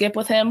time skip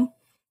with him,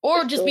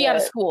 or just be out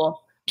of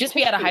school. Just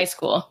be out of high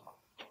school.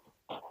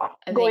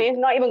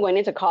 Not even going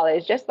into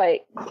college. Just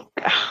like.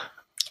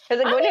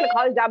 Because going into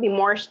college, that'll be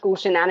more school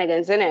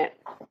shenanigans, isn't it?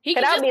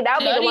 That'll be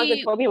the ones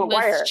with Tobey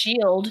Maguire.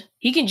 Shield.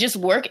 He can just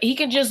work. He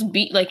can just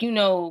be like, Yeah,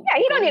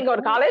 he don't need to go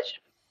to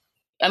college.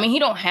 I mean, he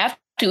don't have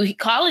to.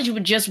 College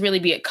would just really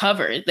be a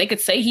cover. They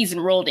could say he's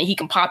enrolled and he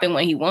can pop in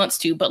when he wants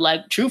to, but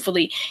like,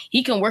 truthfully,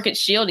 he can work at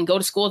Shield and go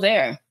to school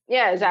there.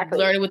 Yeah, exactly.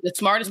 Learning with the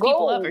smartest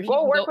people ever.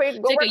 Go work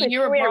with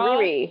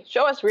Riri.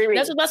 Show us Riri.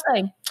 That's what I'm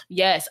saying.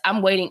 Yes,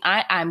 I'm waiting.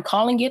 I'm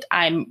calling it.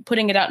 I'm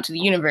putting it out into the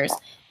universe.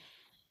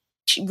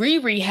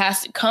 Riri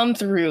has to come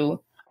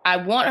through. I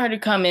want her to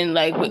come in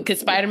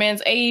because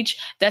Spider-Man's age.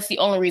 That's the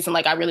only reason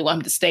I really want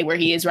him to stay where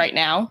he is right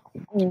now.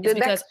 It's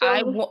because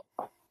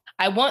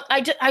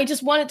I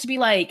just want it to be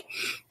like,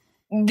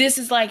 this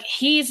is like,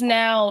 he's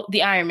now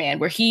the Iron Man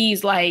where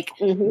he's like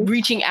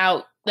reaching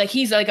out, like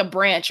he's like a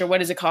branch or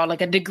what is it called? Like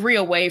a degree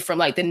away from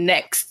like the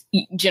next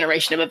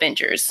generation of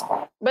Avengers.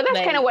 But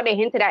that's kind of what they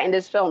hinted at in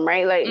this film,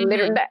 right? Like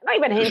literally, not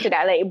even hinted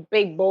at, like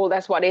big bold.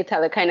 That's what they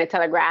kind of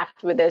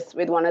telegraphed with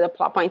one of the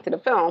plot points of the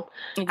film.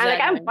 Exactly.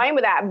 And I'm fine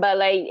with that. But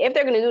like, if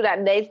they're gonna do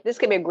that, this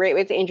could be a great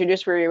way to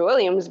introduce Riri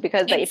Williams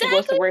because like if he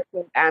goes to work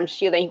with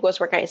Shield and he goes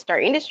to work at Star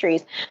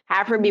Industries,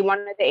 have her be one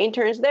of the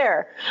interns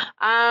there.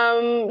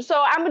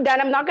 So I'm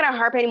done. I'm not gonna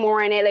harp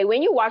anymore on it. Like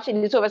when you watch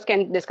it, the two of us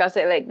can discuss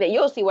it. Like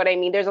you'll see what I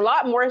mean. There's a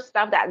lot more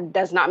stuff that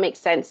does not make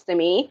sense to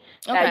me.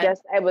 Okay.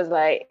 I was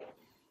like,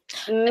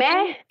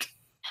 meh.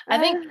 I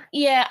think,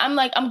 yeah,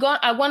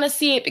 I want to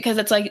see it because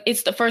it's like,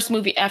 it's the first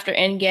movie after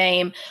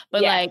Endgame,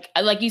 but like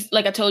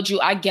I told you,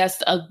 I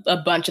guessed a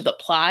bunch of the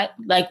plot,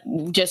 like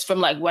just from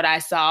like what I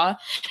saw.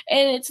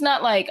 And it's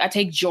not like I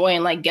take joy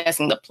in like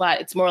guessing the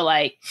plot. It's more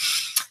like,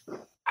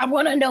 I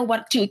want to know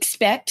what to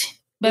expect.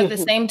 But at the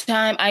same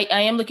time, I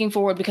am looking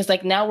forward because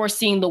like now we're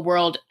seeing the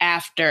world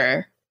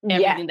after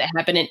everything that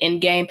happened in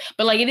Endgame.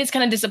 But like, it is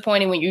kind of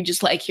disappointing when you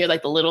just like hear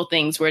like the little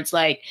things where it's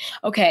like,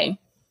 okay,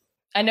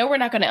 I know we're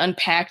not going to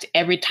unpack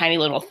every tiny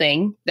little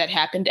thing that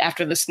happened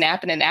after the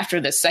snap and then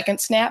after the second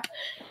snap,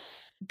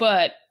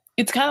 but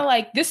it's kind of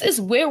like, this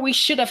is where we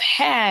should have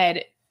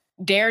had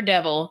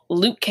Daredevil,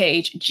 Luke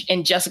Cage,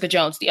 and Jessica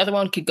Jones. The other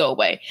one could go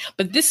away,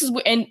 but this is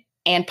where,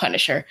 and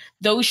Punisher,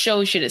 those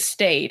shows should have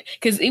stayed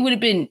because it would have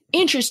been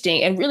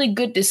interesting and really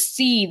good to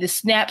see the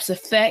snap's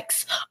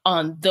effects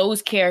on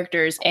those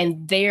characters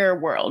and their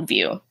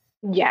worldview.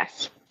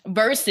 Yes.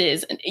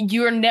 Versus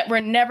we're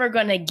never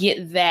gonna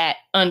get that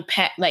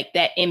unpack, like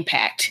that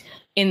impact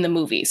in the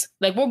movies.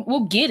 Like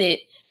we'll get it,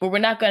 but we're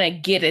not gonna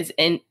get as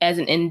an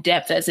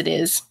in-depth as it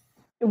is.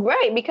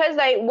 Right, because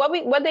like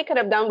what they could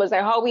have done was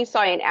like how we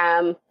saw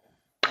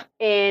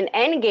in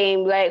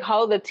Endgame, like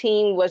how the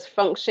team was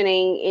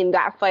functioning in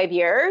that 5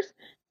 years.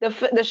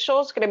 The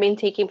shows could have been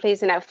taking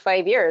place in that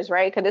 5 years,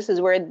 right? Because this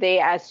is where they,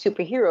 as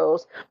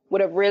superheroes,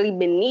 would have really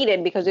been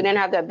needed because they didn't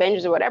have the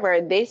Avengers or whatever.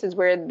 This is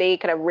where they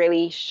could have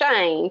really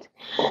shined,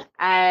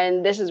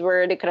 and this is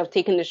where they could have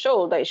taken the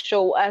show, like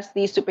show us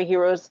these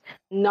superheroes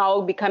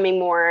now becoming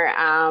more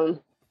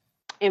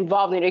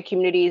involved in their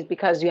communities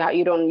because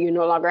you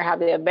no longer have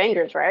the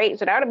Avengers, right?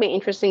 So that would have been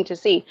interesting to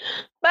see.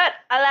 But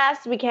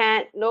alas, we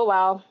can't. No,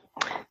 well,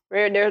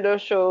 there are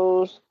those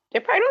shows. They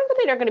probably don't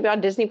think they're going to be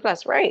on Disney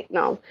Plus, right?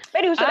 No. But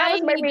anyway, so that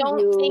was my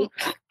review.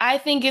 I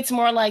think it's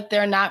more like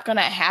they're not going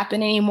to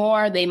happen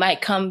anymore. They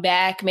might come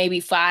back maybe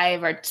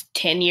 5 or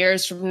 10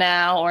 years from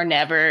now or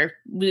never.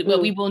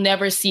 But we will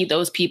never see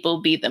those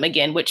people beat them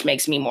again, which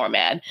makes me more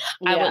mad.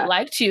 Yeah. I would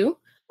like to.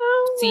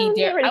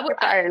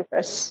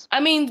 I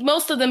mean,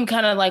 most of them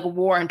kind of like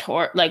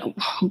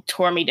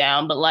tore me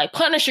down, but like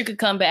Punisher could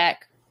come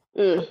back.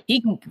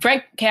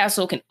 Frank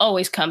Castle can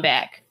always come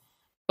back,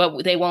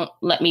 but they won't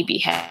let me be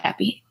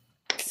happy.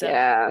 So.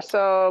 Yeah,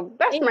 so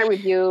that's my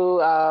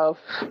review of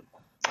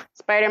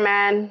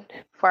Spider-Man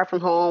Far From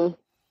Home.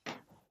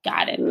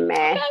 Got it.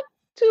 Meh.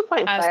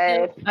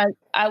 2.5.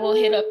 I will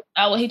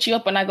hit you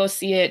up when I go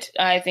see it,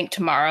 I think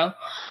tomorrow.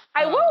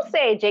 I will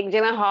say Jake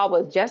Gyllenhaal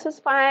was just as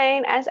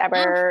fine as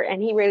ever,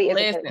 and he really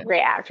is a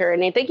great actor.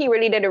 And I think he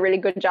really did a really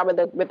good job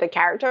with the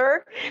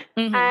character.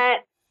 And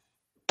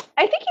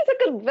I think he's a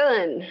good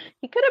villain.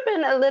 He could have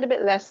been a little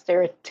bit less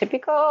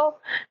stereotypical.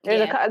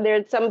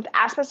 There's some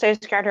aspects of his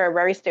character are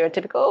very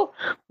stereotypical,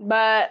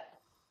 but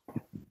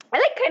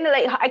I kind of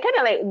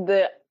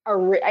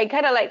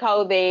like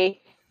how they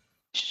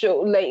show,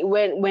 like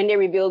when they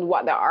revealed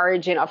what the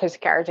origin of his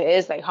character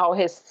is, like how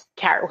his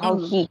character, how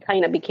he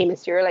kind of became a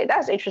serial. Like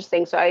that's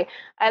interesting. So I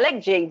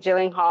like Jake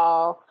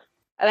Gyllenhaal.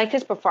 I liked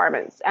his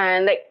performance,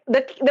 and like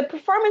the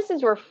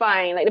performances were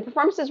fine. Like the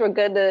performances were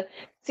good. The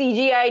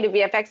CGI, the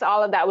VFX,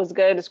 all of that was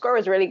good. The score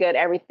was really good.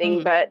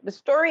 Everything, but the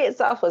story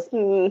itself was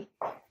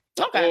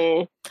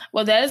okay.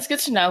 Well, that is good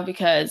to know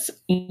because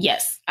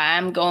yes,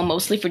 I'm going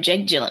mostly for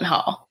Jake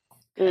Gyllenhaal.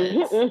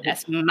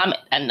 That's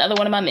another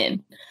one of my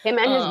men. Him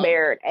and his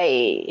beard.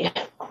 Hey,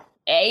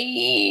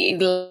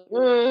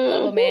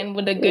 little man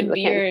with a good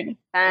beard.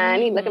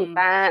 Fine, he's looking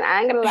fine.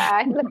 I ain't gonna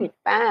lie, he's looking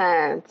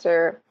fine,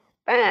 sir.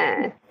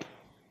 Fine.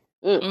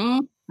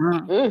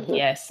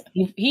 Yes,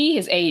 he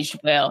has aged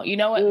well. You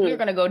know what? We're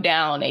gonna go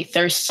down a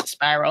thirst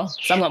spiral.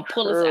 So I'm gonna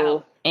pull us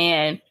out,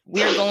 and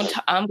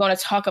I'm going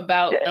to talk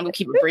about. I'm gonna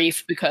keep it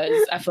brief because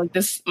I feel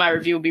like my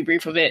review will be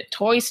brief of it.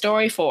 Toy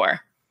Story 4.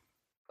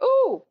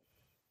 Ooh.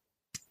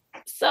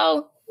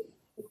 So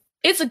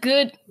it's a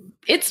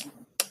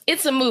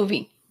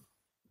movie.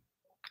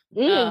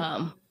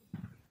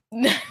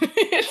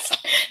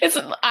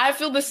 I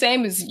feel the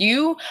same as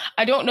you.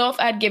 I don't know if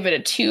I'd give it a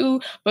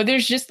 2, but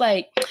there's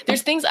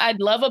things I'd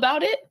love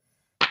about it,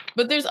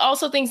 but there's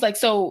also things like,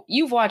 so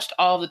you've watched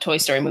all the Toy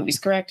Story movies,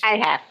 correct? I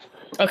have.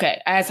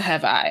 Okay, as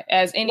have I.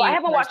 As any. Well, I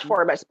haven't watched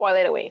 4, but spoil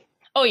it away.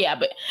 Oh yeah,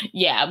 but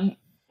yeah,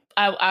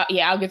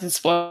 I'll get to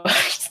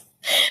spoilers.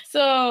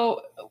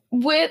 So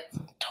with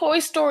Toy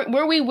Story,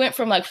 where we went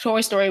from like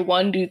Toy Story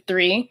 1 to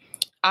 3,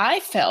 I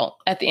felt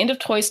at the end of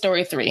Toy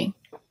Story 3,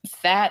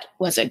 that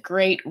was a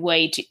great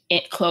way to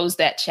close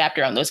that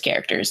chapter on those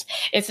characters.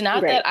 It's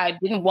not that I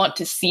didn't want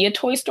to see a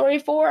Toy Story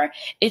 4.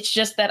 It's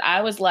just that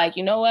I was like,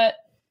 you know what?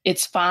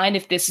 It's fine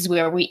if this is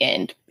where we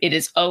end. It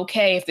is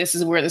okay if this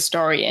is where the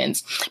story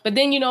ends. But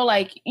then, they're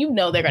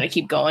going to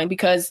keep going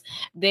because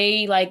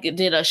they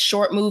did a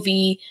short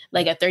movie,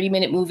 like a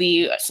 30-minute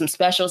movie, some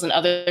specials and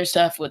other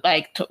stuff with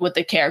with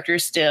the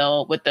characters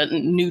still, with the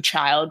new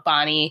child,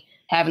 Bonnie,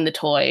 having the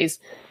toys.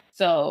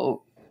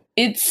 So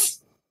it's,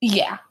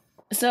 yeah.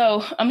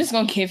 So I'm just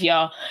going to give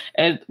y'all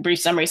a brief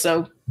summary.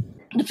 So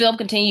The film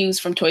continues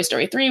from Toy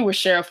Story 3, where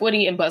Sheriff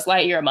Woody and Buzz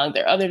Lightyear, among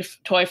their other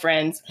toy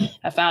friends,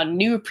 have found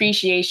new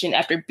appreciation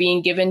after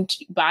being given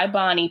by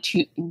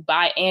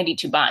Andy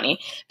to Bonnie.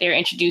 They are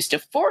introduced to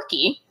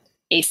Forky,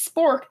 a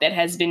spork that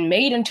has been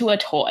made into a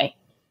toy,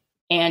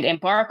 and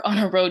embark on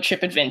a road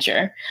trip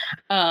adventure.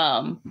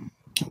 I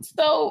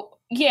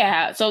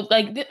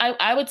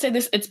would say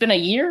it's been a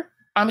year.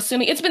 I'm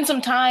assuming it's been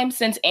some time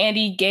since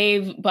Andy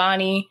gave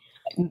Bonnie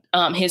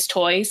his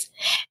toys,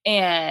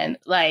 and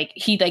like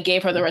he like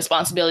gave her the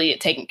responsibility of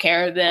taking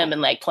care of them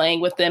and like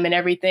playing with them and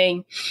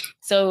everything.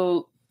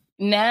 So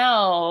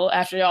now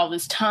after all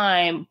this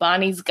time,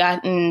 Bonnie's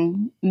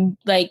gotten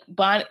like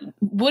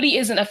Woody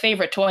isn't a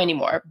favorite toy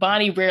anymore.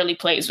 Bonnie rarely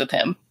plays with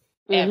him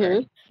ever.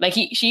 Mm-hmm. Like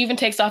she even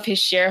takes off his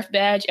sheriff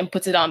badge and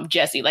puts it on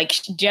Jessie. Like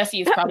Jessie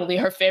is probably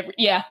her favorite.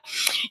 Yeah.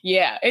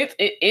 It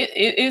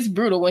is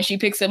brutal when she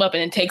picks him up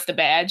and then takes the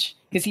badge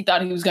because he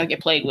thought he was gonna get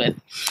played with.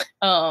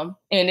 And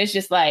it's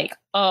just like,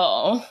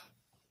 oh,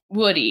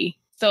 Woody.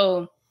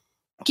 So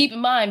keep in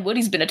mind,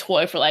 Woody's been a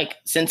toy for like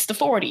since the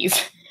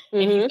 40s.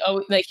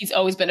 Mm-hmm. And he's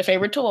always been a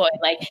favorite toy.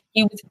 Like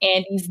he was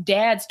Andy's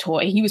dad's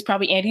toy. He was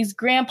probably Andy's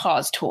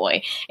grandpa's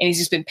toy, and he's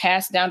just been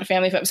passed down to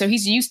family. So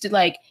he's used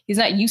to he's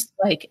not used to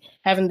like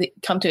having to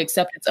come to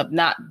acceptance of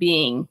not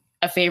being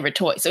a favorite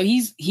toy. So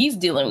he's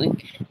dealing with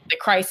the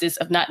crisis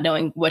of not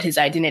knowing what his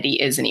identity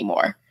is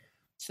anymore.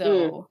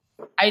 So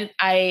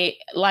I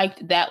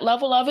liked that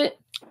level of it.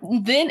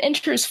 Then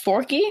enters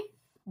Forky.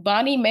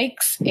 Bonnie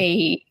makes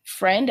a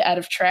friend out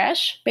of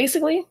trash.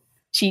 Basically,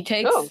 she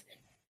takes. Oh.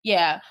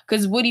 Yeah,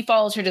 because Woody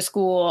follows her to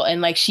school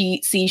and like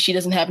she sees she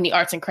doesn't have any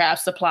arts and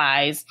crafts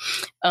supplies.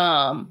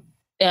 And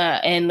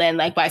then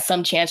like by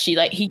some chance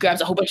he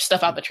grabs a whole bunch of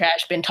stuff out the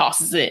trash bin,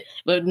 tosses it,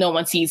 but no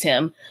one sees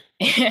him.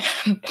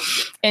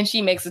 And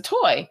she makes a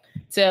toy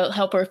to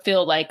help her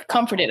feel like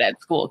comforted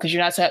at school because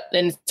you're not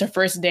and it's her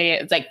first day.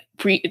 It's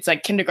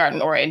like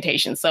kindergarten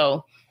orientation.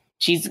 So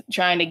she's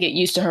trying to get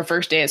used to her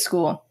first day at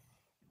school.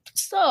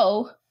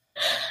 So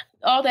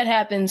all that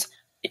happens.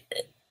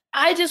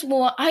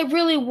 I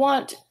really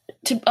want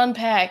to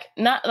unpack,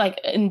 not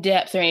like in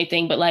depth or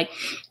anything, but like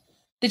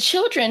the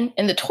children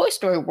in the Toy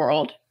Story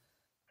world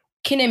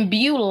can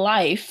imbue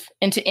life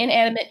into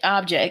inanimate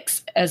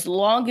objects as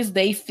long as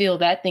they feel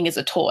that thing is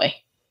a toy.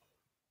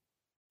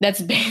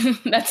 That's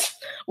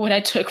what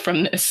I took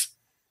from this.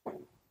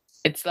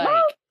 It's like,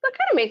 well, that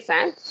kind of makes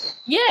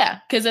sense. Yeah,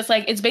 because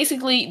it's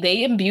basically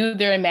they imbue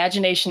their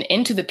imagination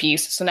into the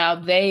piece, so now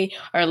they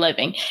are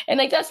living, and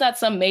like that's not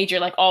some major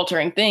like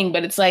altering thing,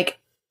 but it's like.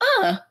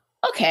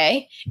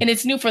 Okay. And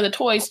it's new for the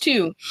toys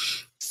too.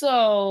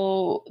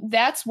 So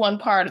that's one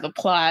part of the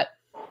plot.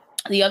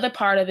 The other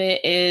part of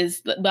it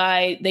is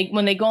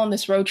when they go on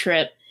this road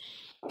trip,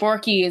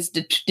 Forky is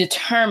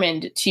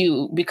determined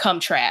to become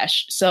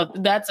trash. So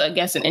that's, I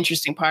guess, an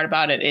interesting part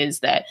about it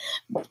is that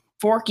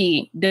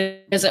Forky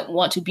doesn't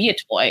want to be a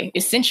toy.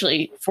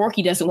 Essentially,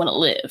 Forky doesn't want to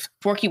live.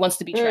 Forky wants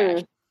to be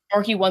trash.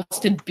 Forky wants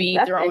to be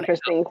their own. That's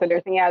interesting. So they're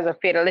thinking he has a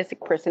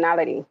fatalistic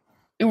personality.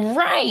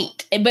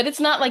 Right. But it's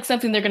not like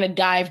something they're going to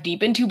dive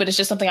deep into, but it's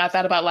just something I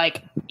thought about,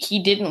 like,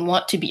 he didn't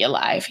want to be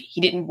alive.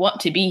 He didn't want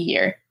to be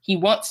here. He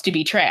wants to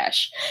be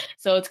trash.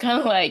 So it's kind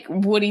of like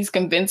Woody's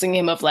convincing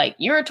him of like,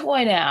 you're a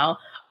toy now.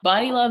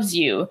 Bonnie loves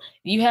you.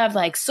 You have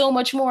like so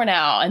much more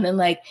now. And then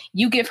like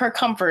you give her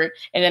comfort.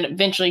 And then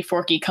eventually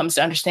Forky comes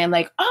to understand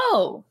like,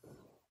 oh,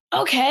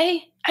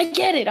 okay, I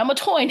get it. I'm a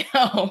toy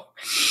now.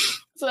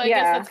 So I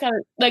guess that's kind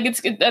of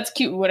like that's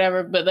cute,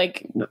 whatever. But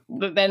like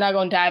they're not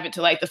going to dive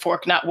into like the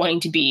fork not wanting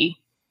to be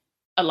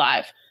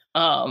alive,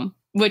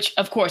 which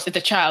of course it's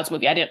a child's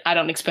movie. I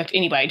don't expect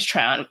anybody to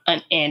try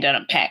and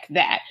unpack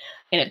that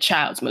in a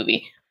child's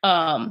movie.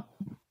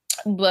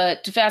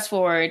 But to fast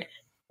forward,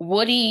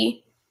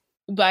 Woody,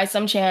 by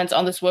some chance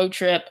on this road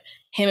trip,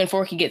 him and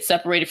Forky get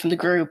separated from the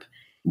group.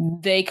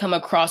 They come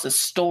across a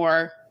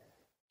store.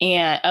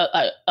 And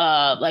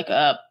like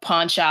a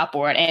pawn shop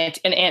or an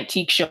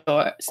antique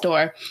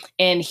store,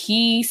 and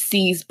he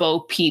sees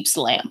Bo Peep's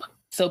lamp.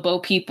 So Bo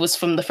Peep was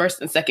from the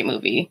first and second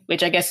movie,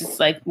 which I guess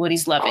is like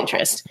Woody's love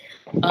interest.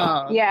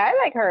 Yeah, I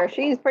like her.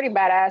 She's pretty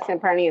badass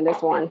and pretty in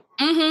this one.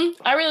 Mm-hmm.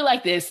 I really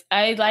like this.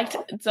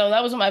 So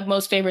that was one of my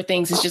most favorite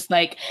things. Is just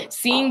like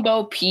seeing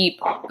Bo Peep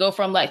go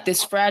from like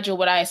this fragile,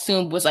 what I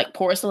assumed was like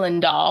porcelain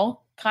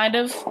doll kind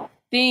of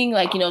thing,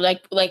 like, you know,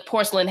 like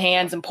porcelain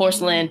hands and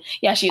porcelain.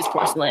 Yeah, she is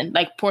porcelain,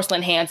 like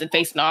porcelain hands and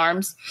face and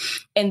arms.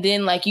 And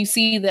then like you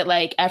see that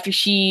like after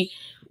she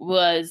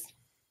was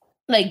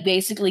like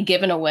basically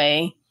given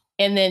away,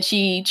 and then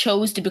she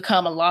chose to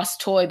become a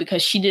lost toy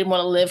because she didn't want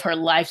to live her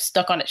life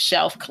stuck on a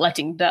shelf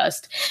collecting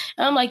dust.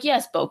 And I'm like,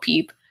 yes, Bo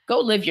Peep, go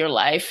live your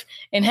life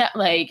and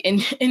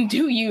and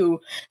do you.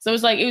 So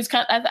it was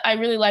kind of, I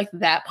really liked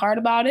that part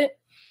about it.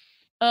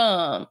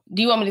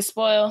 Do you want me to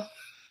spoil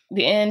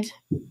the end?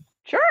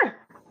 Sure.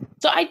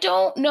 So I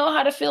don't know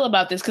how to feel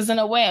about this because in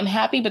a way I'm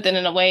happy, but then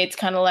in a way it's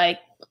kind of like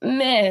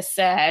meh,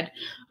 sad.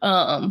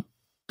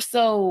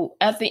 So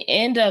at the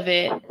end of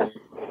it,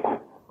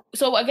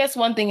 so I guess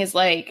one thing is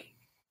like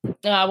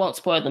No, I won't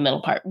spoil the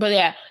middle part. But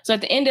yeah, so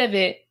at the end of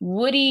it,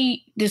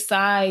 Woody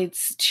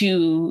decides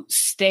to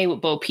stay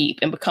with Bo Peep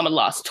and become a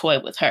lost toy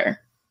with her.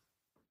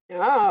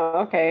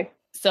 Oh, okay.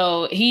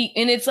 So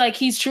it's like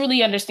he's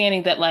truly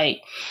understanding that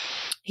like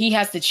he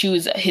has to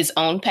choose his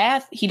own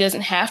path. He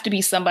doesn't have to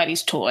be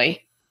somebody's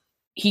toy.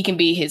 He can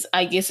be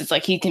I guess it's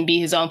like he can be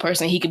his own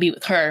person. He could be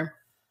with her.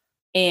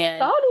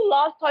 And so how do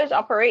lost toys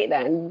operate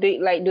then?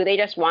 Do they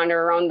just wander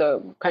around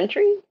the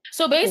country?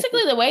 So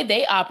basically the way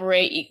they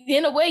operate,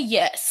 in a way,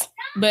 yes.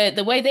 But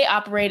the way they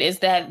operate is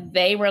that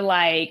they were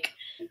like,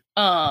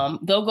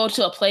 they'll go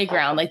to a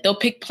playground, like they'll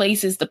pick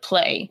places to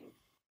play,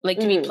 like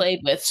to be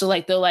played with. So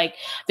like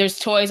there's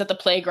toys at the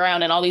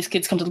playground and all these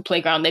kids come to the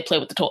playground, they play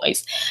with the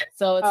toys.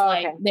 So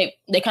it's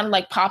they kind of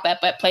like pop up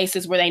at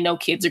places where they know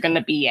kids are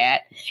gonna be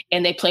at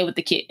and they play with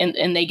the kid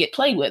and they get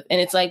played with. And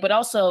it's like, but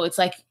also it's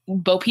like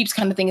Bo Peep's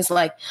kind of thing is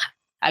like,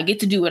 I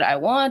get to do what I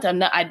want.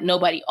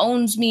 Nobody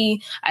owns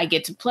me. I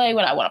get to play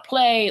when I want to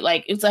play.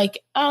 Like, it's like,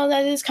 oh,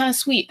 that is kind of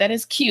sweet. That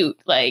is cute.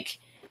 Like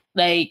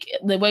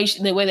the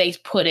way they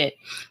put it.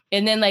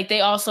 And then like, they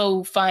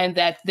also find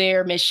that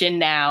their mission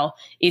now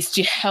is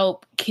to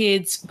help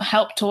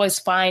toys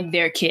find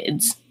their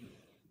kids.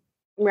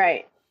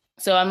 Right.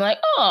 So I'm like,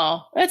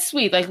 oh, that's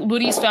sweet. Like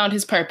Woody's found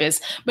his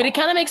purpose, but it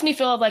kind of makes me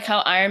feel like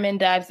how Iron Man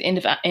died at the end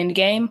of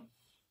Endgame.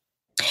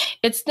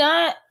 It's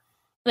not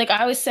like,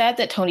 I was sad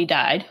that Tony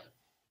died.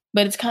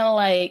 But it's kind of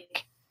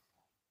like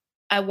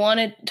I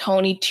wanted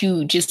Tony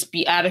to just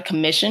be out of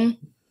commission.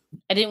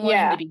 I didn't want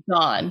him to be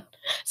gone.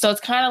 So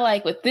it's kind of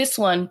like with this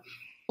one,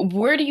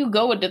 where do you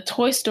go with the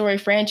Toy Story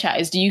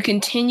franchise? Do you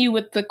continue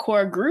with the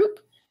core group?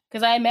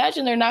 Because I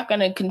imagine they're not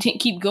going to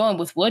keep going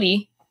with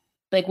Woody.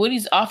 Like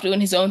Woody's off doing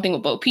his own thing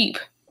with Bo Peep.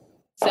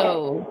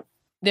 So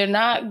they're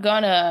not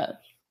going to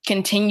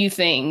continue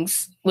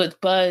things with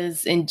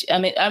Buzz. And I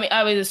mean,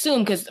 I would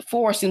assume because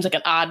 4 seems like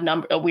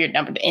a weird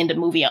number to end a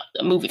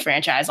movie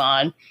franchise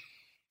on.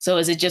 So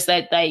is it just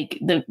that like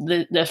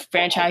the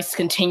franchise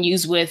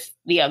continues with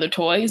the other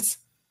toys?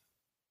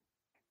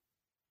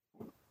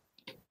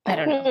 I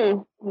don't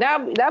know.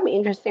 That'd be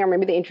interesting. Or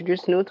maybe they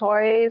introduce new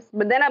toys,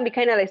 but then I'd be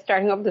kind of like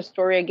starting off the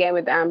story again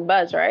with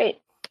Buzz, right?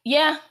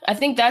 Yeah, I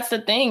think that's the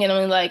thing. And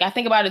I mean, like I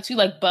think about it too.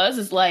 Like Buzz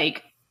is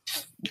like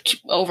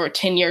over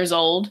 10 years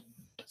old.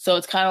 So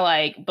it's kind of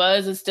like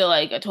Buzz is still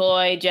like a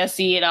toy,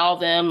 Jessie and all of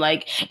them.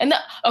 Like,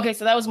 okay,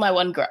 so that was my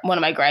one of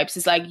my gripes.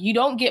 Is like you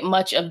don't get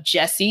much of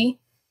Jessie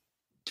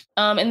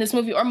in this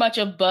movie, or much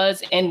of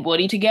Buzz and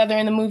Woody together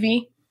in the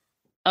movie.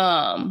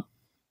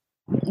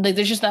 Like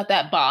there's just not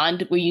that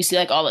bond where you see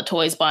like all the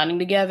toys bonding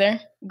together.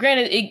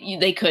 Granted,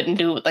 they couldn't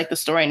do it with like the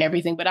story and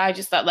everything, but I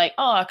just thought like,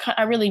 oh,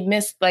 I really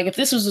missed like if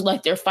this was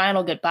like their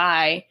final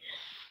goodbye,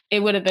 it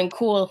would have been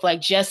cool if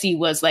like Jessie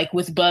was like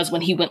with Buzz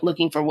when he went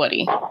looking for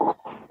Woody.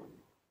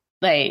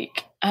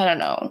 Like, I don't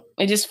know.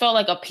 It just felt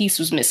like a piece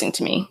was missing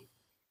to me.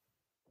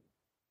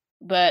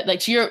 But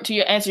like to your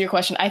answer your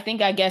question, I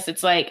guess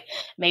it's like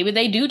maybe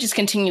they do just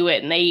continue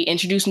it and they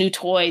introduce new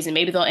toys and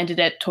maybe they'll end it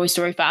at Toy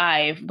Story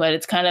 5. But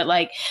it's kind of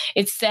like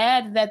it's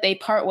sad that they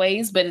part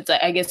ways, but it's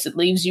I guess it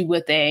leaves you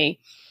with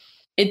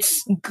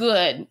it's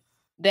good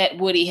that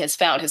Woody has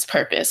found his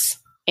purpose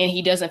and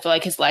he doesn't feel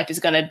like his life is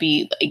gonna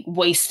be like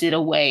wasted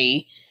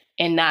away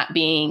and not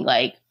being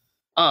like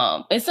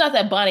it's not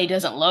that Bonnie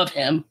doesn't love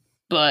him,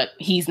 but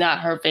he's not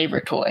her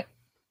favorite toy.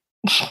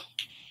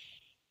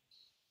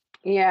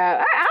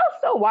 Yeah, I'll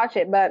still watch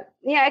it, but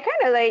yeah, I kind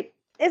of like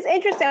it's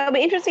interesting. It'll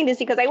be interesting to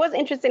see because I was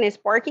interested in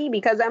Sparky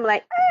because I'm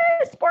like,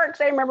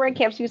 Sparks. I remember in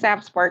camps used to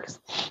have Sparks,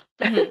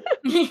 and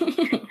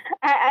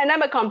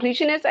I'm a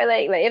completionist. I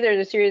like if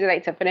there's a series, I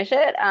like to finish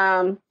it.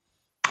 So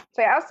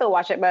yeah, I'll still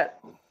watch it, but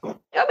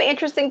it'll be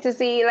interesting to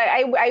see. Like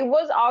I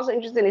was also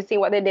interested in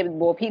seeing what they did with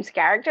Bo Peep's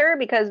character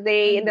because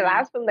they in the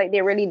last film like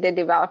they really did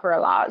develop her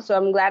a lot. So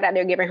I'm glad that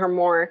they're giving her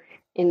more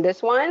in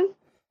this one.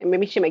 And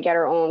maybe she might get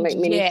her own like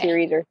mini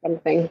series or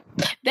something.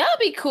 That would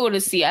be cool to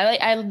see.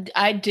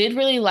 I did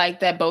really like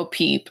that Bo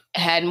Peep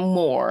had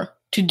more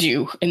to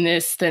do in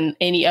this than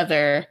any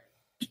other,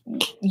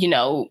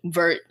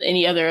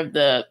 any other of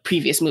the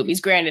previous movies.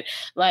 Granted,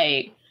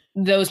 like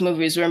those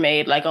movies were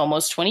made like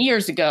almost 20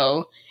 years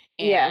ago,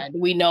 and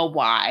we know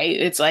why.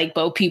 It's like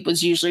Bo Peep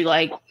was usually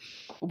like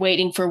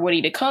waiting for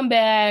Woody to come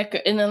back,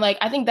 and then like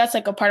I think that's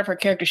like a part of her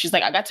character. She's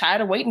like, I got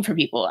tired of waiting for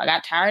people. I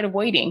got tired of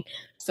waiting.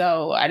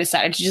 So I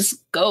decided to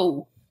just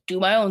go do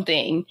my own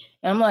thing.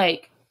 And I'm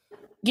like,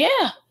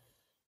 yeah,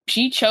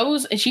 she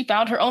chose and she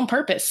found her own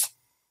purpose.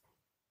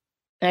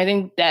 And I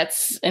think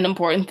that's an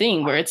important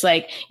thing where it's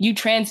like you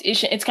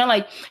transition. It's kind of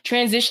like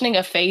transitioning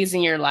a phase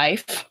in your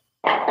life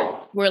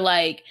where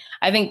like,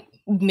 I think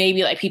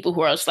maybe like people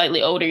who are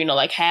slightly older,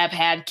 like have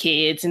had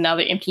kids and now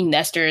they're empty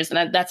nesters.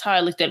 And that's how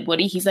I looked at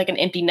Woody. He's like an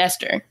empty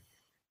nester.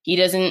 He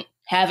doesn't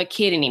have a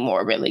kid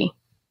anymore, really.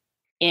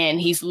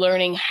 And he's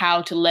learning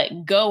how to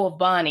let go of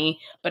Bonnie,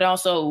 but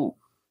also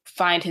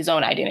find his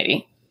own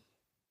identity.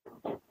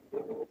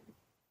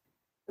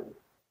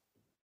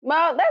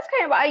 Well, that's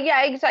kind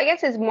of, so I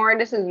guess it's more,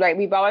 this is like,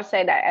 we've always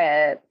said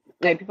that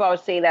like people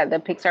always say that the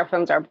Pixar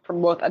films are for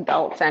both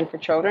adults and for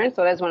children.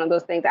 So that's one of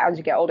those things that as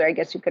you get older, I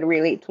guess you could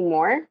relate to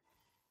more.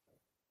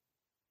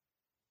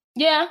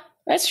 Yeah,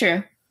 that's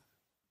true.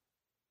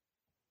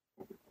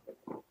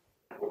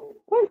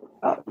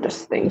 Oh,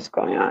 this thing's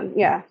going on.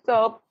 Yeah.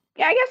 So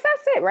yeah, I guess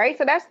that's it, right?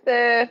 So that's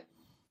the.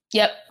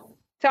 Yep.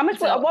 So how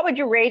much? What would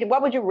you rate?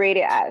 What would you rate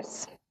it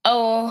as?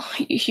 Oh,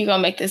 you're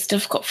gonna make this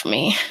difficult for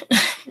me.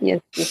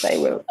 Yes, I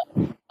will.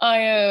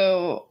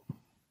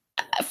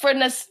 For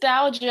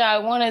nostalgia, I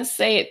want to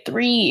say it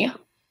 3,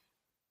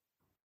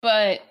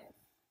 but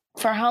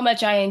for how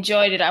much I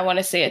enjoyed it, I want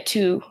to say a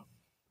 2.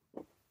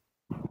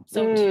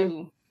 So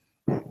 2.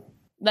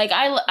 Like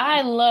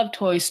I love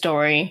Toy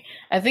Story.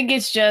 I think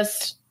it's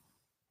just,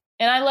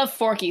 and I love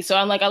Forky. So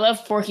I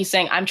love Forky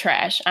saying, "I'm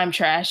trash, I'm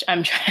trash,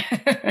 I'm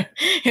trash."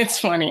 It's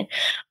funny.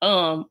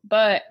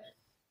 But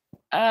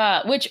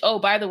which, oh,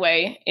 by the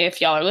way,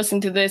 if y'all are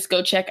listening to this,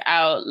 go check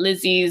out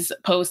Lizzie's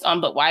post on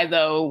But Why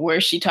Though,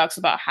 where she talks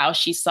about how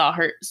she saw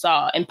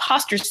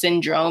imposter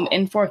syndrome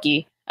in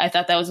Forky. I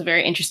thought that was a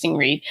very interesting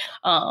read.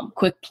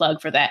 Quick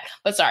plug for that.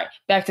 But sorry,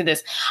 back to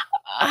this.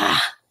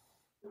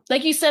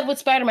 Like you said with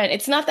Spider-Man,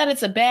 it's not that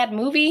it's a bad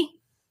movie.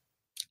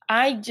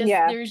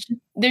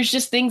 There's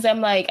just things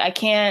I'm like, I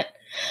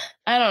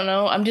don't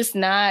know. I'm just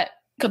not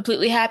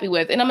completely happy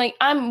with. And I'm like,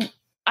 I'm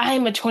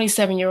a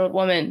 27-year-old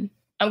woman.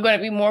 I'm going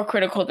to be more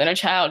critical than a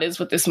child is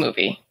with this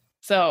movie.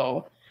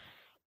 So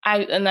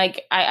I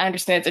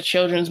understand it's a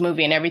children's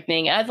movie and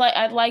everything.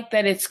 I'd like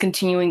that it's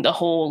continuing the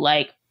whole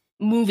like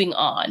moving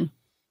on,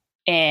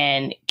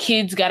 and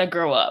kids got to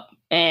grow up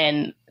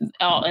and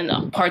all in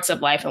the parts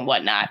of life and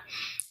whatnot.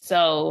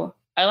 So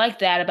I like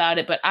that about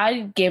it, but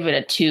I give it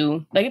a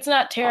 2. Like, it's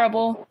not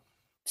terrible.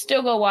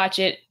 Still go watch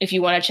it if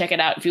you want to check it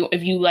out,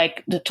 if you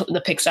like the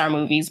Pixar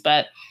movies,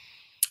 but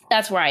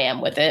that's where I am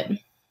with it.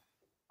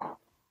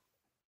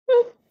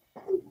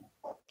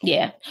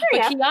 Yeah.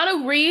 But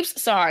Keanu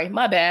Reeves, sorry,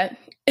 my bad.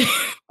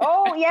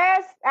 Oh,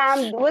 yes.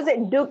 Was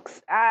it Duke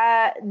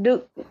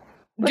Caboom.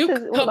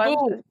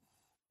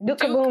 Duke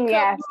Caboom,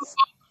 yes.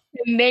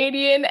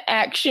 Canadian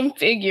action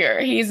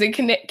figure. He's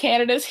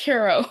Canada's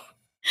hero.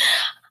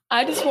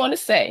 I just want to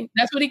say,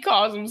 that's what he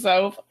calls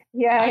himself.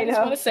 Yeah, I just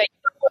want to say,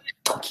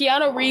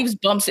 Keanu Reeves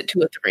bumps it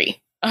to a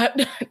 3.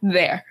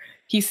 There.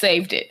 He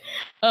saved it.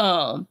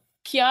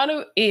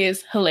 Keanu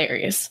is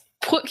hilarious.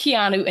 Put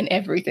Keanu in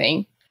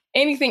everything.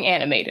 Anything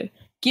animated.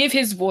 Give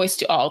his voice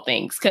to all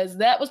things. Because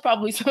that was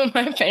probably some of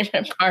my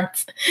favorite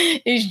parts.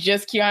 Is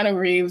just Keanu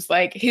Reeves,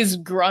 like his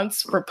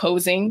grunts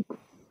proposing.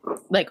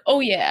 Like, oh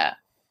yeah.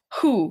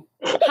 Who?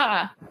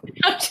 Ha.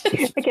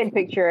 I can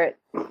picture it.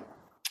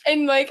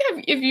 And like,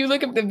 if you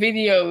look up the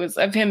videos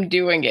of him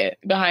doing it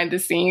behind the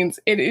scenes,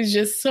 it is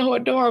just so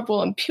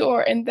adorable and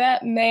pure. And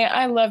that man,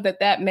 I love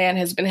that man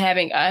has been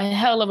having a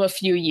hell of a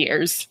few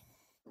years.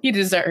 He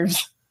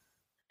deserves.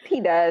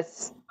 He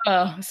does.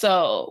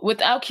 So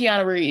without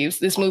Keanu Reeves,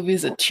 this movie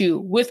is a 2.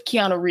 With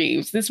Keanu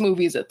Reeves, this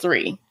movie is a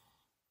 3.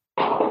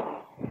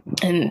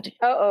 And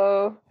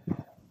so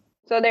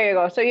there you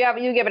go. So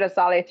you give it a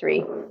solid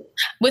 3.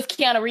 With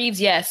Keanu Reeves,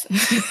 yes.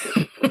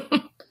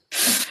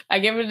 I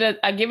give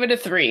it a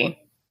 3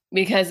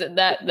 because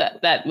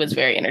that was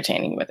very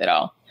entertaining with it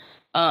all.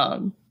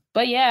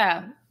 But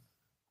yeah,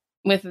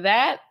 with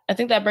that, I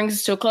think that brings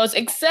us to a close.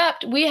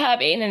 Except we have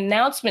an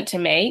announcement to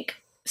make.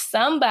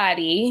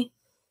 Somebody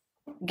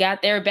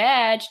got their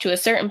badge to a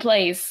certain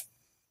place.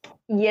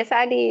 Yes,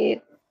 I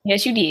did.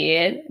 Yes, you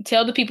did.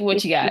 Tell the people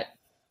what you got.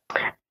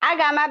 I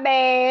got my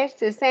badge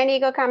to San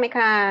Diego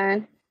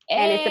Comic-Con.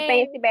 And it's a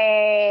fancy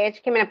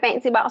badge. Came in a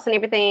fancy box and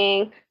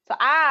everything. So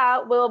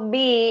I will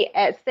be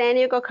at San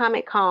Diego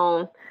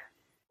Comic-Con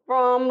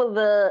from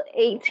the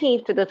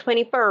 18th to the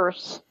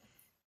 21st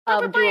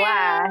of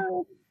July.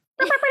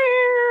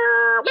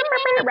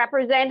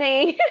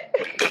 Representing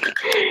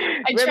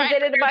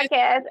the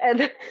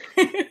podcast.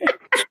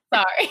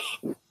 Sorry.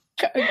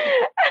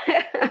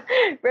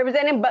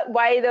 Representing But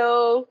Why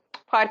Though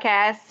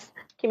podcast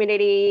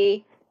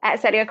community at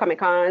San Diego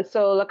Comic-Con.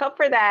 So look up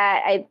for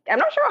that. I'm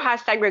not sure what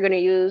hashtag we're going to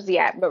use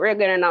yet, but we're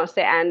going to announce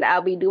it. And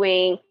I'll be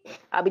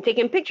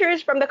taking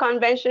pictures from the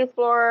convention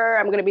floor.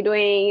 I'm going to be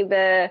doing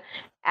the,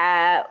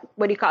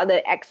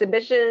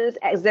 exhibits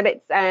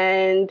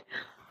and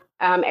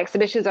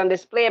exhibitions on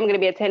display. I'm going to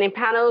be attending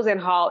panels in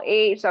Hall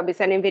H. So I'll be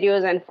sending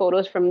videos and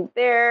photos from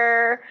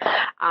there.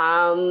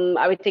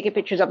 I'll be taking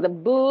pictures of the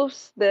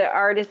booths, the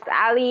artist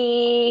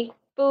alley,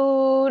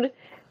 food,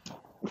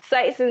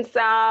 sights and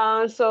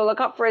sounds. So look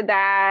up for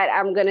that.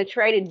 I'm going to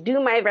try to do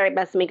my very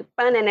best to make it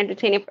fun and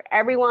entertaining for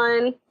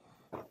everyone.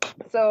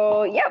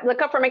 So yeah,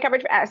 look up for my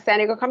coverage at San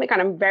Diego Comic-Con.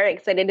 I'm very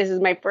excited. This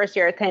is my first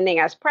year attending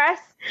as press.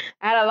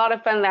 I had a lot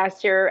of fun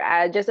last year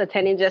just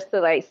attending just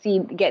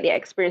to get the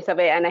experience of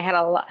it. And I had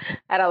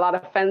a lot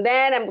of fun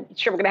then. I'm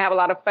sure we're going to have a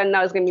lot of fun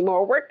now. It's going to be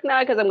more work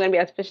now because I'm going to be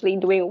officially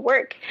doing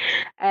work.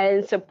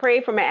 And so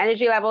pray for my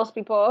energy levels,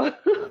 people.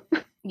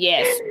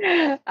 Yes.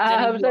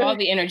 All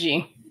the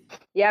energy.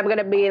 Yeah, I'm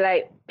gonna be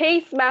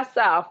pace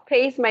myself.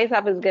 Pace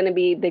myself is gonna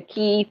be the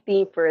key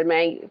theme for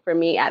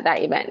me at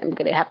that event. I'm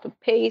gonna have to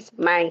pace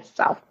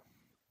myself.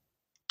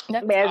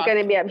 That's But it's awesome.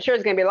 going to be, I'm sure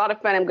it's going to be a lot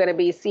of fun. I'm going to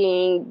be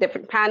seeing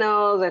different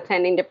panels,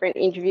 attending different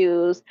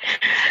interviews.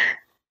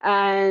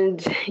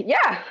 And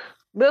yeah,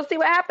 we'll see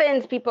what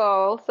happens,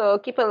 people. So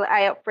keep an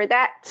eye out for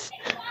that.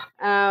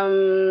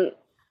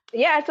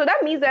 Yeah, so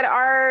that means that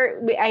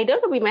I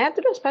don't know, we might have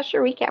to do a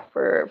special recap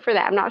for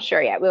that. I'm not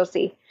sure yet. We'll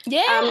see.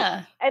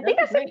 Yeah. I think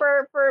that's it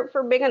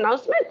for big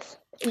announcements.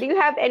 Do you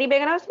have any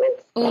big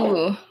announcements?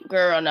 Ooh,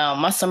 girl, no.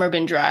 My summer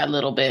been dry a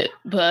little bit,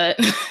 but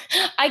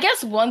I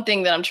guess one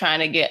thing that I'm trying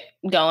to get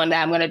going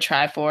that I'm going to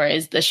try for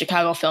is the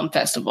Chicago Film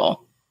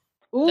Festival.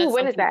 Ooh,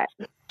 when is that?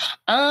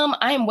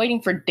 I am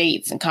waiting for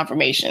dates and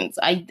confirmations.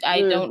 I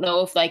don't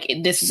know if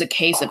this is a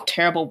case of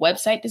terrible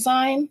website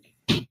design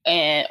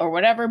or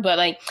whatever,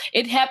 but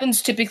it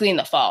happens typically in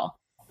the fall.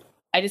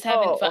 I just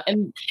haven't found,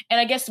 and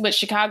I guess with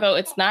Chicago,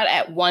 it's not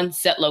at one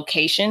set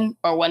location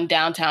or one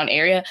downtown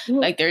area.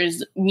 Like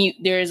there's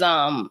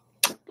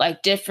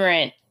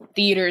different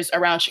theaters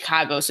around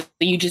Chicago, so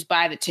you just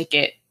buy the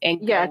ticket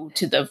and go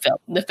to the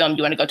film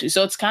you want to go to.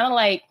 So it's kind of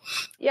like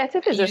it's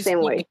the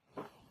same way.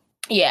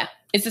 Yeah,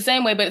 it's the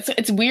same way, but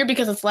it's weird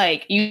because it's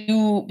like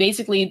you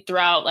basically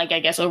throughout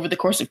I guess over the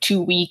course of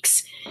 2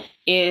 weeks,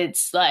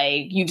 it's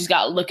like you just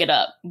got to look it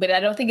up. But I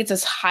don't think it's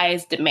as high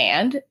as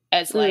demand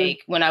as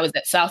when I was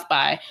at South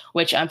by,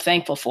 which I'm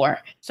thankful for.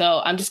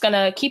 So I'm just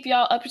gonna keep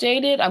y'all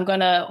updated. I'm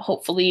gonna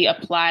hopefully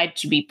apply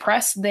to be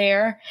pressed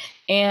there,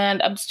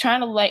 and I'm just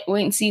trying to wait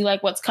and see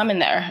what's coming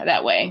there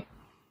that way.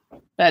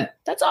 But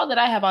that's all that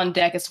I have on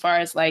deck as far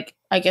as I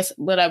guess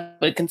what I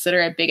would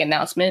consider a big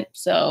announcement.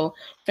 So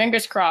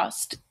fingers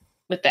crossed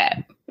with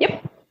that.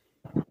 Yep.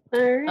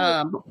 All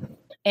right.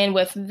 And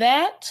with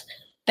that,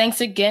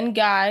 thanks again,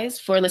 guys,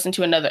 for listening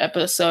to another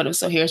episode of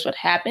So Here's What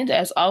Happened.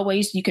 As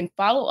always, you can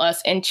follow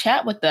us and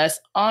chat with us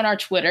on our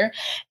Twitter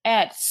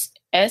at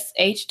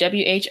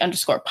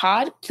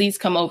SHWH_pod. Please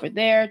come over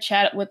there,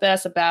 chat with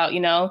us about,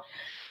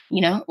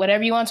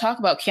 whatever you want to talk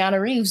about.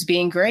 Keanu Reeves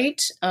being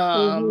great.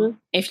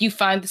 If you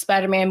find the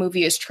Spider-Man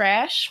movie is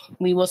trash,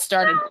 we will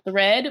start a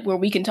thread where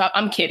we can talk.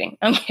 I'm kidding.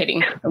 I don't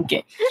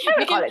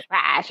call it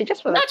trash. It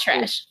just not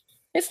trash.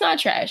 It's not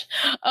trash.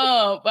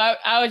 But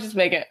I was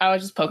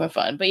just poking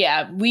fun. But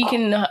yeah, we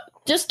can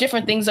just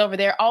different things over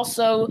there.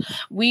 Also,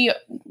 the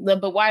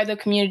But Why the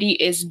community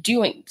is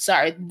doing.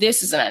 Sorry,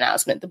 this is an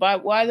announcement. The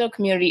But Why the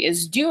community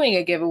is doing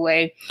a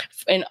giveaway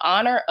in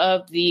honor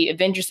of the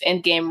Avengers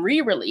Endgame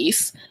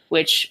re-release,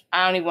 which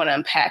I don't even want to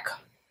unpack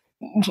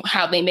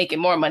how they making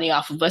more money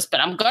off of us, but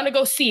I'm gonna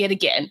go see it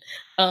again.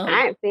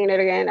 I ain't seeing it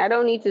again. I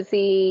don't need to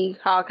see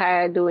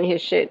Hawkeye doing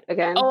his shit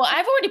again. Oh,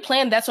 I've already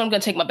planned. That's when I'm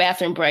gonna take my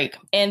bathroom break,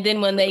 and then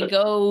when they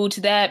go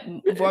to that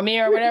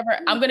Vormir or whatever,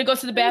 I'm gonna go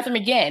to the bathroom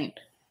again.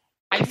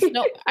 I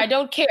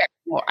don't care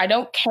anymore. I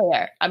don't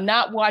care. I'm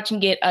not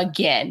watching it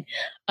again.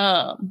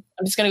 I'm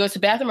just gonna go to the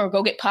bathroom or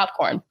go get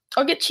popcorn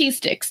or get cheese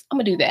sticks. I'm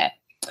gonna do that.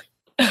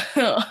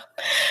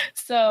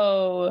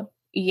 So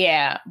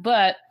yeah,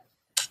 but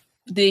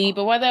the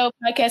But Why Though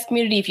podcast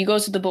community, if you go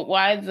to the But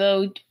Why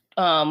Though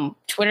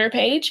Twitter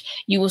page,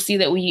 you will see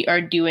that we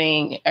are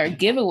doing our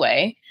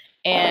giveaway,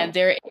 and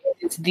there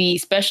is the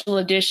special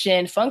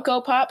edition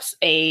Funko Pops,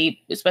 a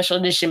special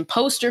edition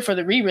poster for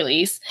the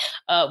re-release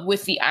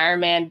with the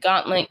Iron Man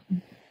gauntlet,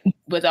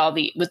 with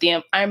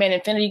the Iron Man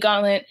Infinity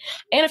Gauntlet,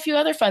 and a few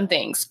other fun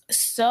things.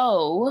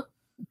 So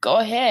go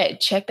ahead,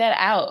 check that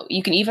out.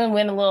 You can even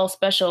win a little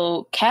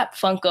special Cap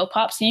Funko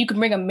Pop, so you can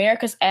bring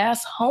America's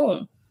ass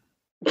home.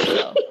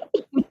 So,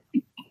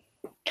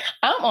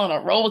 I'm on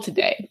a roll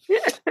today. No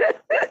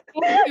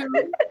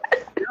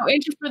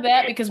interest for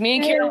that because me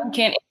and Carolyn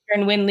can't enter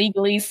and win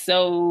legally.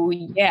 So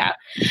yeah.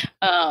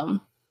 And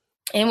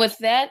with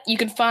that, you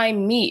can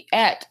find me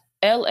at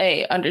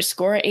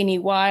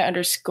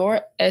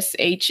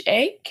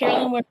LA_NEY_SHA.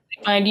 Carolyn, where can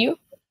I find you?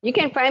 You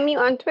can find me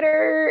on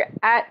Twitter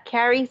at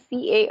Carrie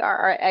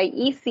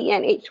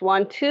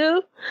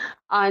CarrieCNH12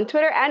 on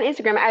Twitter and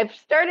Instagram. I've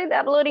started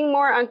uploading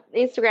more on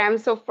Instagram,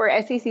 so for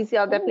SECC,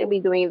 I'll definitely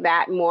be doing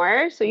that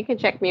more. So you can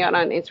check me out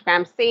on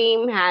Instagram,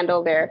 same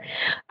handle there.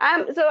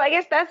 So I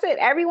guess that's it.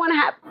 Everyone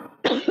have.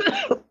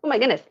 Oh my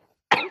goodness.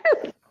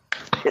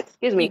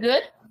 Excuse me. You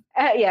good?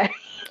 Yeah.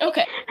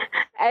 Okay.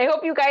 I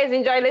hope you guys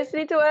enjoy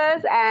listening to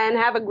us and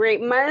have a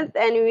great month.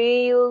 And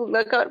we'll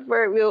look out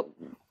for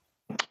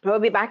We'll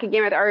be back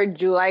again with our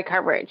July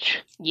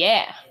coverage.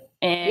 Yeah.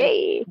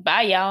 And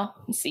bye, y'all.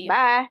 See you.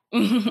 Bye.